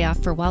Water area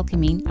for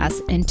welcoming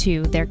us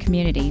into their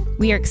community.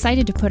 We are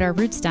excited to put our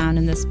roots down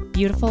in this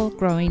beautiful,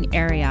 growing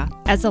area.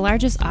 As the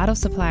largest auto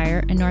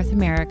supplier in North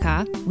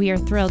America, we are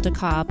thrilled to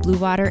call Blue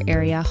Water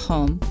area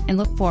home and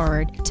look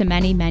forward to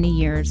many, many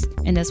years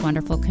in this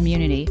wonderful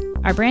community.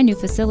 Our brand new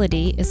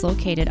facility is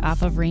located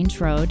off of Range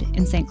Road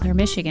in St. Clair,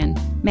 Michigan.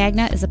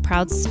 Magna is a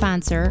proud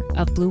sponsor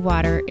of Blue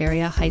Water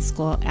Area High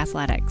School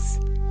athletics.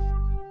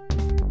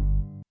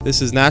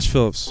 This is Nash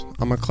Phillips.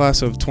 I'm a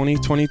class of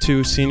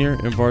 2022 senior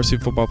and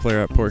varsity football player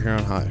at Port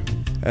Huron High.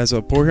 As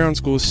a Port Huron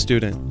School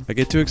student, I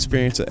get to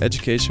experience an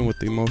education with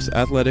the most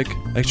athletic,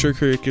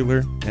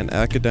 extracurricular, and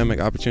academic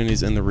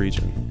opportunities in the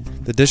region.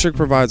 The district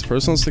provides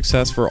personal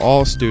success for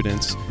all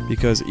students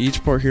because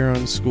each Port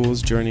Huron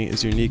school's journey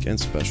is unique and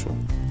special.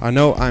 I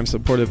know I am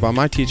supported by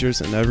my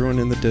teachers and everyone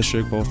in the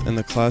district, both in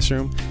the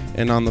classroom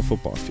and on the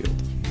football field.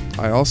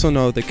 I also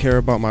know they care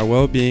about my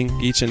well-being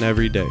each and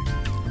every day.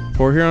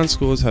 Port Huron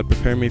Schools have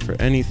prepared me for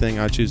anything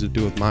I choose to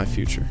do with my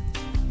future.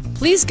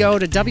 Please go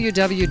to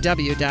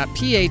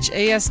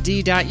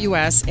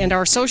www.phasd.us and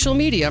our social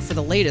media for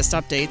the latest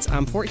updates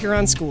on Port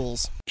Huron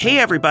schools. Hey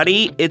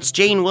everybody, it's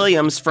Jane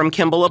Williams from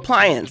Kimball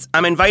Appliance.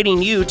 I'm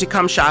inviting you to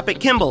come shop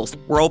at Kimball's.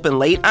 We're open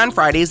late on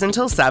Fridays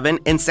until 7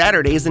 and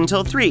Saturdays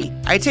until 3.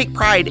 I take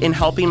pride in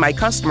helping my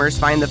customers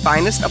find the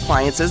finest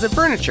appliances and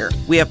furniture.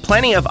 We have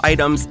plenty of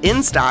items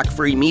in stock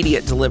for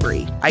immediate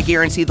delivery. I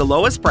guarantee the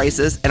lowest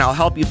prices and I'll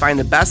help you find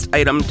the best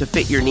item to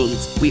fit your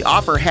needs. We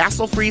offer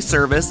hassle-free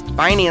service,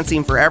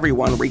 financing for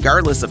everyone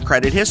regardless of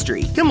credit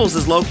history. Kimball's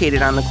is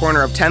located on the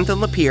corner of 10th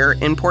and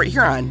Lapeer in Port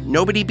Huron.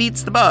 Nobody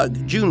beats the bug,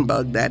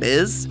 Junebug that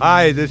is.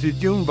 Hi, this is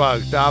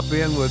Junebug. Stop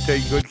in, we'll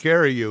take good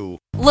care of you.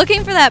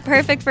 Looking for that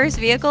perfect first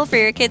vehicle for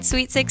your kid's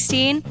Sweet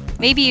 16?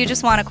 Maybe you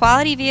just want a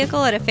quality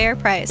vehicle at a fair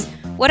price.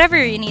 Whatever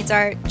your needs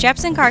are,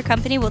 Jepson Car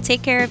Company will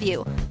take care of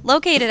you.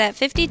 Located at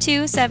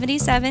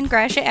 5277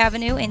 Gratiot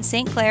Avenue in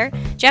St. Clair,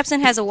 Jepson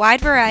has a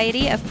wide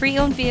variety of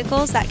pre-owned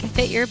vehicles that can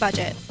fit your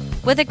budget.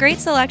 With a great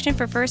selection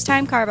for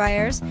first-time car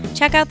buyers,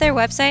 check out their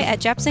website at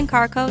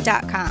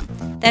jepsoncarco.com.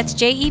 That's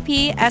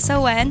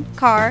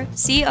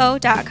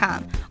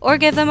JEPSONCARCO.com. Or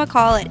give them a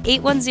call at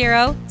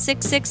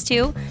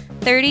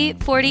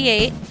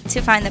 810-662-3048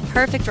 to find the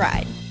perfect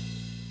ride.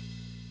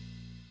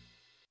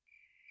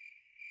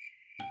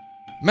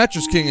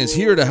 Mattress King is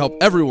here to help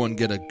everyone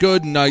get a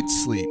good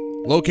night's sleep.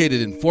 Located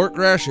in Fort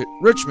Gratiot,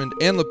 Richmond,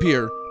 and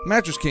Lapeer,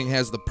 Mattress King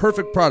has the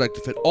perfect product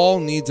to fit all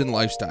needs and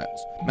lifestyles.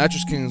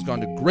 Mattress King has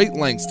gone to great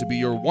lengths to be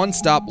your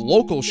one-stop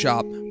local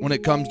shop when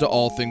it comes to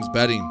all things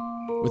bedding.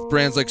 With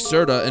brands like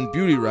Serta and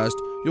Beauty Rest,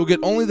 you'll get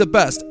only the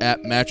best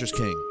at Mattress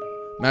King.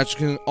 Mattress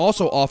King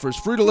also offers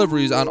free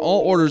deliveries on all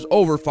orders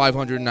over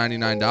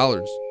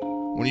 $599.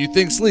 When you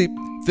think sleep,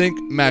 think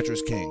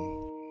Mattress King.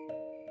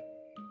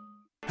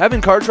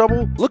 Having car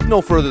trouble? Look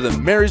no further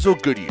than Marysville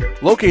Goodyear.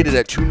 Located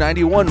at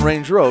 291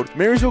 Range Road,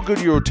 Marysville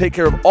Goodyear will take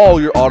care of all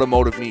your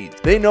automotive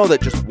needs. They know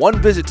that just one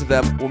visit to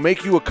them will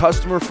make you a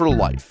customer for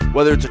life.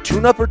 Whether it's a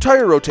tune-up or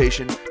tire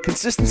rotation,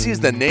 consistency is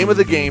the name of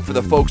the game for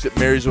the folks at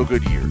Marysville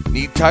Goodyear.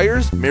 Need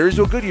tires?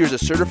 Marysville Goodyear is a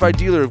certified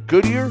dealer of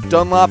Goodyear,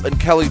 Dunlop, and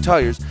Kelly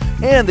tires,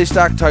 and they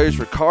stock tires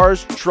for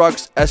cars,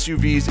 trucks,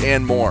 SUVs,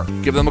 and more.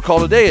 Give them a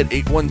call today at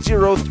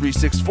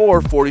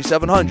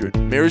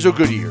 810-364-4700. Marysville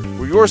Goodyear,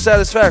 where your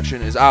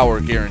satisfaction is our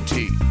guarantee.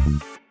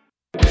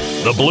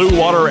 The Blue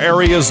Water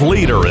area's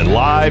leader in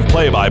live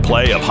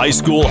play-by-play of high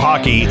school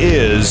hockey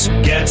is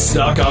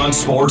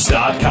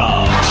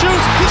GetStuckOnSports.com. Shoot!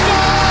 He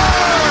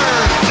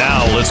scored!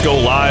 Now let's go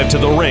live to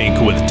the rink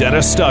with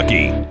Dennis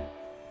Stuckey.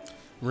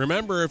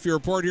 Remember, if you're a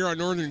Port Huron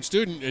Northern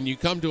student and you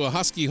come to a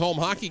Husky home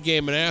hockey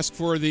game and ask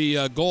for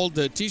the gold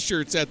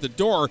T-shirts at the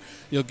door,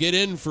 you'll get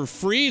in for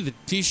free. The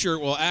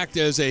T-shirt will act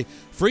as a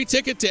free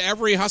ticket to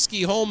every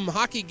Husky home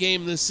hockey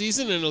game this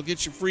season, and it'll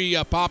get you free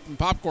pop and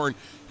popcorn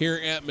here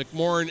at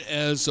McMorran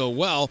as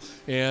well.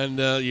 And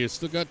you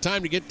still got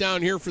time to get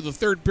down here for the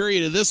third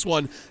period of this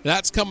one.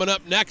 That's coming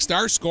up next.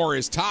 Our score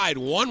is tied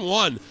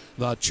 1-1.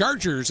 The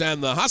Chargers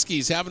and the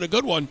Huskies having a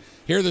good one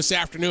here this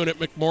afternoon at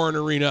McMorran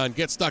Arena on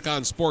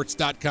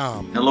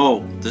GetStuckOnSports.com.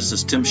 Hello, this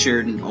is Tim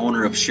Sheridan,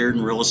 owner of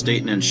Sheridan Real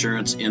Estate and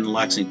Insurance in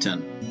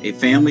Lexington, a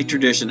family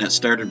tradition that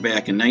started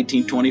back in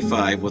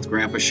 1925 with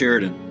Grandpa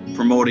Sheridan.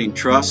 Promoting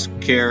trust,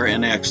 care,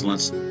 and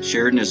excellence,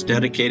 Sheridan is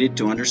dedicated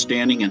to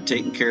understanding and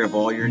taking care of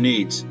all your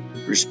needs.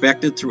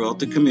 Respected throughout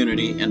the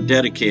community and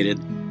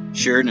dedicated,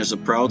 Sheridan is a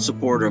proud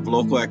supporter of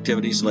local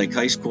activities like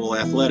high school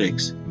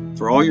athletics.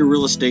 For all your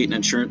real estate and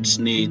insurance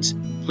needs,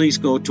 please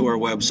go to our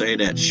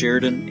website at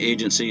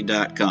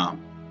SheridanAgency.com.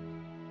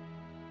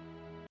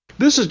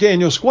 This is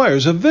Daniel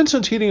Squires of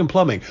Vincent's Heating and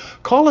Plumbing.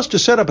 Call us to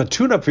set up a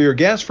tune-up for your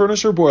gas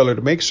furnace or boiler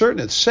to make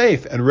certain it's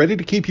safe and ready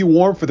to keep you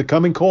warm for the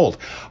coming cold.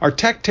 Our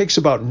tech takes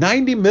about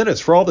 90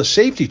 minutes for all the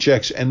safety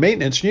checks and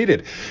maintenance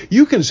needed.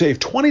 You can save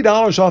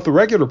 $20 off the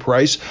regular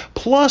price,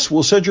 plus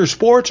we'll send your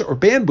sports or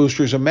band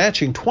boosters a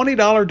matching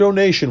 $20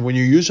 donation when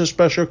you use a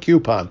special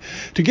coupon.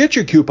 To get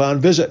your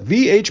coupon, visit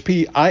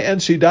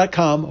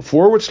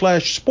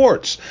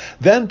VHPINC.com/sports.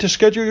 Then to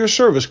schedule your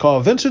service,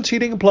 call Vincent's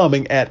Heating and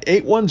Plumbing at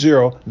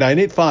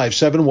 810-985-7103.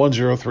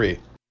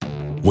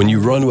 When you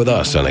run with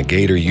us on a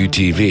Gator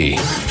UTV,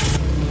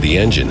 the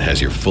engine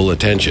has your full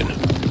attention,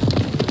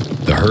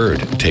 the herd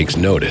takes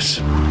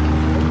notice,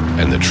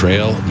 and the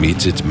trail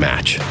meets its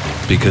match.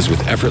 Because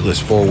with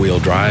effortless four-wheel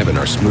drive and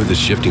our smoothest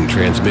shifting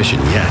transmission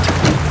yet,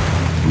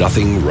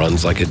 nothing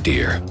runs like a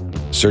deer.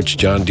 Search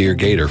John Deere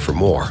Gator for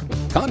more.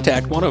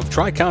 Contact one of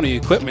Tri-County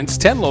Equipment's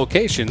 10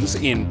 locations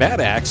in Bad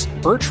Axe,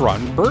 Birch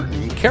Run,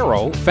 Burton,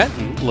 Caro,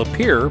 Fenton,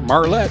 Lapeer,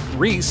 Marlette,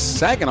 Reese,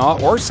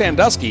 Saginaw, or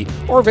Sandusky,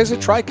 or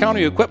visit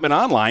Tri-County Equipment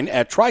online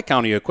at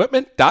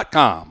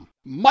tricountyequipment.com.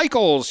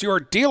 Michael's, your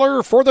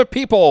dealer for the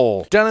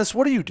people. Dennis,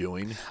 what are you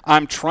doing?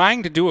 I'm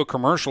trying to do a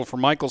commercial for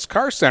Michael's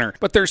Car Center,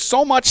 but there's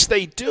so much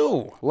they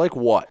do. Like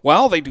what?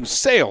 Well, they do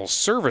sales,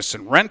 service,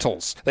 and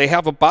rentals. They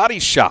have a body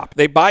shop.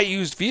 They buy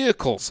used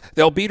vehicles.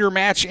 They'll beat or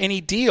match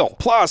any deal.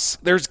 Plus,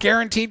 there's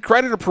guaranteed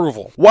credit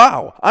approval.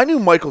 Wow, I knew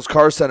Michael's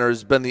Car Center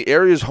has been the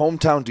area's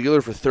hometown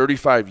dealer for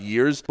 35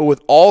 years, but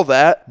with all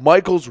that,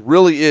 Michael's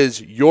really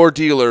is your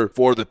dealer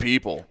for the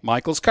people.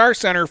 Michael's Car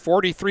Center,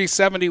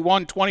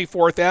 4371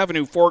 24th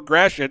Avenue, Fort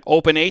Gratiot,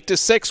 open 8 to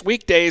 6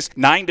 weekdays,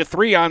 9 to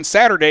 3 on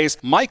Saturdays.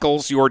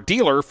 Michael's, your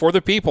dealer for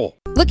the people.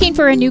 Looking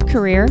for a new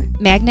career?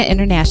 Magna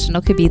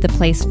International could be the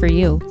place for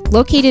you.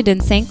 Located in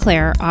St.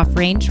 Clair off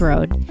Range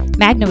Road,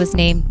 Magna was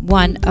named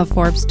one of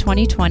Forbes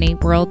 2020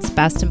 World's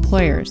Best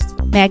Employers.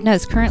 Magna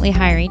is currently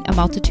hiring a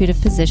multitude of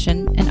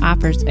positions and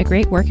offers a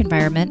great work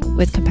environment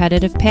with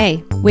competitive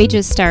pay.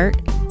 Wages start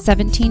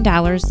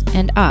 $17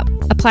 and up.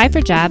 Apply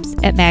for jobs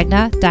at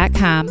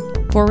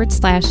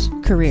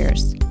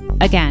magna.com/careers.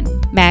 Again,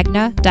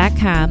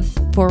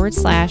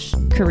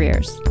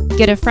 magna.com/careers.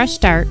 Get a fresh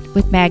start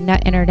with Magna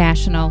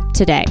International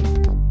today.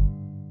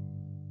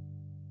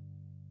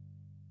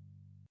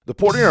 The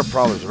Port Huron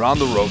Prowlers are on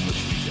the road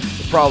this weekend.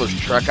 The Prowlers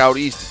trek out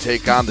east to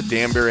take on the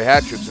Danbury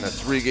Hat-Tricks in a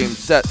 3-game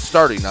set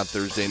starting on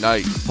Thursday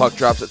night. Puck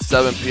drops at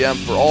 7 p.m.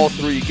 for all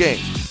 3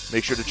 games.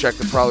 Make sure to check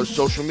the Prowlers'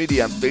 social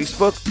media on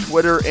Facebook,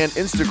 Twitter, and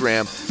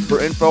Instagram for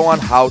info on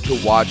how to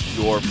watch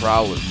your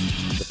Prowlers.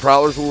 The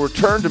Prowlers will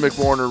return to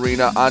McMorran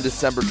Arena on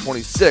December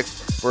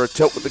 26th for a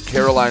tilt with the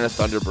Carolina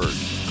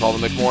Thunderbirds. Call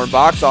the McMorran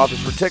box office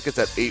for tickets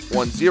at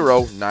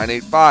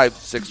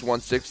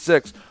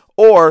 810-985-6166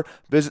 or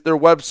visit their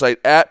website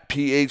at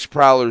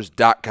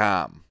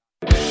phprowlers.com.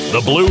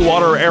 The Blue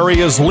Water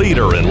area's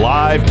leader in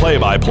live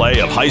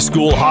play-by-play of high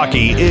school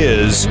hockey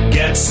is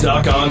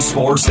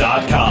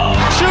GetStuckOnSports.com.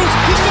 Shoots!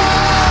 He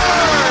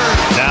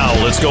scores! Now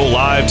let's go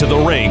live to the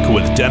rink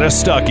with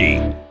Dennis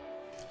Stuckey.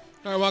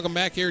 All right, welcome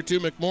back here to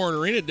McMorran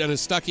Arena.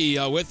 Dennis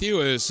Stuckey with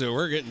you as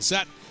we're getting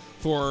set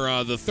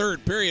for the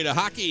third period of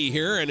hockey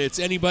here, and it's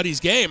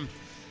anybody's game.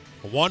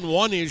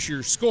 1-1 is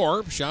your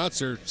score.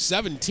 Shots are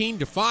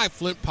 17-5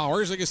 Flint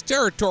Powers. I guess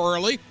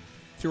territorially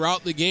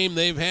throughout the game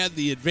they've had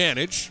the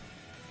advantage.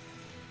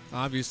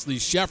 Obviously,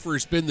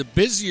 Sheffer's been the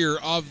busier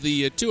of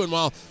the two, and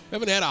while we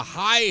haven't had a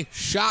high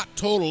shot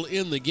total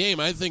in the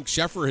game, I think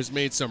Sheffer has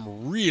made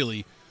some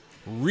really,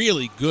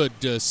 really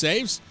good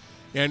saves.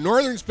 And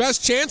Northern's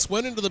best chance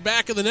went into the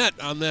back of the net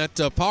on that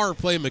power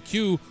play.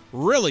 McHugh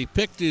really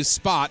picked his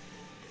spot.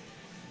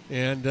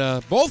 And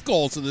both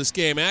goals in this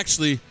game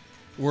actually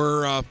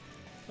were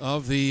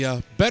of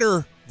the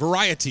better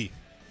variety.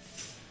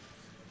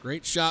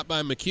 Great shot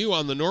by McHugh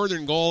on the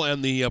Northern goal,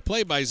 and the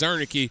play by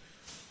Zarnicki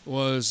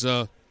was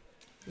a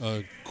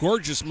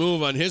gorgeous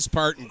move on his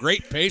part and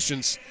great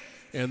patience.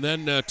 And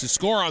then to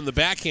score on the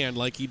backhand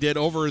like he did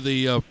over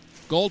the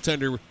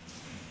goaltender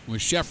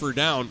with Sheffer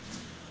down.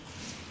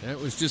 That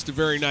was just a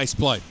very nice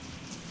play.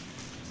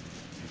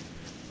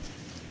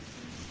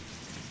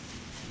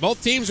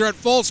 Both teams are at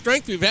full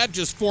strength. We've had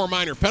just 4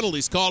 minor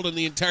penalties called in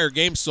the entire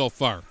game so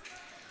far.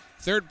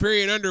 Third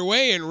period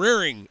underway, and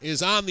Rearing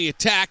is on the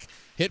attack.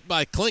 Hit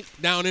by Klink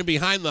down in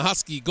behind the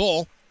Husky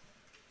goal.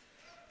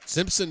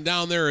 Simpson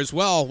down there as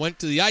well. Went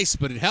to the ice,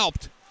 but it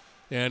helped.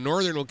 And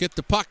Northern will get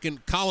the puck,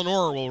 and Colin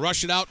Orr will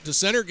rush it out to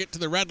center, get to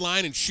the red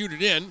line, and shoot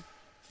it in.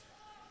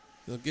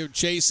 They'll give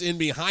chase in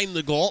behind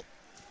the goal.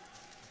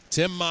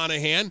 Tim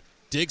Monahan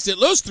digs it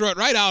loose, threw it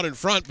right out in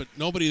front, but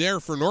nobody there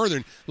for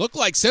Northern. Looked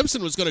like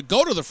Simpson was going to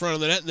go to the front of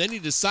the net, and then he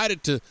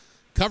decided to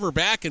cover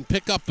back and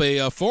pick up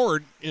a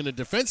forward in a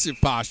defensive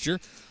posture.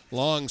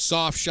 Long,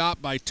 soft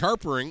shot by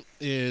Tarpering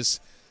is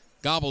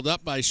gobbled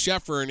up by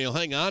Sheffer, and he'll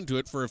hang on to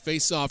it for a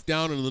face-off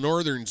down in the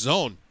Northern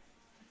zone.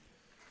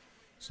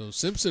 So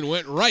Simpson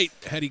went right.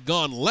 Had he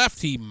gone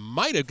left, he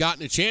might have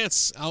gotten a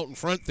chance out in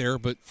front there,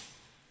 but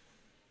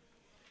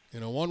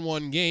in a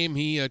 1-1 game,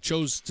 he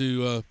chose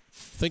to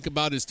think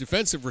about his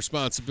defensive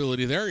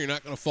responsibility there. You're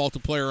not going to fault a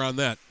player on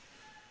that.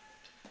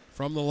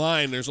 From the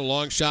line, there's a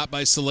long shot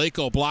by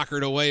Saleko,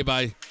 blockered away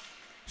by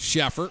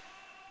Sheffer.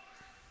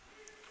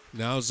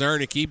 Now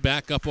Zarnicki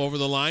back up over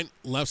the line,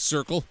 left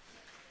circle.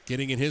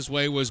 Getting in his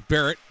way was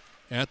Barrett.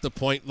 At the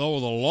point, though,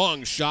 the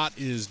long shot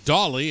is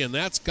Dolly, and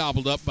that's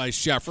gobbled up by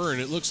Sheffer.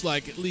 And it looks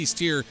like, at least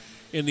here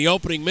in the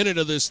opening minute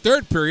of this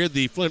third period,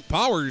 the Flint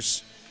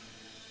Powers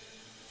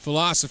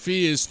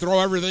philosophy is throw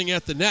everything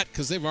at the net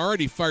because they've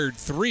already fired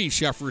 3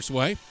 Sheffer's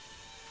way.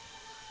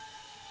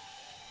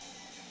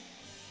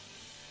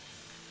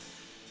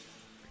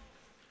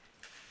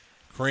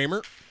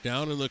 Kramer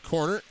down in the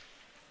corner.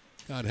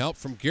 Got help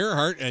from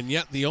Gerhardt, and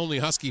yet the only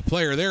Husky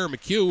player there,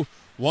 McHugh,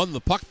 won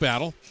the puck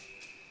battle.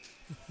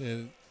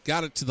 And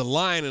got it to the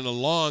line, and a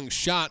long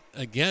shot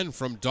again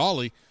from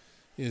Dolly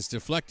is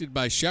deflected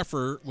by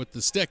Sheffer with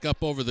the stick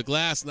up over the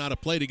glass. Not a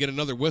play to get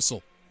another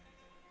whistle.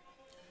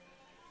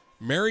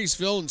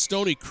 Marysville and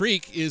Stony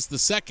Creek is the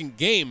second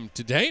game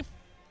today.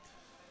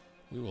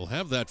 We will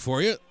have that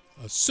for you,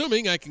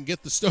 assuming I can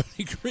get the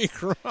Stony Creek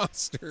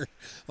roster.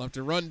 I'll have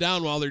to run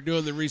down while they're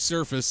doing the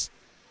resurface.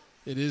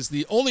 It is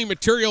the only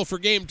material for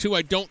Game 2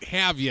 I don't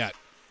have yet,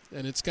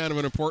 and it's kind of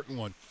an important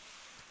one.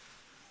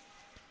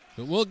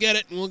 But we'll get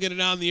it, and we'll get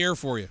it on the air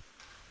for you.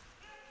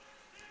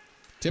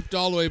 Tipped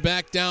all the way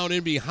back down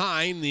in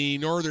behind the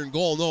Northern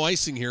goal. No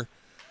icing here.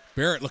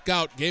 Barrett, look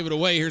out, gave it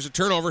away. Here's a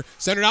turnover.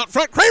 Centered out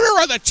front. Kramer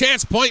with a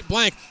chance, point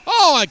blank.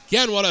 Oh,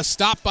 again, what a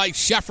stop by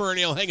Sheffer, and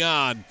he'll hang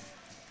on.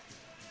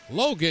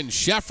 Logan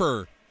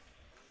Sheffer.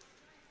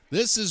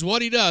 This is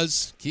what he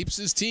does. Keeps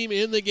his team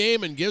in the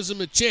game and gives them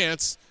a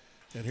chance.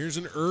 And here's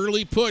an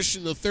early push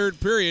in the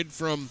third period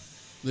from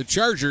the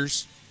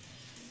Chargers.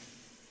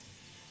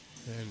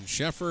 And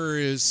Sheffer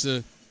is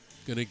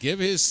going to give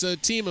his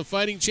team a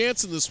fighting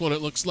chance in this one,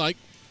 it looks like.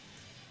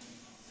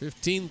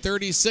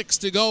 15:36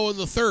 to go in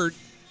the third.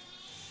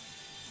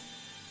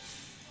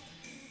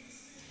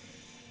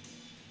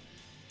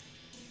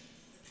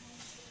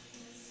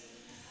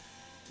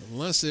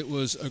 Unless it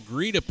was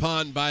agreed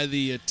upon by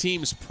the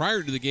teams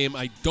prior to the game,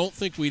 I don't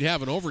think we'd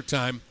have an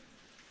overtime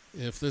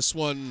if this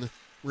one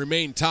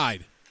remained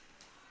tied.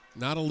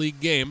 Not a league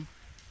game.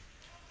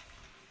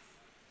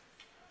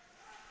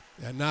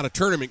 And not a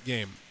tournament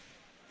game.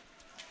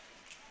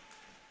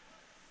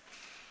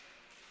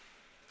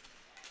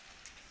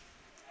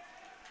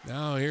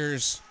 Now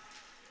here's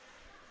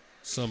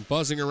some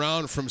buzzing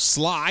around from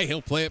Sly.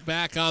 He'll play it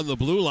back on the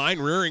blue line.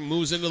 Rearing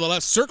moves into the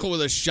left circle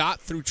with a shot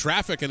through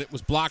traffic, and it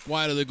was blocked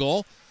wide of the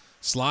goal.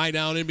 Sly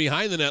down in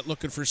behind the net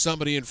looking for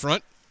somebody in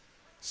front.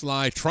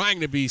 Sly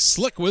trying to be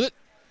slick with it.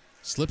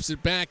 Slips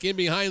it back in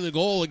behind the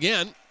goal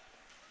again.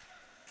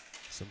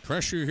 Some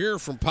pressure here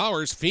from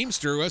Powers.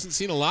 Feemster, who hasn't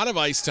seen a lot of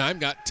ice time,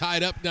 got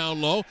tied up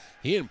down low.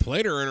 He and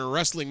Plater are in a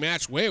wrestling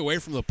match way away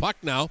from the puck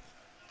now.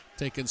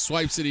 Taking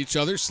swipes at each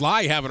other.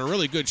 Sly having a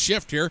really good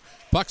shift here.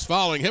 Puck's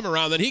following him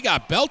around. Then he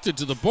got belted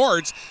to the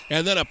boards,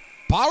 and then a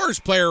Powers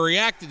player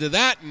reacted to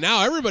that, and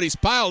now everybody's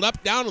piled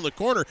up down in the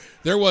corner.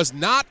 There was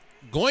not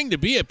going to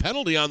be a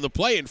penalty on the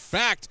play. In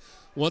fact,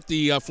 what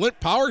the Flint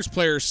Powers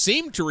player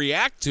seemed to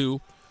react to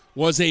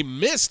was a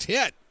missed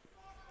hit.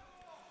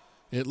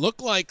 It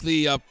looked like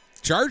the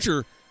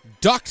Charger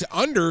ducked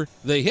under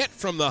the hit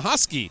from the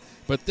Husky,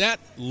 but that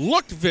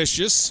looked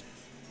vicious,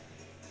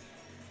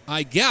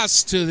 I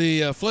guess, to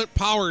the Flint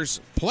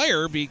Powers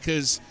player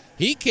because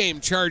he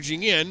came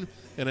charging in,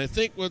 and I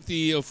think what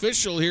the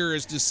official here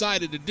has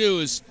decided to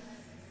do is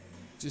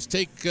just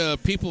take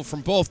people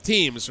from both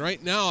teams.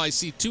 Right now I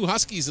see 2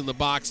 Huskies in the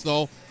box,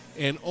 though,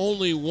 and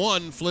only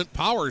 1 Flint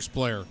Powers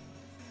player.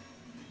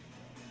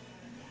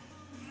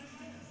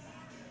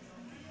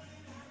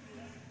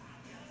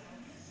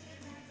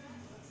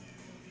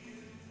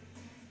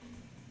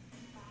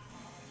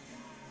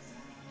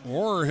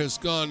 Orr has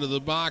gone to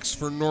the box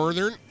for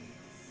Northern.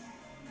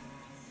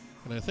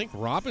 And I think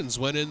Robbins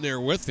went in there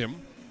with him.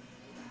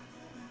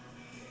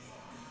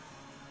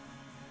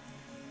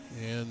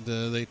 And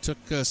they took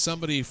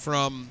somebody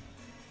from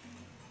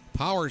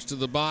Powers to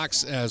the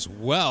box as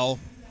well.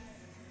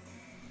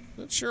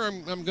 Not sure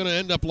I'm going to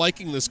end up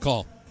liking this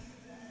call.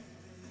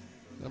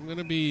 I'm going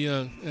to be,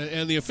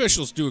 and the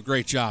officials do a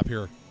great job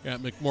here at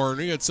McMorran.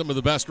 We got some of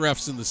the best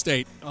refs in the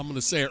state. I'm going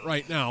to say it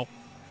right now.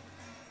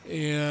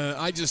 And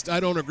I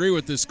don't agree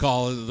with this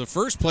call. The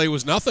first play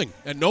was nothing,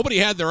 and nobody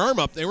had their arm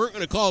up. They weren't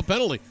going to call a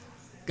penalty.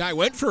 Guy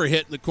went for a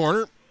hit in the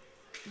corner,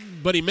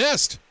 but he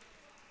missed.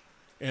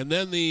 And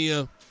then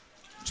the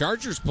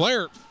Chargers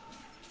player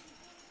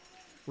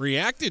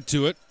reacted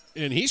to it,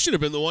 and he should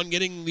have been the one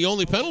getting the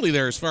only penalty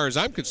there as far as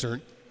I'm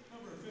concerned.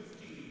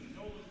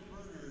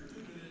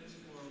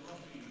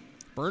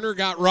 Burner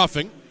got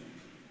roughing.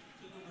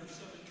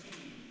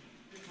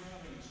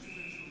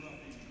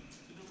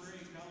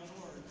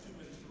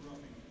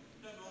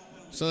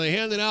 So they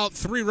handed out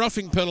 3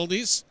 roughing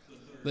penalties.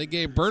 They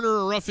gave Burner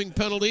a roughing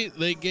penalty.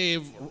 They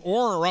gave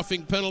Orr a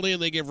roughing penalty,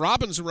 and they gave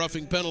Robbins a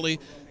roughing penalty.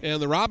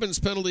 And the Robbins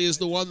penalty is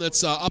the one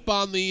that's up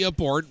on the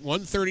board.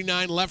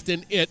 1:39 left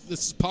in it.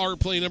 This is power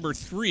play number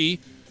 3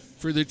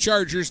 for the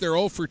Chargers. They're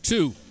 0 for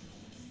 2.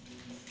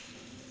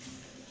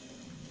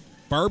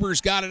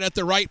 Barber's got it at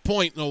the right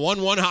point in a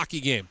 1-1 hockey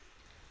game.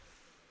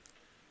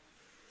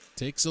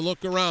 Takes a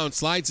look around,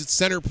 slides at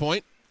center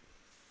point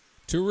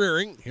to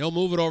Rearing. He'll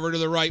move it over to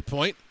the right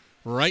point.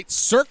 Right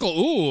circle.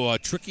 Ooh, a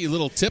tricky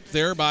little tip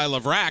there by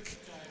Lavrack.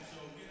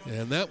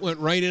 And that went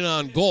right in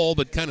on goal,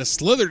 but kind of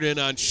slithered in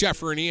on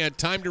Sheffer, and he had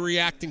time to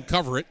react and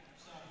cover it.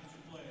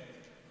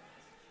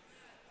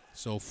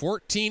 So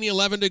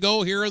 14-11 to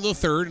go here in the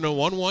third in a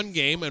 1-1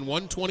 game, and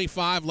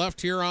 1:25 left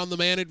here on the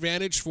man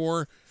advantage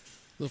for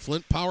the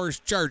Flint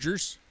Powers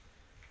Chargers.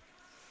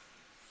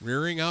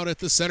 Rearing out at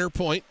the center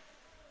point.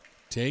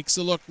 Takes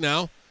a look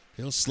now.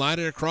 He'll slide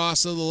it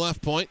across to the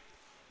left point.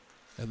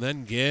 And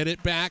then get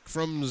it back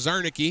from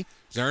Zarnicki.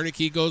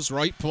 Zarnicki goes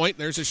right point.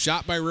 There's a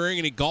shot by Rearing,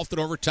 and he golfed it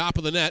over top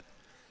of the net.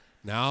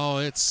 Now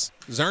it's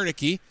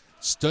Zarnicki,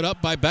 stood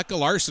up by Becca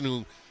Larson,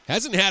 who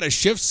hasn't had a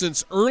shift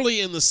since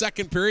early in the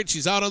second period.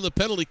 She's out on the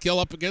penalty kill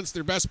up against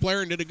their best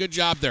player and did a good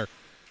job there.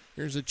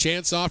 Here's a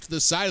chance off to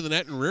the side of the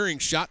net, and Rearing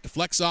shot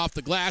deflects off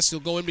the glass.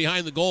 He'll go in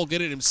behind the goal,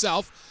 get it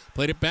himself.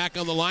 Played it back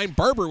on the line.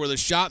 Barber with a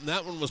shot, and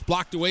that one was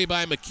blocked away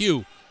by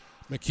McHugh.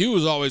 McHugh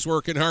is always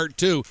working hard,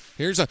 too.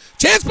 Here's a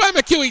chance by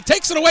McHugh. He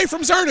takes it away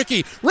from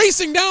Zarnicki.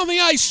 Racing down the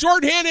ice,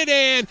 shorthanded,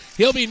 and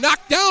he'll be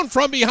knocked down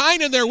from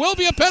behind, and there will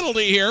be a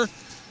penalty here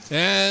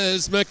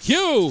as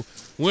McHugh,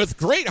 with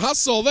great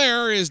hustle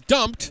there, is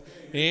dumped.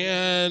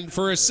 And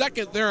for a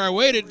second there, I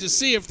waited to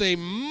see if they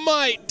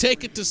might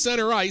take it to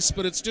center ice,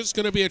 but it's just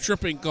going to be a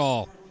tripping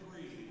call.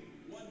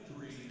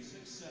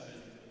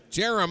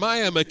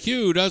 Jeremiah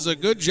McHugh does a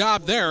good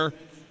job there.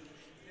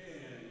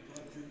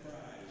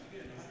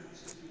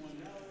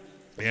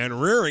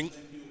 And Rearing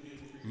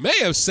may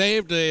have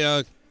saved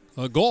a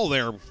goal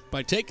there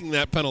by taking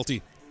that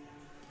penalty.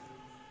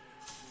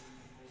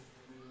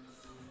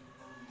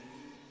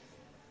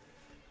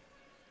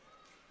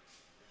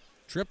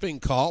 Tripping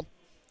call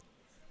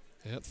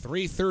at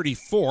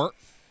 3:34.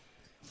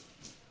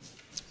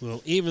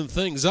 We'll even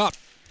things up.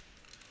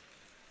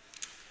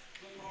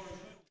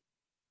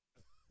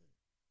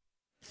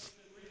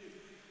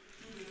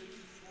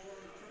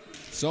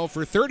 So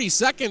for 30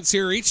 seconds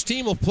here, each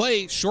team will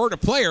play short a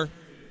player.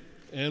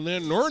 And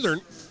then Northern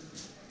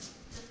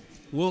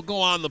will go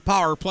on the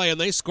power play,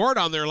 and they scored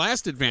on their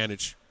last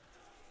advantage.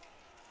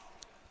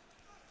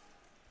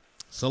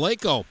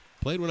 Saleko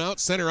played one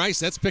out center ice.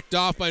 That's picked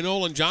off by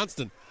Nolan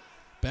Johnston.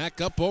 Back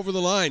up over the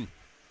line.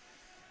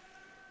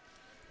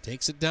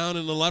 Takes it down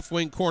in the left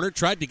wing corner.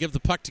 Tried to give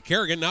the puck to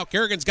Kerrigan. Now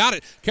Kerrigan's got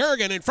it.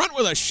 Kerrigan in front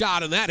with a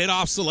shot, and that hit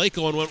off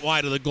Saleko and went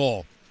wide of the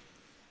goal.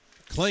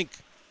 Clink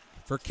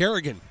for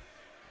Kerrigan.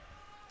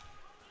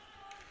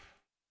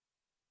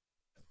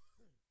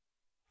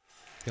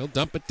 He'll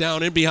dump it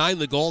down in behind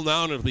the goal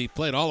now, and it'll be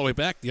played all the way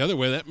back the other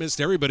way. That missed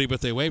everybody,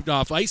 but they waved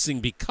off icing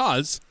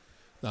because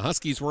the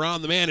Huskies were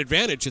on the man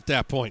advantage at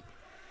that point.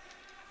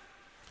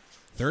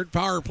 Third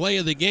power play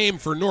of the game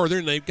for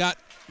Northern. They've got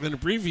an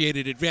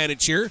abbreviated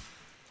advantage here.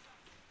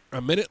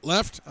 A minute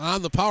left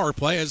on the power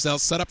play as they'll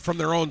set up from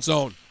their own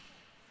zone.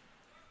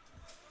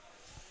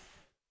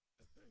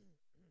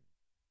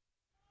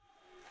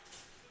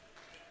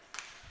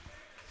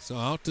 So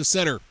out to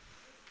center.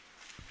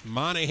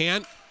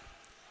 Monahan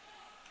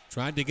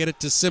tried to get it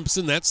to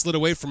Simpson. That slid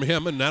away from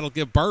him, and that'll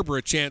give Barber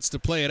a chance to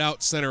play it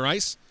out center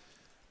ice.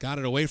 Got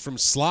it away from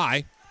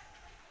Sly.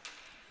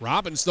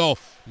 Robbins, though,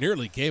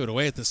 nearly gave it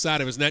away at the side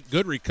of his net.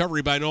 Good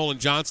recovery by Nolan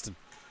Johnston.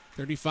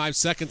 35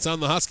 seconds on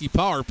the Husky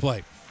power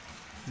play.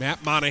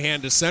 Matt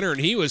Monahan to center,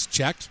 and he was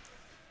checked.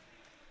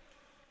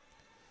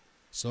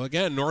 So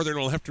again, Northern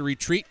will have to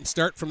retreat and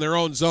start from their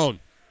own zone.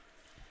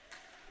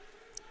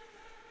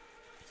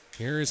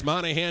 Here is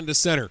Monahan to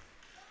center.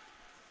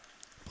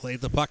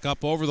 Played the puck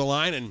up over the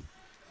line and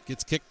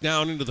gets kicked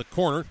down into the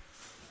corner,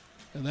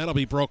 and that'll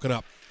be broken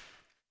up.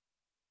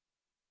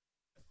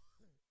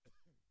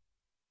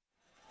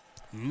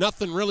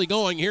 Nothing really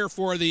going here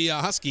for the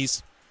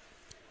Huskies.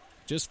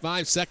 Just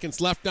 5 seconds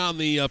left on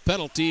the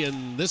penalty,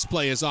 and this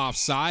play is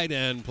offside,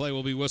 and play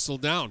will be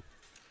whistled down.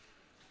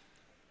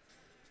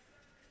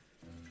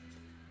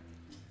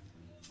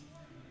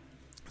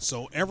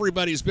 So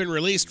everybody's been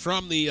released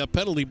from the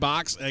penalty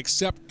box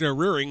except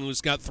Rearing, who's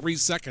got 3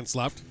 seconds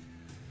left.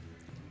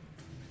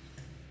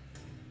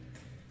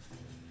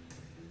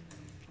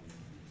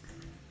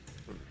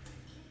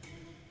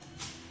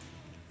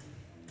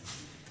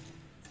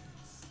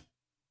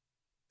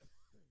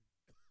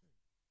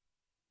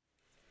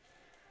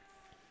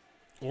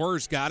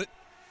 Orr's got it.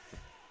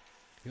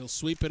 He'll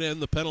sweep it in.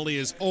 The penalty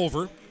is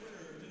over.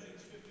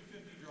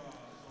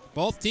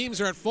 Both teams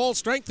are at full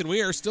strength, and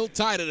we are still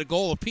tied at a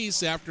goal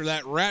apiece after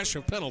that rash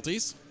of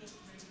penalties.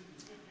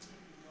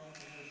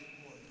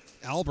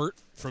 Albert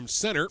from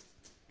center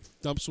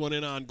dumps one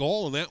in on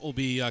goal, and that will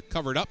be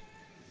covered up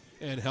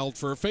and held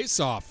for a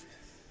face-off.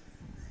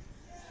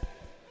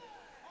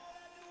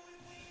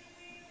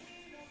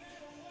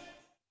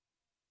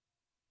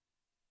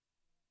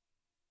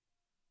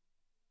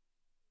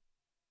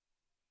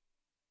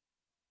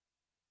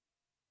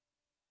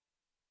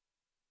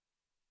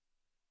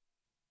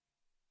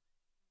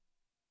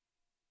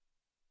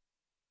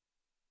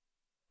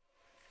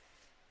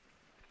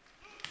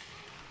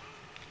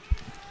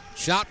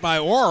 Shot by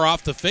Orr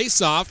off the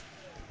face-off.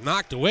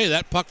 Knocked away.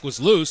 That puck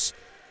was loose.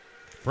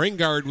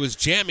 Bringard was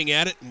jamming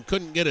at it and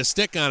couldn't get a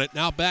stick on it.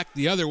 Now back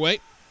the other way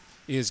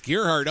is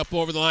Gerhardt up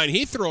over the line.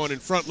 He throwing in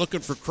front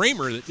looking for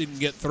Kramer that didn't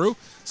get through.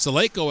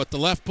 Saleko at the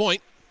left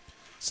point.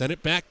 Sent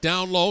it back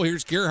down low.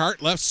 Here's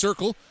Gerhardt, left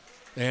circle.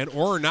 And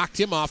Orr knocked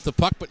him off the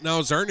puck, but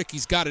now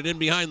Zarnicki's got it in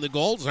behind the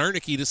goal.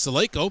 Zarnicki to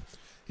Saleko.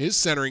 His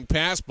centering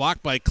pass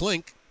blocked by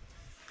Klink.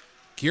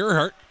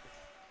 Gerhardt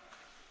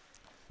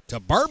to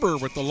Barber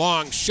with the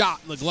long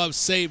shot, and the glove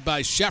saved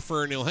by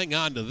Sheffer, and he'll hang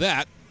on to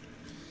that.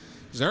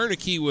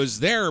 Zarnicki was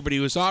there, but he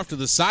was off to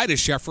the side of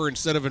Sheffer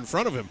instead of in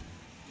front of him.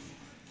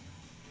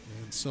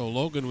 And so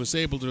Logan was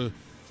able to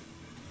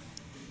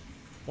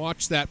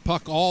watch that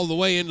puck all the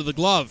way into the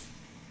glove.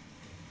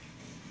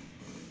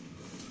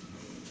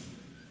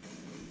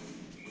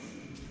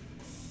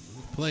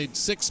 We've played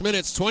 6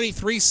 minutes,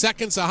 23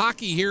 seconds of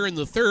hockey here in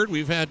the third.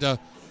 We've had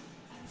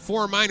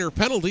 4 minor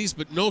penalties,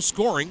 but no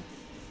scoring.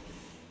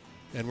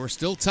 And we're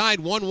still tied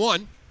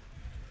 1-1.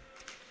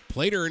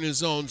 Plater in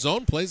his own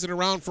zone, plays it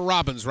around for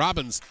Robbins.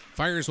 Robbins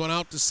fires one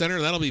out to center.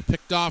 That'll be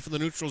picked off in the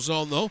neutral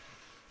zone, though.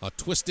 A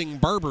twisting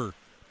Barber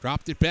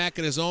dropped it back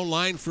at his own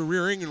line for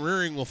Rearing, and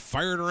Rearing will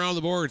fire it around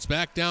the boards,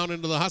 back down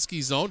into the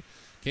Husky zone.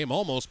 Came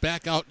almost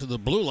back out to the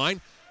blue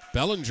line.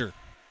 Bellinger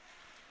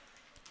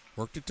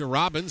worked it to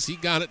Robbins. He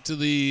got it to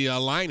the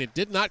line. It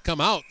did not come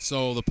out,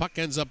 so the puck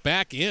ends up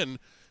back in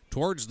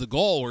towards the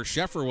goal, where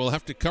Sheffer will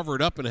have to cover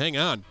it up and hang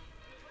on.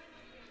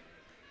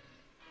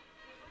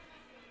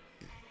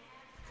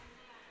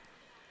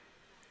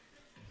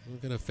 We're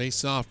going to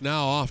face off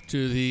now off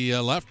to the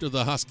left of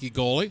the Husky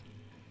goalie.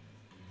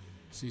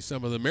 See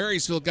some of the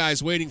Marysville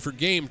guys waiting for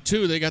game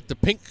 2. They got the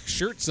pink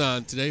shirts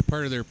on today,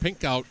 part of their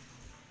pink out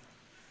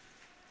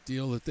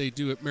deal that they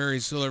do at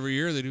Marysville every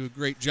year. They do a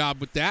great job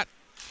with that.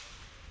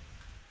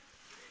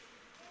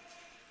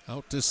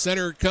 Out to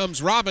center comes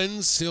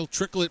Robbins. He'll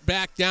trickle it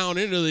back down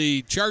into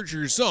the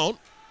Chargers zone.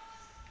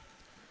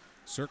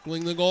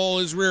 Circling the goal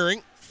is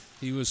Rearing.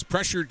 He was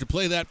pressured to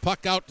play that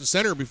puck out to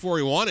center before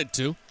he wanted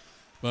to.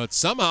 But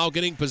somehow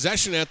getting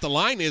possession at the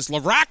line is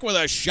Lavrac with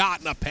a shot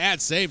and a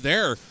pad save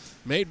there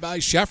made by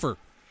Sheffer.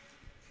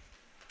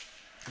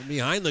 And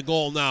behind the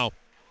goal now.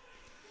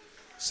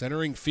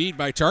 Centering feed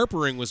by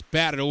Tarpering was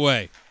batted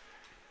away.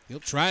 He'll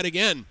try it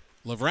again.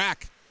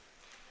 Lavrac.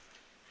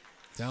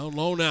 Down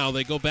low now.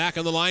 They go back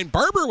on the line.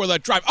 Barber with a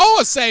drive. Oh,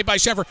 a save by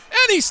Sheffer.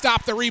 And he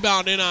stopped the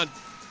rebound in on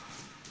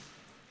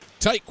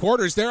tight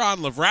quarters there on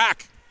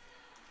Lavrac.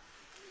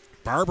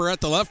 Barber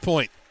at the left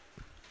point.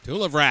 To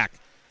Lavrac.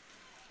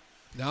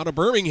 Now to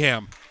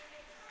Birmingham.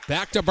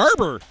 Back to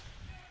Barber.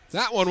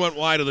 That one went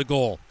wide of the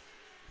goal.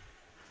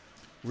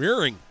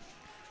 Rearing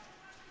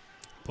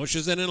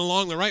pushes it in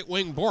along the right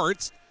wing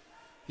boards.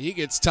 He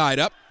gets tied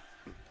up.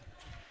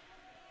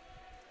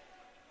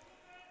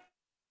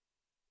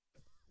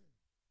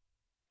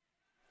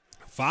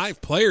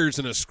 Five players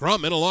in a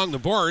scrum in along the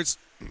boards.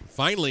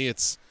 Finally,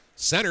 it's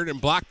centered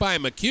and blocked by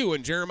McHugh,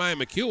 and Jeremiah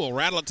McHugh will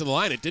rattle it to the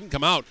line. It didn't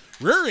come out.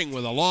 Rearing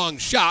with a long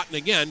shot, and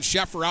again,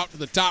 Sheffer out to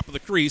the top of the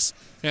crease.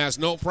 Has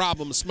no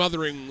problem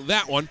smothering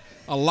that one.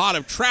 A lot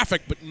of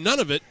traffic, but none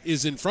of it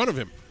is in front of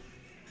him.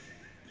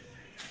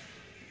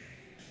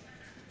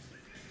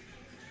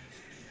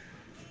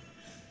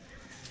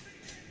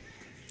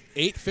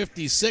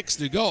 .8:56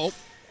 to go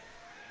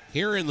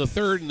here in the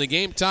third, and the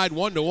game tied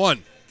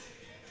 1-1.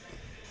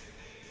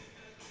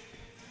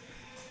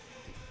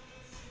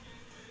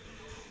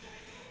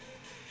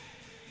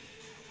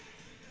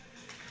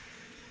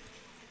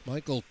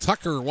 Michael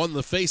Tucker won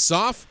the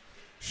face-off.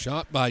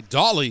 Shot by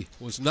Dolly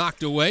was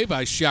knocked away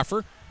by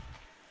Sheffer.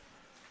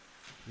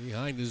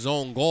 Behind his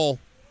own goal.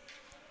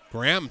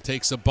 Graham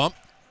takes a bump.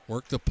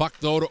 Worked the puck,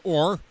 though, to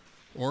Orr.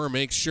 Orr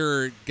makes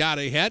sure it got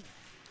ahead.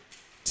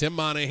 Tim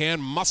Monahan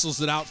muscles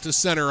it out to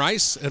center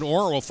ice, and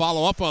Orr will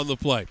follow up on the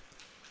play.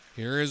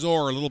 Here is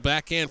Orr, a little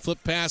backhand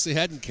flip pass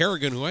ahead, and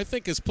Kerrigan, who I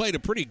think has played a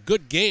pretty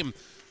good game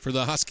for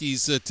the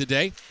Huskies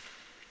today.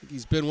 think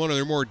he's been one of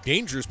their more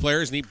dangerous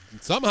players, and he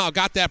somehow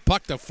got that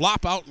puck to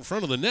flop out in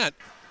front of the net.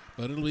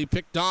 But it'll be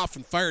picked off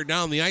and fired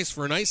down the ice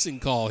for an icing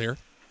call here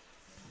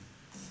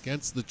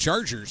against the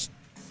Chargers.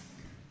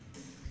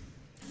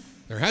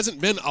 There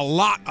hasn't been a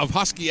lot of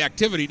Husky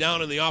activity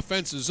down in the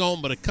offensive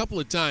zone, but a couple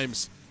of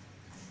times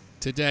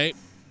today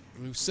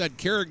we've said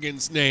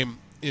Kerrigan's name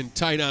in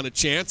tight on a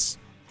chance.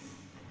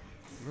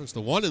 There's the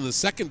one in the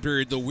second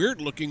period, the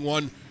weird-looking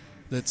one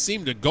that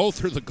seemed to go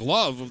through the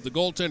glove of the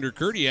goaltender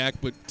Kurdiak,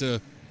 but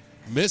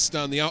missed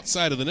on the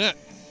outside of the net.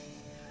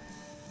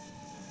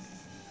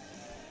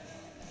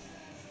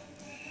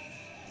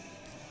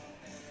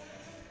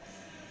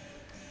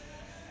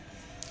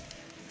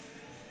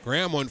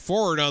 Graham went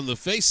forward on the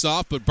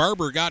faceoff, but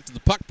Barber got to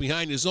the puck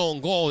behind his own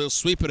goal. He'll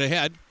sweep it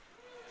ahead.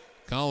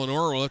 Colin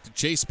Orr will have to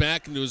chase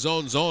back into his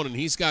own zone, and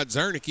he's got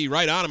Zarnicki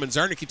right on him, and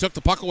Zarnicki took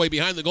the puck away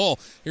behind the goal.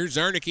 Here's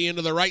Zarnicki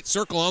into the right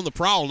circle on the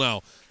prowl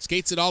now.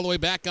 Skates it all the way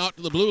back out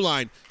to the blue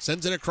line.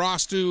 Sends it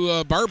across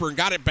to Barber and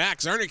got it back.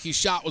 Zarnicki's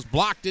shot was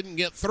blocked, didn't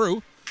get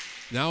through.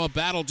 Now a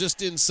battle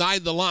just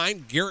inside the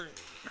line.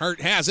 Gerhart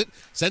has it.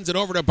 Sends it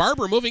over to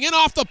Barber, moving in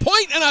off the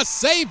point, and a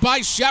save by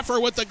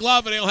Sheffer with the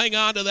glove, and he'll hang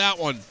on to that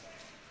one.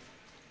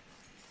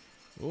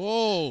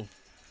 Whoa.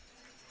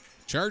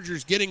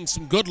 Chargers getting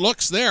some good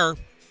looks there.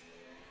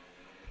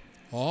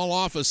 All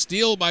off a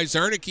steal by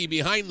Zarnicki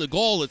behind the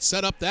goal that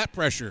set up that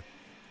pressure.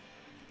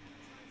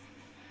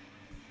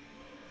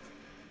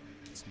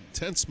 Some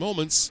intense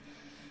moments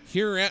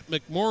here at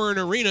McMorran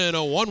Arena in a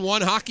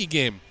 1-1 hockey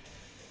game.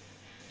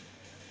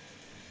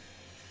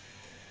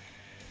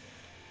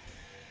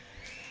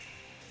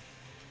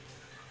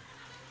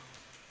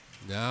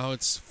 Now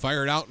it's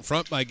fired out in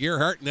front by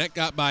Gerhart, and that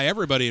got by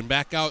everybody and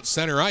back out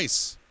center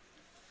ice.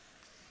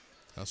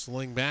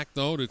 Hustling back,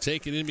 though, to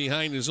take it in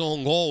behind his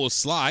own goal with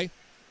Sly.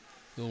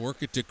 He'll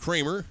work it to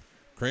Kramer.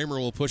 Kramer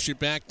will push it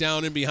back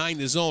down in behind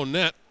his own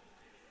net.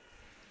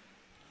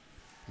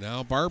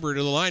 Now Barber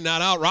to the line,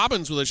 not out.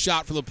 Robbins with a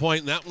shot for the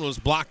point, and that one was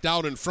blocked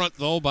out in front,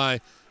 though, by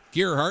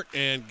Gerhart,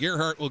 and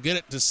Gerhart will get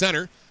it to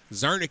center.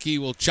 Zarnicki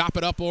will chop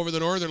it up over the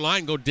northern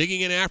line, go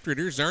digging in after it.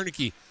 Here's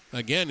Zarnicki.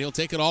 Again, he'll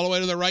take it all the way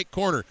to the right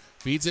corner.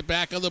 Feeds it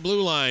back on the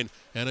blue line,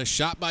 and a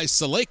shot by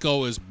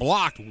Saleko is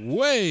blocked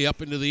way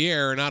up into the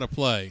air and out of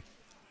play.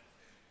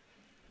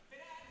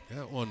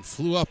 That one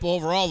flew up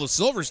over all the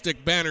Silver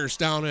Stick banners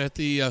down at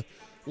the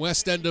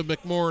west end of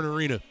McMorran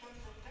Arena.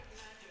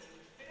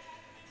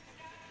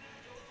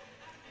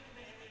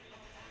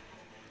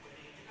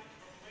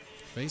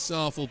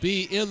 Faceoff will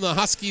be in the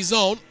Husky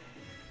zone.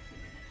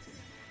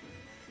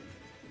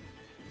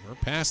 We're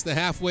past the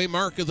halfway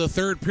mark of the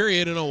third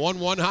period in a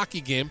 1-1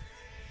 hockey game.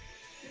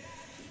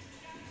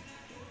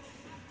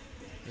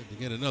 Good to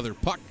get another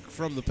puck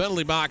from the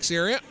penalty box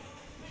area.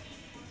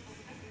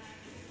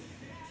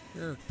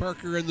 Eric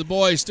Parker and the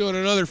boys doing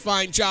another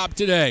fine job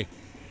today.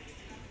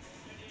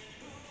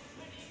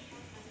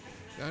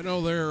 I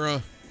know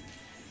they're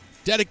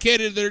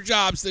dedicated to their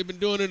jobs. They've been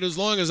doing it as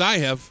long as I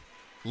have.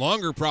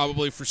 Longer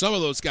probably for some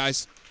of those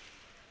guys.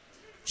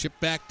 Chip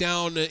back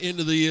down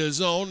into the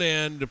zone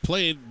and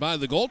played by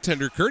the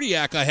goaltender,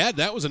 Kurdiak ahead.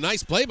 That was a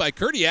nice play by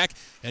Kurdiak,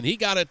 and he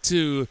got it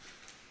to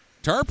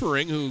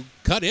Tarpering, who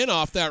cut in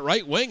off that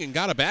right wing and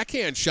got a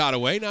backhand shot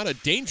away. Not a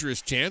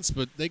dangerous chance,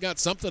 but they got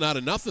something out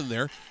of nothing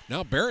there.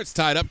 Now Barrett's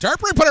tied up.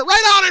 Tarpering put it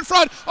right on in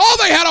front. Oh,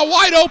 they had a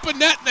wide open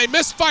net, and they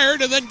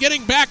misfired, and then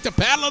getting back to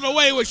paddle it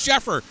away with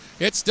Sheffer.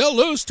 It's still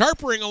loose.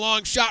 Tarpering, a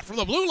long shot from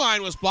the blue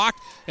line, was blocked,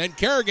 and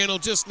Kerrigan will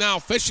just now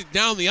fish it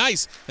down the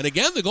ice. And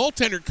again, the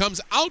goaltender comes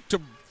out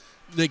to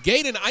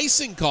negate an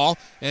icing call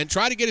and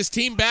try to get his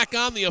team back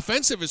on the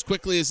offensive as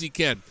quickly as he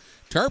can.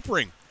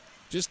 Tarpering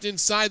just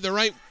inside the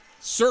right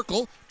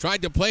circle,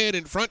 tried to play it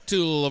in front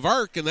to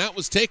Lavark, and that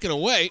was taken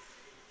away.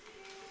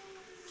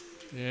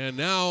 And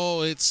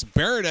now it's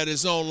Barrett at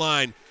his own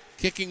line,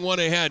 kicking one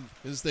ahead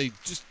as they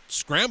just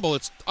scramble.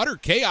 It's utter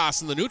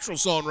chaos in the neutral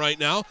zone right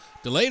now.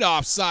 Delayed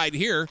offside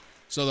here,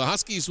 so the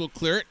Huskies will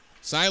clear it.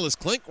 Silas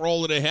Klink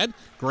rolled it ahead.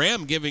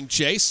 Graham giving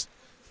chase.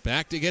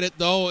 Back to get it,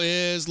 though,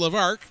 is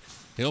Lavark.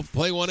 He'll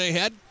play one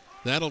ahead.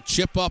 That'll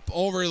chip up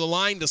over the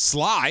line to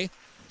Sly.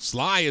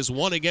 Sly is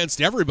one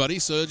against everybody,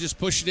 so he'll just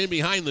push it in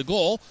behind the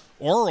goal.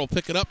 Orr will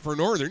pick it up for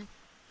Northern.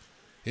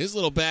 His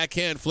little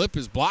backhand flip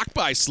is blocked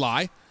by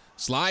Sly.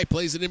 Sly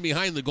plays it in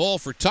behind the goal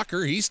for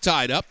Tucker. He's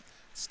tied up.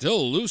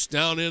 Still loose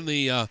down in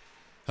the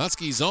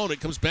Husky zone.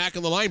 It comes back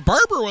on the line.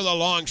 Barber with a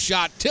long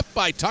shot, tipped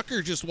by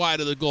Tucker just wide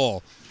of the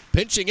goal.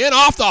 Pinching in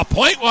off the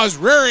point was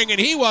rearing, and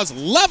he was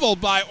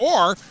leveled by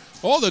Orr.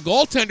 Oh, the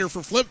goaltender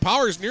for Flint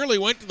Powers nearly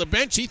went to the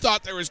bench. He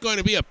thought there was going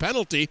to be a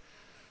penalty.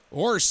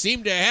 Orr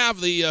seemed to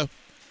have the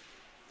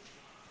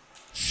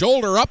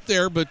shoulder up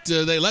there, but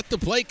they let the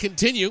play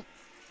continue.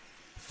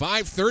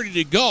 5:30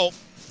 to go.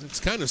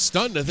 It's kind of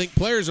stunned. I think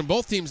players on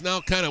both teams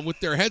now kind of with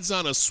their heads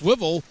on a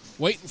swivel,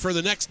 waiting for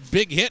the next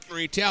big hit in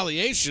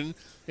retaliation.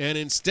 And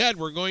instead,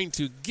 we're going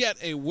to get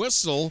a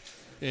whistle,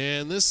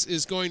 and this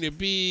is going to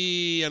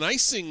be an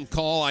icing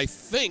call, I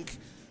think,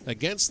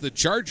 against the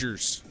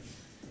Chargers.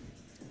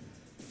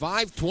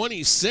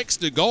 5:26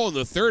 to go in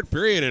the third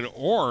period, and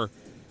Orr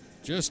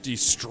just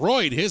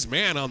destroyed his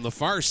man on the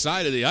far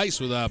side of the ice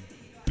with a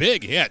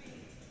big hit.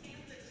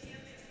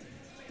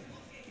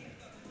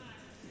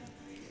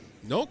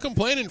 No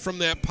complaining from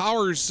that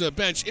Powers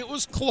bench. It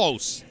was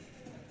close.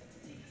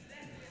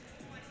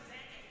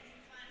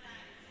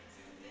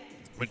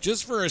 But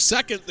just for a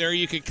second there,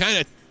 you could kind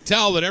of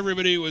tell that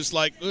everybody was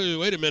like,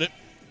 wait a minute.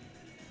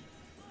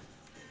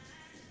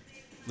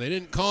 They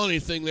didn't call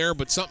anything there,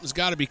 but something's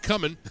got to be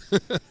coming.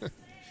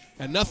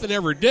 And nothing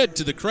ever did,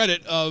 to the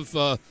credit of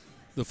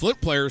the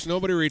Flint players.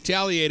 Nobody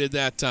retaliated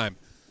that time.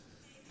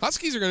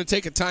 Huskies are going to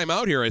take a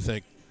timeout here, I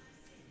think.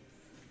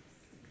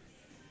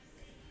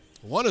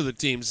 One of the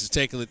teams is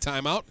taking the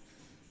timeout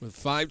with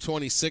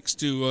 5:26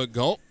 to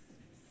go.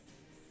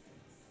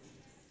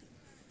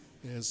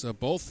 As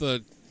both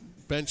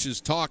benches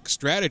talk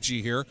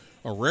strategy here.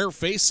 A rare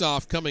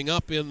face-off coming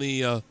up in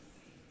the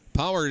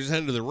Powers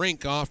end of the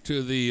rink off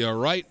to the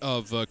right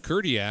of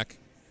Kurdiak.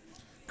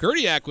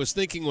 Kurdiak was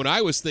thinking what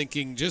I was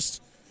thinking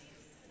just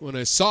when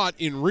I saw it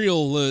in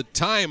real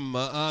time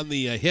on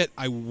the hit.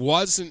 I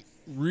wasn't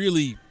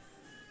really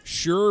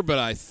sure, but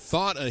I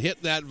thought a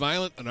hit that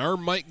violent, an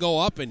arm might go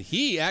up, and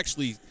he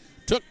actually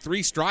took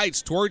 3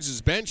 strides towards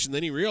his bench, and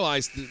then he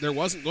realized that there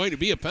wasn't going to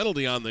be a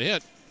penalty on the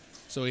hit,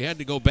 so he had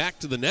to go back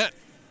to the net.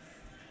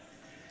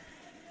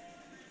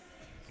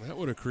 That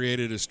would have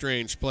created a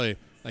strange play.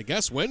 I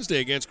guess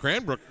Wednesday against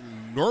Cranbrook,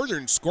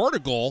 Northern scored a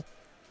goal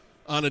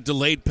on a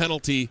delayed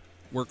penalty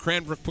where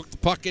Cranbrook put the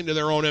puck into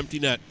their own empty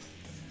net.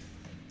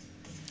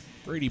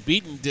 Brady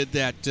Beaton did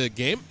that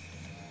game.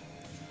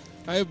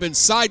 I have been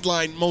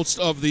sidelined most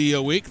of the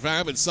week. In fact,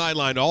 I've been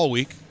sidelined all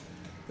week.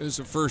 This is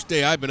the first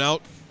day I've been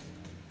out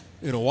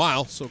in a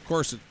while, so of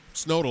course it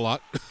snowed a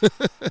lot.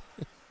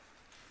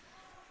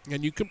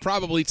 And you can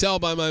probably tell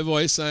by my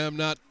voice I am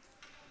not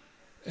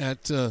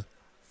at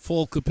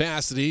full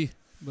capacity,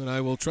 but I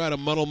will try to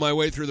muddle my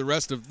way through the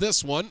rest of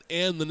this one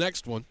and the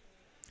next one.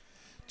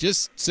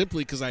 Just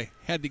simply because I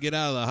had to get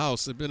out of the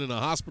house. I've been in a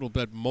hospital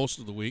bed most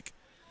of the week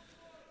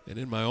and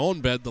in my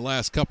own bed the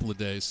last couple of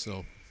days,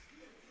 so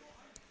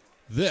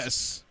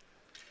this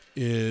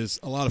is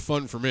a lot of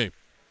fun for me.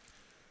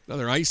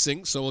 Another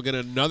icing, so we'll get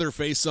another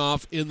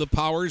face-off in the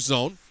power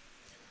zone.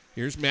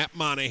 Here's Matt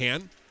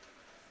Monahan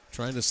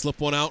trying to slip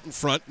one out in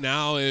front.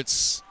 Now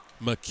it's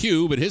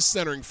McHugh, but his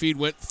centering feed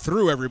went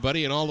through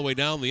everybody and all the way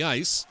down the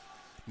ice.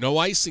 No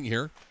icing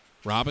here.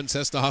 Robbins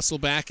has to hustle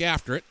back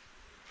after it.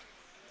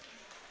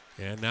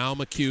 And now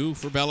McHugh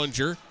for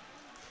Bellinger.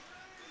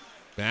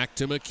 Back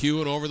to McHugh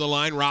and over the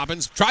line.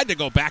 Robbins tried to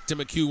go back to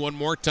McHugh one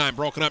more time.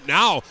 Broken up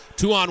now.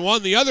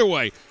 2-on-1 the other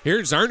way.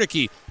 Here's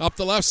Zarnicki up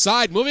the left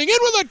side. Moving in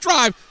with a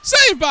drive.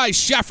 Saved by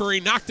Sheffer.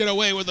 He knocked it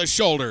away with a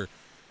shoulder.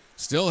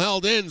 Still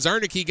held in.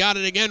 Zarnicki got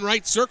it again.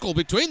 Right circle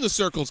between the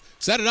circles.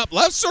 Set it up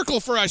left circle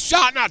for a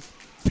shot. Not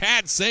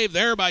pad save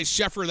there by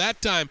Sheffer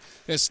that time.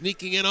 As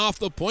sneaking in off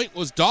the point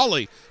was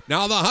Dolly.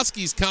 Now the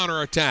Huskies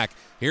counterattack.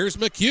 Here's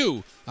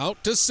McHugh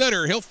out to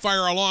center. He'll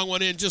fire a long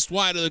one in just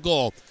wide of the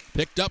goal.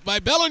 Picked up by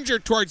Bellinger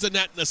towards the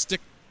net and a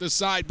stick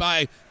aside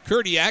by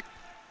Kurdiak.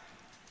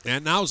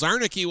 And now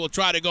Zarnicki will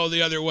try to go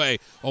the other way.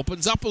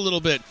 Opens up a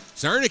little bit.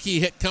 Zarnicki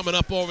hit coming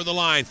up over the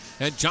line.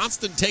 And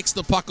Johnston takes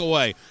the puck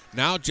away.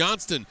 Now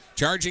Johnston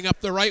charging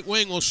up the right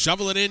wing will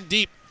shovel it in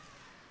deep.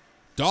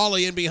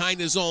 Dolly in behind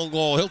his own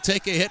goal. He'll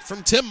take a hit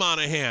from Tim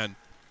Monahan.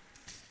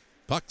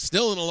 Puck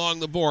still in along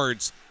the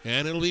boards.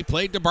 And it'll be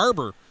played to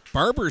Barber.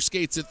 Barber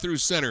skates it through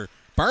center.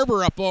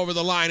 Barber up over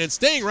the line. And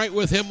staying right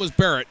with him was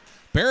Barrett.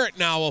 Barrett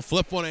now will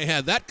flip one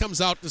ahead. That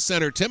comes out to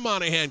center. Tim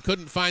Monahan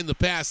couldn't find the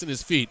pass in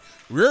his feet.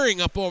 Rearing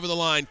up over the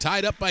line,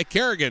 tied up by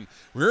Kerrigan.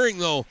 Rearing,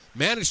 though,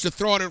 managed to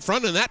throw it in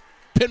front, and that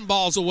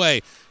pinballs away.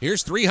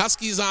 Here's 3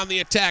 Huskies on the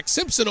attack.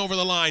 Simpson over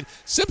the line.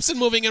 Simpson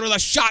moving in with a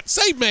shot.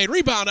 Save made.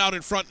 Rebound out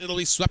in front, and it'll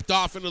be swept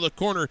off into the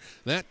corner,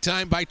 that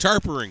time by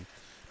Tarpering.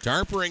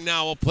 Tarpering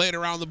now will play it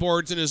around the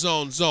boards in his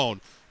own zone.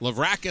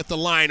 Lavrak at the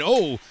line.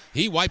 Oh,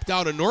 he wiped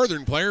out a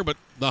Northern player, but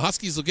the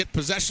Huskies will get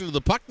possession of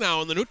the puck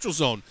now in the neutral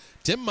zone.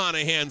 Tim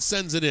Monahan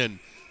sends it in.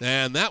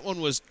 And that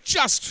one was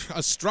just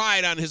a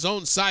stride on his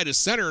own side of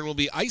center and will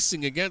be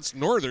icing against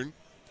Northern.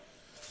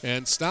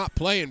 And stop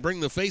play and bring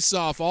the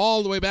face-off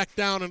all the way back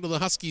down into the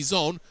Husky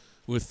zone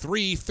with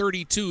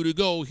 3:32 to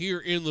go here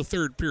in the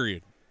third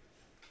period.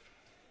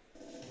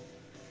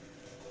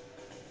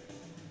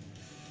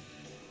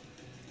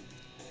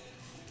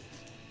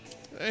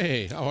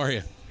 Hey, how are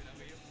you?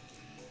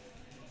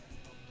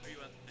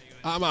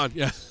 I'm on,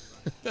 yeah.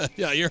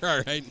 Yeah, you're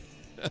all right.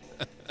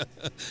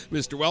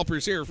 Mr.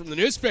 Welper's here from the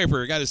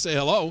newspaper. Got to say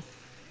hello.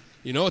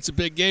 You know it's a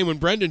big game when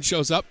Brendan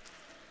shows up.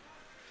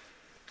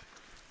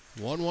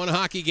 1-1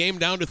 hockey game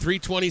down to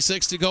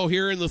 3:26 to go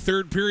here in the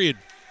third period.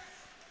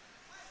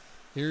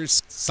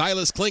 Here's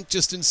Silas Klink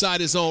just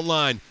inside his own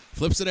line.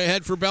 Flips it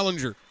ahead for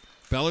Bellinger.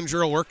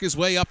 Bellinger will work his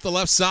way up the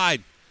left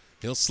side.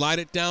 He'll slide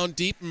it down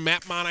deep, and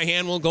Matt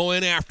Monahan will go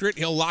in after it.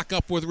 He'll lock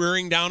up with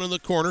Rearing down in the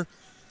corner.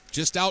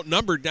 Just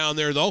outnumbered down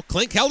there, though.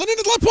 Klink held it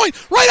into the left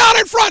point. Right out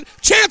in front.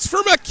 Chance for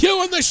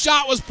McHugh, and the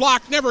shot was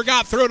blocked. Never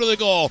got through to the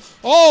goal.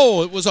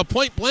 Oh, it was a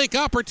point-blank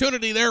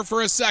opportunity there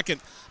for a second.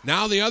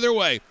 Now the other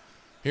way.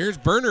 Here's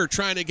Berner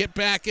trying to get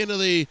back into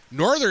the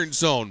northern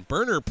zone.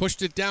 Berner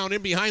pushed it down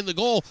in behind the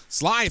goal.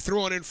 Sly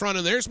throwing in front,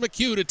 and there's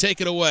McHugh to take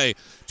it away.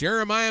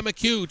 Jeremiah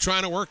McHugh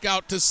trying to work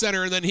out to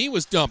center, and then he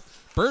was dumped.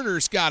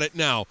 Berner's got it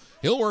now.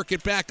 He'll work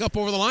it back up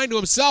over the line to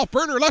himself.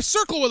 Berner left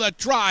circle with a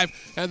drive,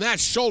 and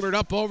that's shouldered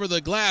up over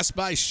the glass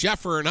by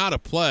Sheffer and out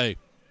of play.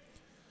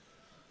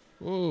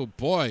 Oh,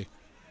 boy.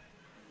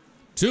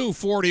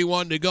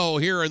 2:41 to go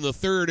here in the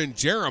third, and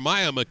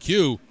Jeremiah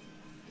McHugh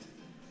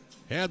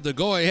had the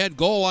go-ahead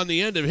goal on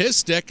the end of his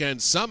stick,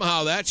 and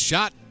somehow that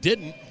shot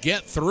didn't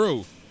get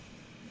through.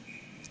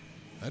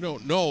 I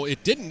don't know.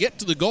 It didn't get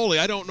to the goalie.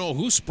 I don't know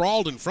who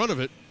sprawled in front of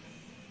it.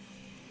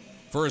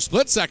 For a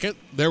split second,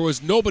 there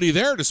was nobody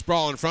there to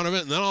sprawl in front of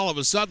it, and then all of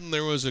a sudden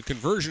there was a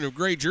conversion of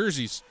gray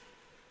jerseys.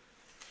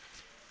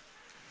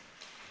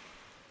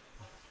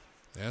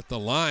 At the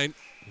line,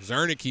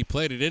 Zarnicki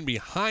played it in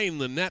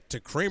behind the net to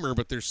Kramer,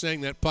 but they're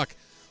saying that puck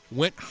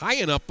went high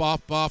enough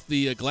off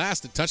the glass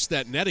to touch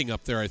that netting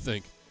up there, I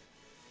think.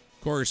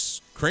 Of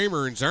course,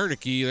 Kramer and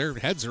Zarnicki, their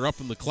heads are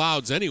up in the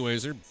clouds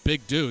anyways. They're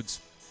big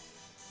dudes.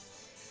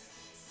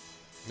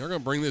 They're going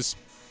to bring this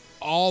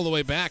all the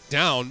way back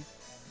down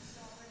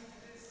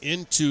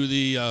into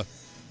the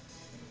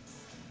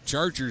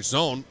Charger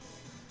zone.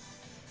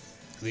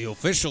 The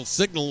official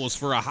signal was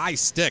for a high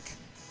stick.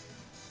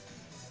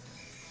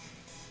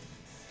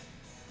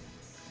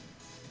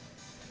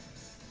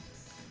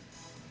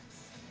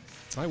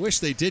 I wish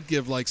they did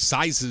give like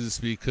sizes,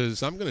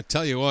 because I'm going to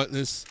tell you what,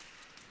 this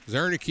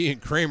Zarnicki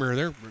and Kramer,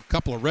 they're a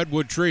couple of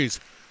redwood trees.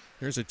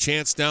 There's a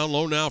chance down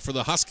low now for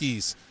the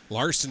Huskies.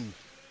 Larson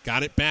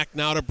got it back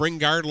now to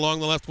Bringard along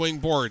the left wing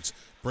boards.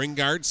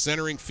 Bringard's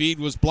centering feed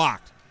was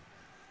blocked.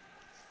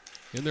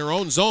 In their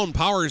own zone,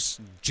 Powers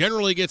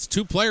generally gets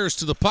two players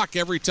to the puck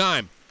every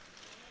time.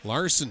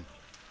 Larson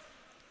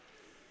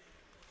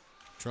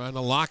trying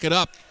to lock it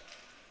up.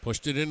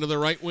 Pushed it into the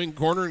right wing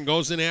corner and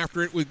goes in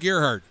after it with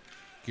Gerhard.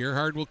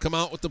 Gerhard will come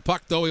out with the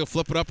puck, though. He'll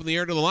flip it up in the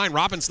air to the line.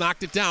 Robbins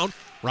knocked it down.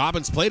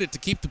 Robbins played it to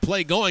keep the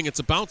play going. It's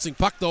a bouncing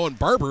puck, though, and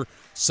Barber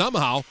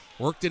somehow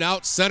worked it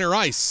out center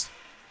ice.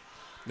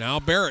 Now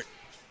Barrett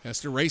has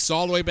to race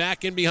all the way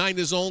back in behind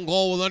his own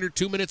goal with under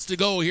 2 minutes to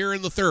go here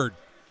in the third.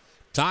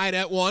 Tied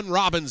at 1.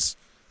 Robbins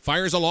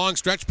fires a long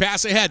stretch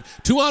pass ahead.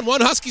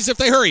 2-on-1 Huskies if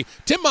they hurry.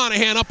 Tim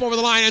Monahan up over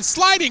the line and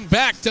sliding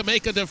back to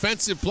make a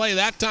defensive play.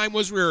 That time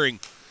was rearing.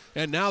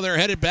 And now they're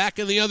headed back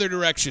in the other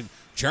direction.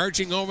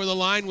 Charging over the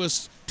line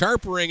was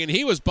Tarpering, and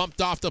he was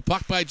bumped off the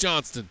puck by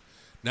Johnston.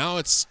 Now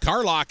it's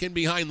Carlock in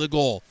behind the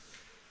goal.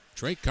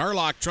 Trey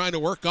Carlock trying to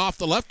work off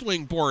the left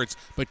wing boards,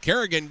 but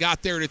Kerrigan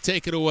got there to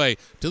take it away.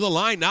 To the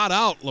line, not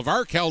out.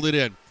 Lavark held it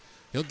in.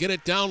 He'll get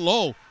it down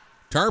low.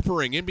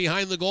 Tarpering in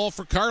behind the goal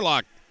for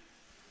Carlock.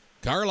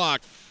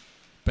 Carlock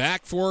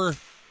back for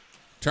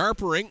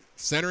Tarpering.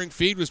 Centering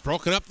feed was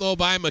broken up, though,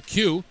 by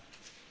McHugh.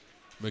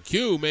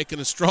 McHugh making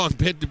a strong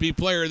bid to be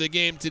player of the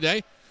game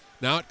today.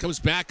 Now it comes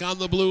back on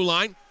the blue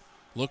line.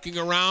 Looking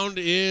around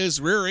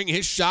is Rearing.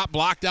 His shot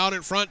blocked out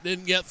in front,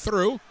 didn't get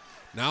through.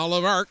 Now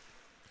Lavark.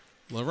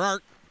 Lavark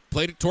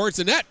played it towards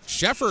the net.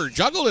 Sheffer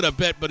juggled it a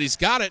bit, but he's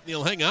got it, and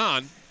he'll hang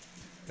on.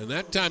 And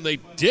that time they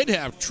did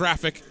have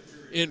traffic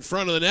in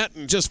front of the net,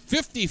 and just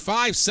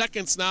 55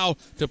 seconds now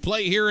to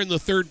play here in the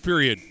third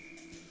period.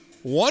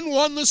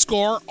 1-1 the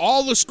score,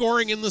 all the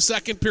scoring in the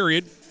second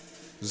period.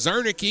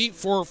 Zarnicki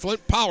for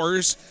Flint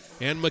Powers,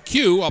 and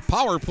McHugh, a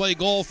power play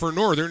goal for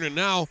Northern, and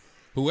now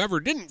whoever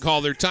didn't call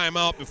their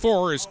timeout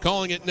before is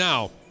calling it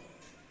now.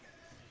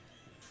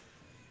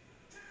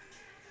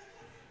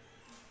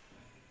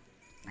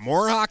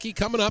 More hockey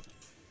coming up.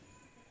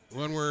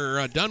 When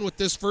we're done with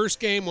this first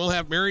game, we'll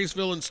have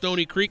Marysville and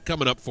Stony Creek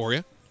coming up for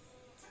you.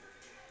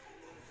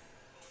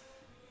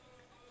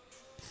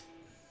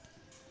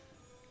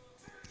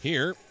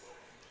 Here,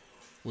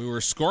 we were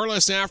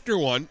scoreless after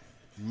one.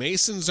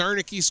 Mason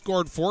Zarnicki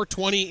scored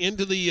 4:20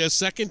 into the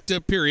second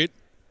period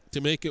to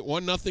make it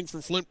 1-0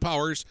 for Flint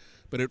Powers.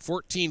 But at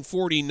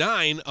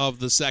 14:49 of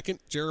the second,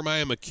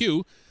 Jeremiah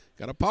McHugh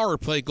got a power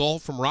play goal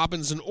from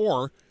Robbins and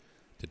Orr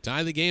to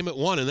tie the game at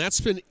 1, and that's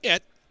been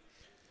it.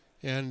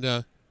 And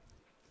I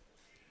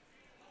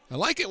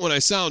like it when I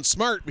sound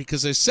smart,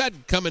 because I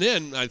said coming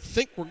in, I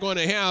think we're going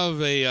to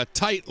have a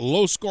tight,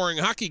 low-scoring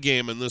hockey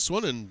game in this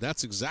one, and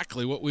that's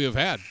exactly what we have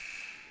had.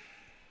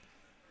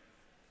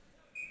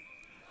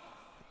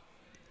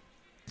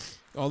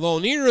 Although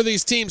neither of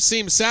these teams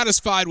seems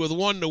satisfied with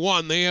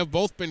 1-1, they have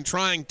both been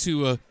trying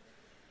to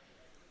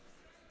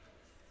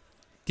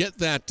get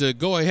that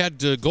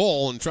go-ahead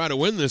goal and try to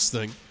win this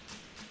thing.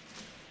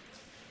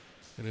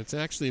 And it's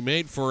actually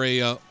made for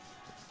a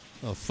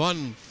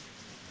fun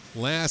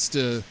last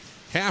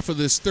half of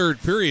this third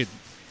period.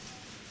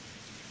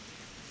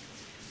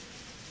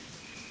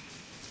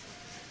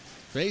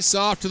 Face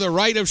off to the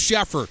right of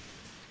Sheffer.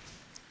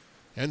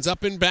 Ends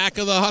up in back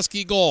of the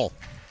Husky goal.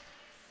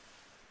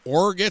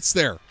 Orr gets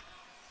there.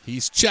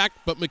 He's checked,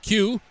 but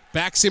McHugh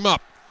backs him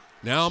up.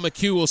 Now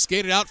McHugh will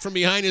skate it out from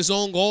behind his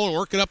own goal and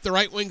work it up the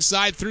right wing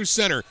side through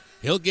center.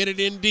 He'll get it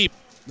in deep.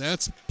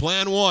 That's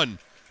plan one.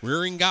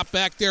 Rearing got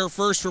back there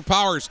first for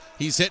Powers.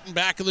 He's hitting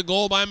back of the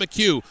goal by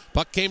McHugh.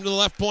 Puck came to the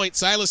left point.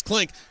 Silas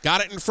Klink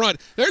got it in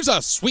front. There's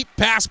a sweep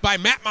pass by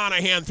Matt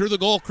Monahan through the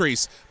goal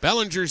crease.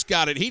 Bellinger's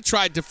got it. He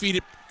tried to feed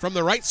it from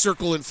the right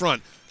circle in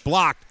front.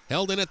 Blocked.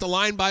 Held in at the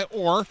line by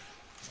Orr.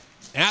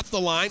 At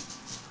the line,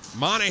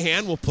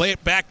 Monahan will play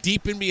it back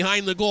deep in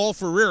behind the goal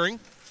for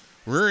Rearing.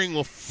 Rearing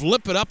will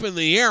flip it up in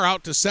the air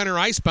out to center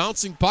ice.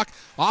 Bouncing puck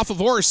off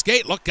of Orr's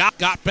skate.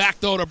 Got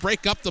back, though, to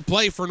break up the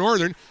play for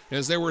Northern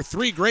as there were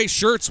three gray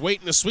shirts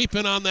waiting to sweep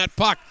in on that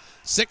puck.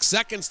 6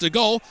 seconds to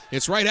go.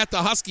 It's right at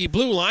the Husky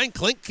blue line.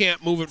 Klink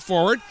can't move it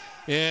forward.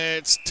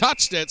 It's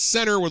touched at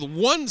center with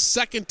 1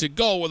 second to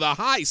go with a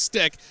high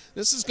stick.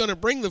 This is going to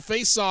bring the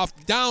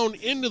faceoff down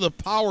into the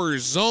power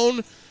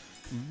zone.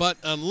 But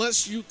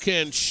unless you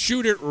can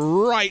shoot it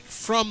right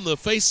from the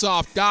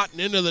faceoff dot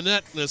and into the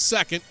net in a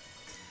second,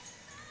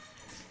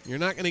 you're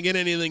not going to get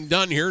anything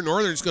done here.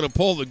 Northern's going to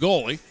pull the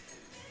goalie.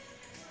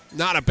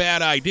 Not a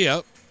bad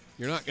idea.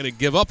 You're not going to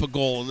give up a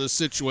goal in this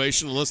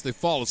situation unless they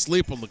fall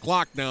asleep on the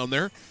clock down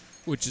there,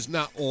 which is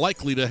not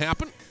likely to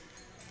happen.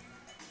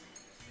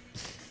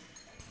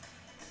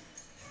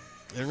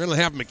 They're going to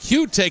have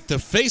McHugh take the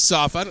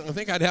faceoff. I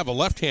think I'd have a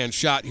left-hand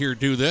shot here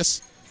do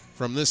this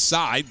from this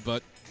side,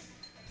 but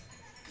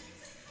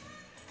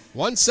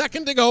 1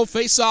 second to go.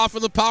 Face-off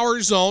in the power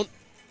zone.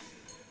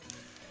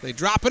 They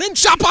drop it in.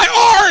 Shot by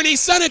Orr, and he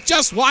sent it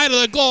just wide of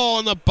the goal,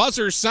 and the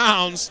buzzer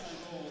sounds.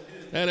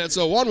 And it's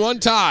a 1-1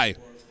 tie.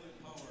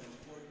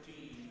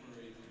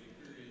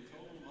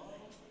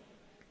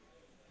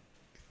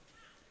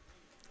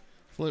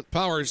 Flint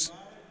Powers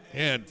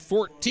had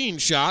 14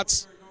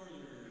 shots.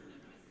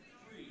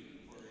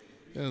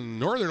 And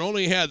Northern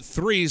only had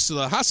 3, so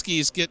the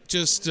Huskies get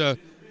just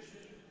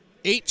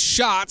 8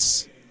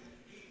 shots.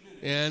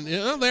 And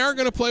they are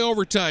going to play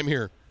overtime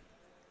here.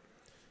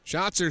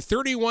 Shots are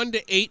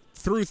 31-8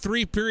 through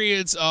 3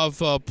 periods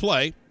of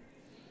play.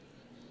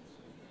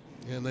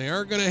 And they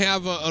are going to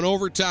have an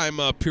overtime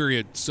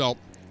period. So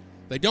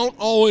they don't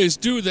always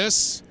do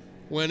this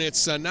when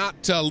it's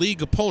not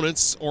league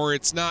opponents or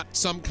it's not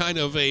some kind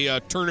of a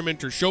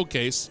tournament or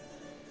showcase.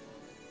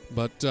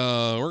 But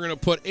we're going to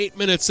put 8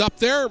 minutes up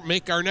there,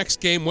 make our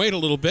next game wait a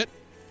little bit.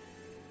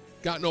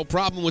 Got no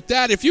problem with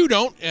that if you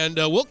don't. And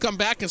we'll come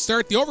back and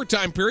start the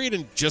overtime period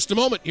in just a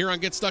moment here on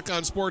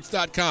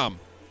GetStuckOnSports.com.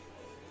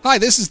 Hi,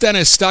 this is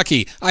Dennis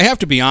Stuckey. I have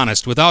to be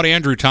honest, without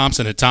Andrew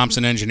Thompson at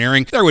Thompson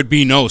Engineering, there would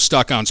be no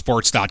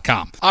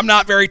StuckOnSports.com. I'm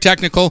not very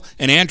technical,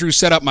 and Andrew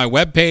set up my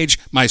webpage,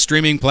 my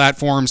streaming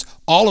platforms,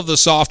 all of the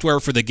software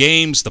for the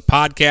games, the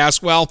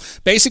podcast. Well,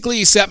 basically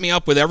he set me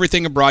up with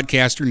everything a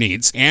broadcaster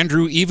needs.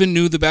 Andrew even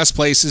knew the best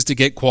places to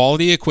get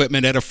quality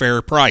equipment at a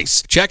fair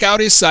price. Check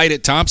out his site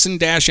at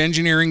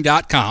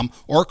thompson-engineering.com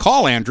or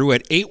call Andrew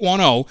at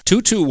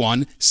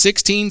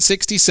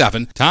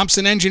 810-221-1667.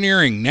 Thompson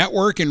Engineering,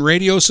 network and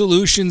radio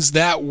solutions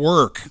that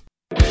work.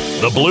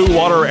 The Blue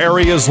Water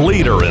area's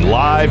leader in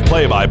live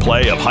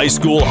play-by-play of high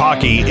school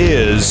hockey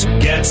is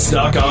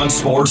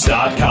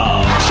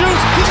GetStuckOnSports.com. Shoot!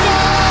 He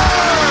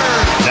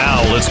scored!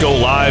 Now let's go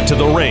live to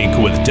the rink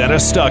with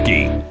Dennis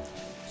Stuckey.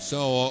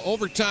 So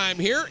overtime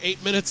here,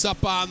 8 minutes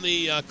up on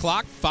the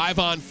clock,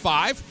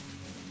 5-on-5.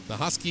 The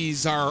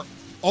Huskies are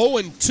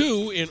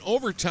 0-2 in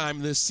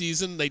overtime this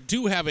season. They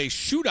do have a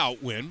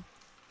shootout win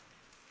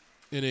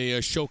in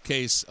a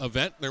showcase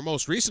event. Their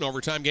most recent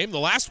overtime game, the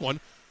last one,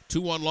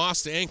 2-1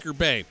 loss to Anchor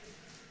Bay.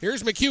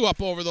 Here's McHugh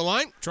up over the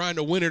line, trying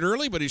to win it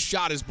early, but his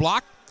shot is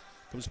blocked.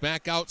 Comes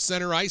back out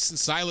center ice, and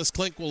Silas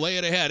Klink will lay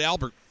it ahead.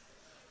 Albert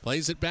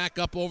plays it back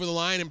up over the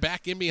line and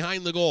back in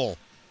behind the goal.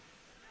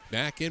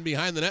 Back in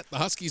behind the net, the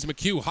Huskies.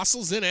 McHugh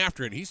hustles in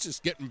after it. He's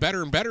just getting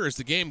better and better as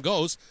the game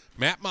goes.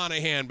 Matt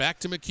Monahan back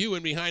to McHugh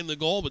in behind the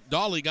goal, but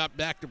Dawley got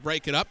back to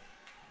break it up.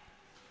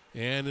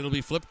 And it'll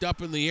be flipped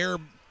up in the air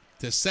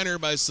to center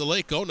by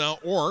Saleko. Now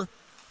Orr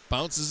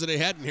bounces it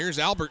ahead, and here's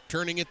Albert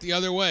turning it the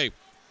other way.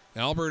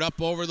 Albert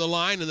up over the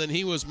line, and then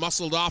he was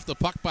muscled off the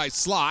puck by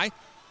Sly.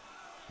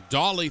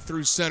 Dawley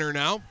through center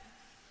now.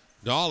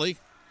 Dawley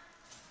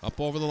up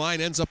over the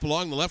line, ends up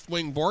along the left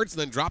wing boards,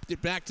 and then dropped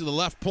it back to the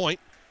left point.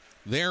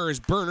 There is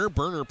Burner.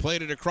 Burner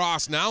played it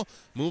across now.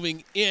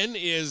 Moving in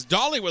is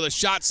Dawley with a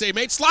shot save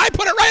made. Sly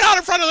put it right out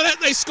in front of the net,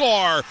 and they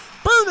score.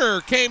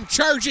 Burner came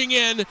charging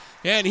in,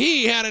 and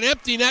he had an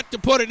empty net to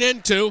put it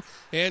into.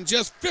 And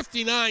just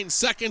 59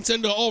 seconds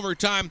into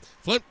overtime,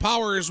 Flint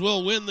Powers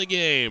will win the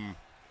game.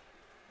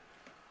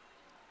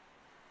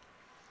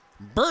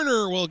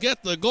 Burner will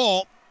get the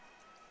goal.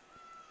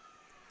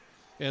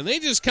 And they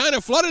just kind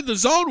of flooded the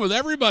zone with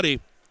everybody.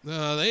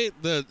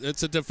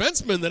 It's a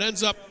defenseman that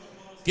ends up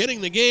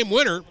getting the game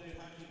winner.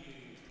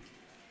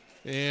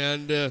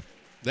 And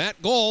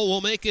that goal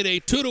will make it a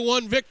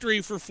 2-1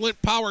 victory for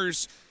Flint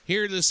Powers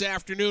here this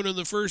afternoon in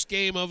the first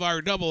game of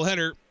our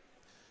doubleheader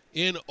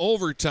in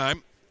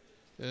overtime.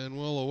 And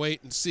we'll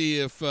await and see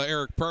if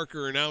Eric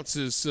Parker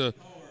announces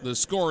the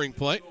scoring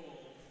play.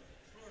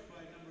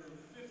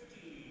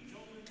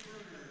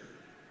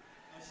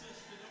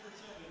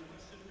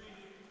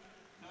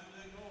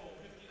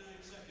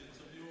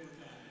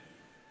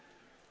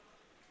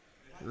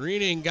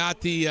 Reening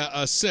got the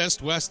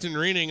assist. Weston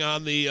Reening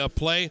on the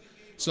play.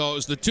 So it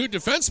was the two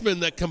defensemen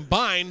that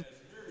combined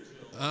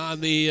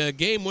on the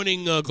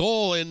game-winning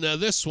goal in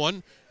this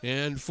one.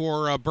 And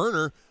for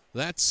Berner,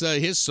 that's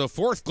his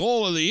fourth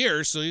goal of the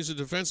year. So he's a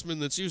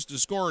defenseman that's used to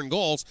scoring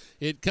goals.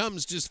 It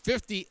comes just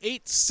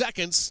 59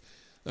 seconds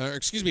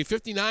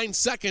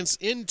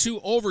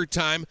into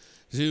overtime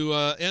to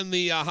end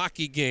the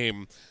hockey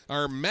game.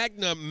 Our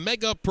Magna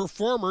mega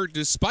performer,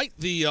 despite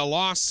the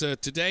loss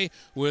today,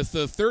 with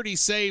 30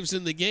 saves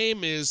in the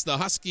game, is the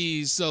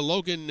Huskies'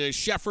 Logan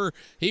Sheffer.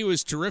 He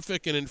was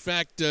terrific, and in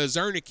fact,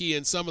 Zarnicki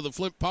and some of the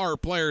Flint Power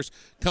players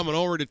coming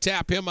over to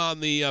tap him on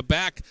the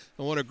back.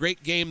 And what a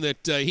great game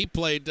that he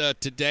played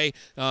today,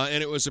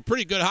 and it was a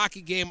pretty good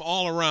hockey game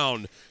all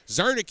around.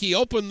 Zarnicki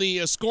opened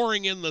the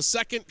scoring in the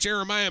second.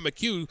 Jeremiah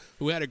McHugh,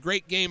 who had a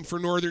great game for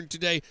Northern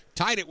today,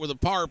 tied it with a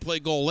power play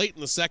goal late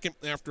in the second.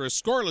 After a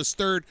scoreless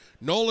third,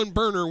 Nolan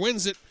Berner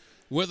wins it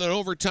with an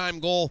overtime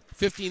goal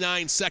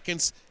 59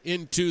 seconds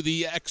into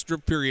the extra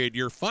period.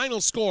 Your final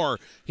score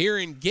here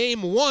in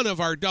Game 1 of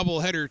our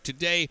doubleheader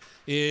today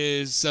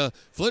is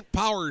Flint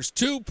Powers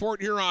 2, Port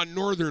Huron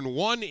Northern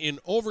 1 in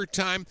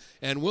overtime.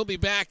 And we'll be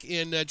back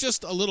in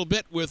just a little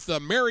bit with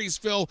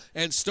Marysville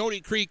and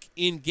Stony Creek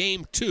in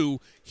Game 2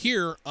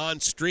 here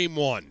on Stream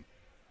 1.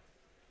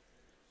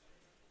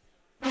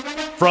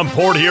 From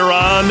Port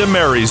Huron to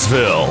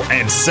Marysville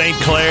and St.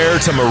 Clair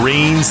to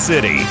Marine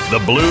City,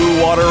 the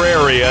Blue Water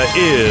area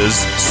is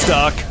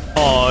Stuck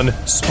on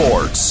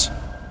Sports.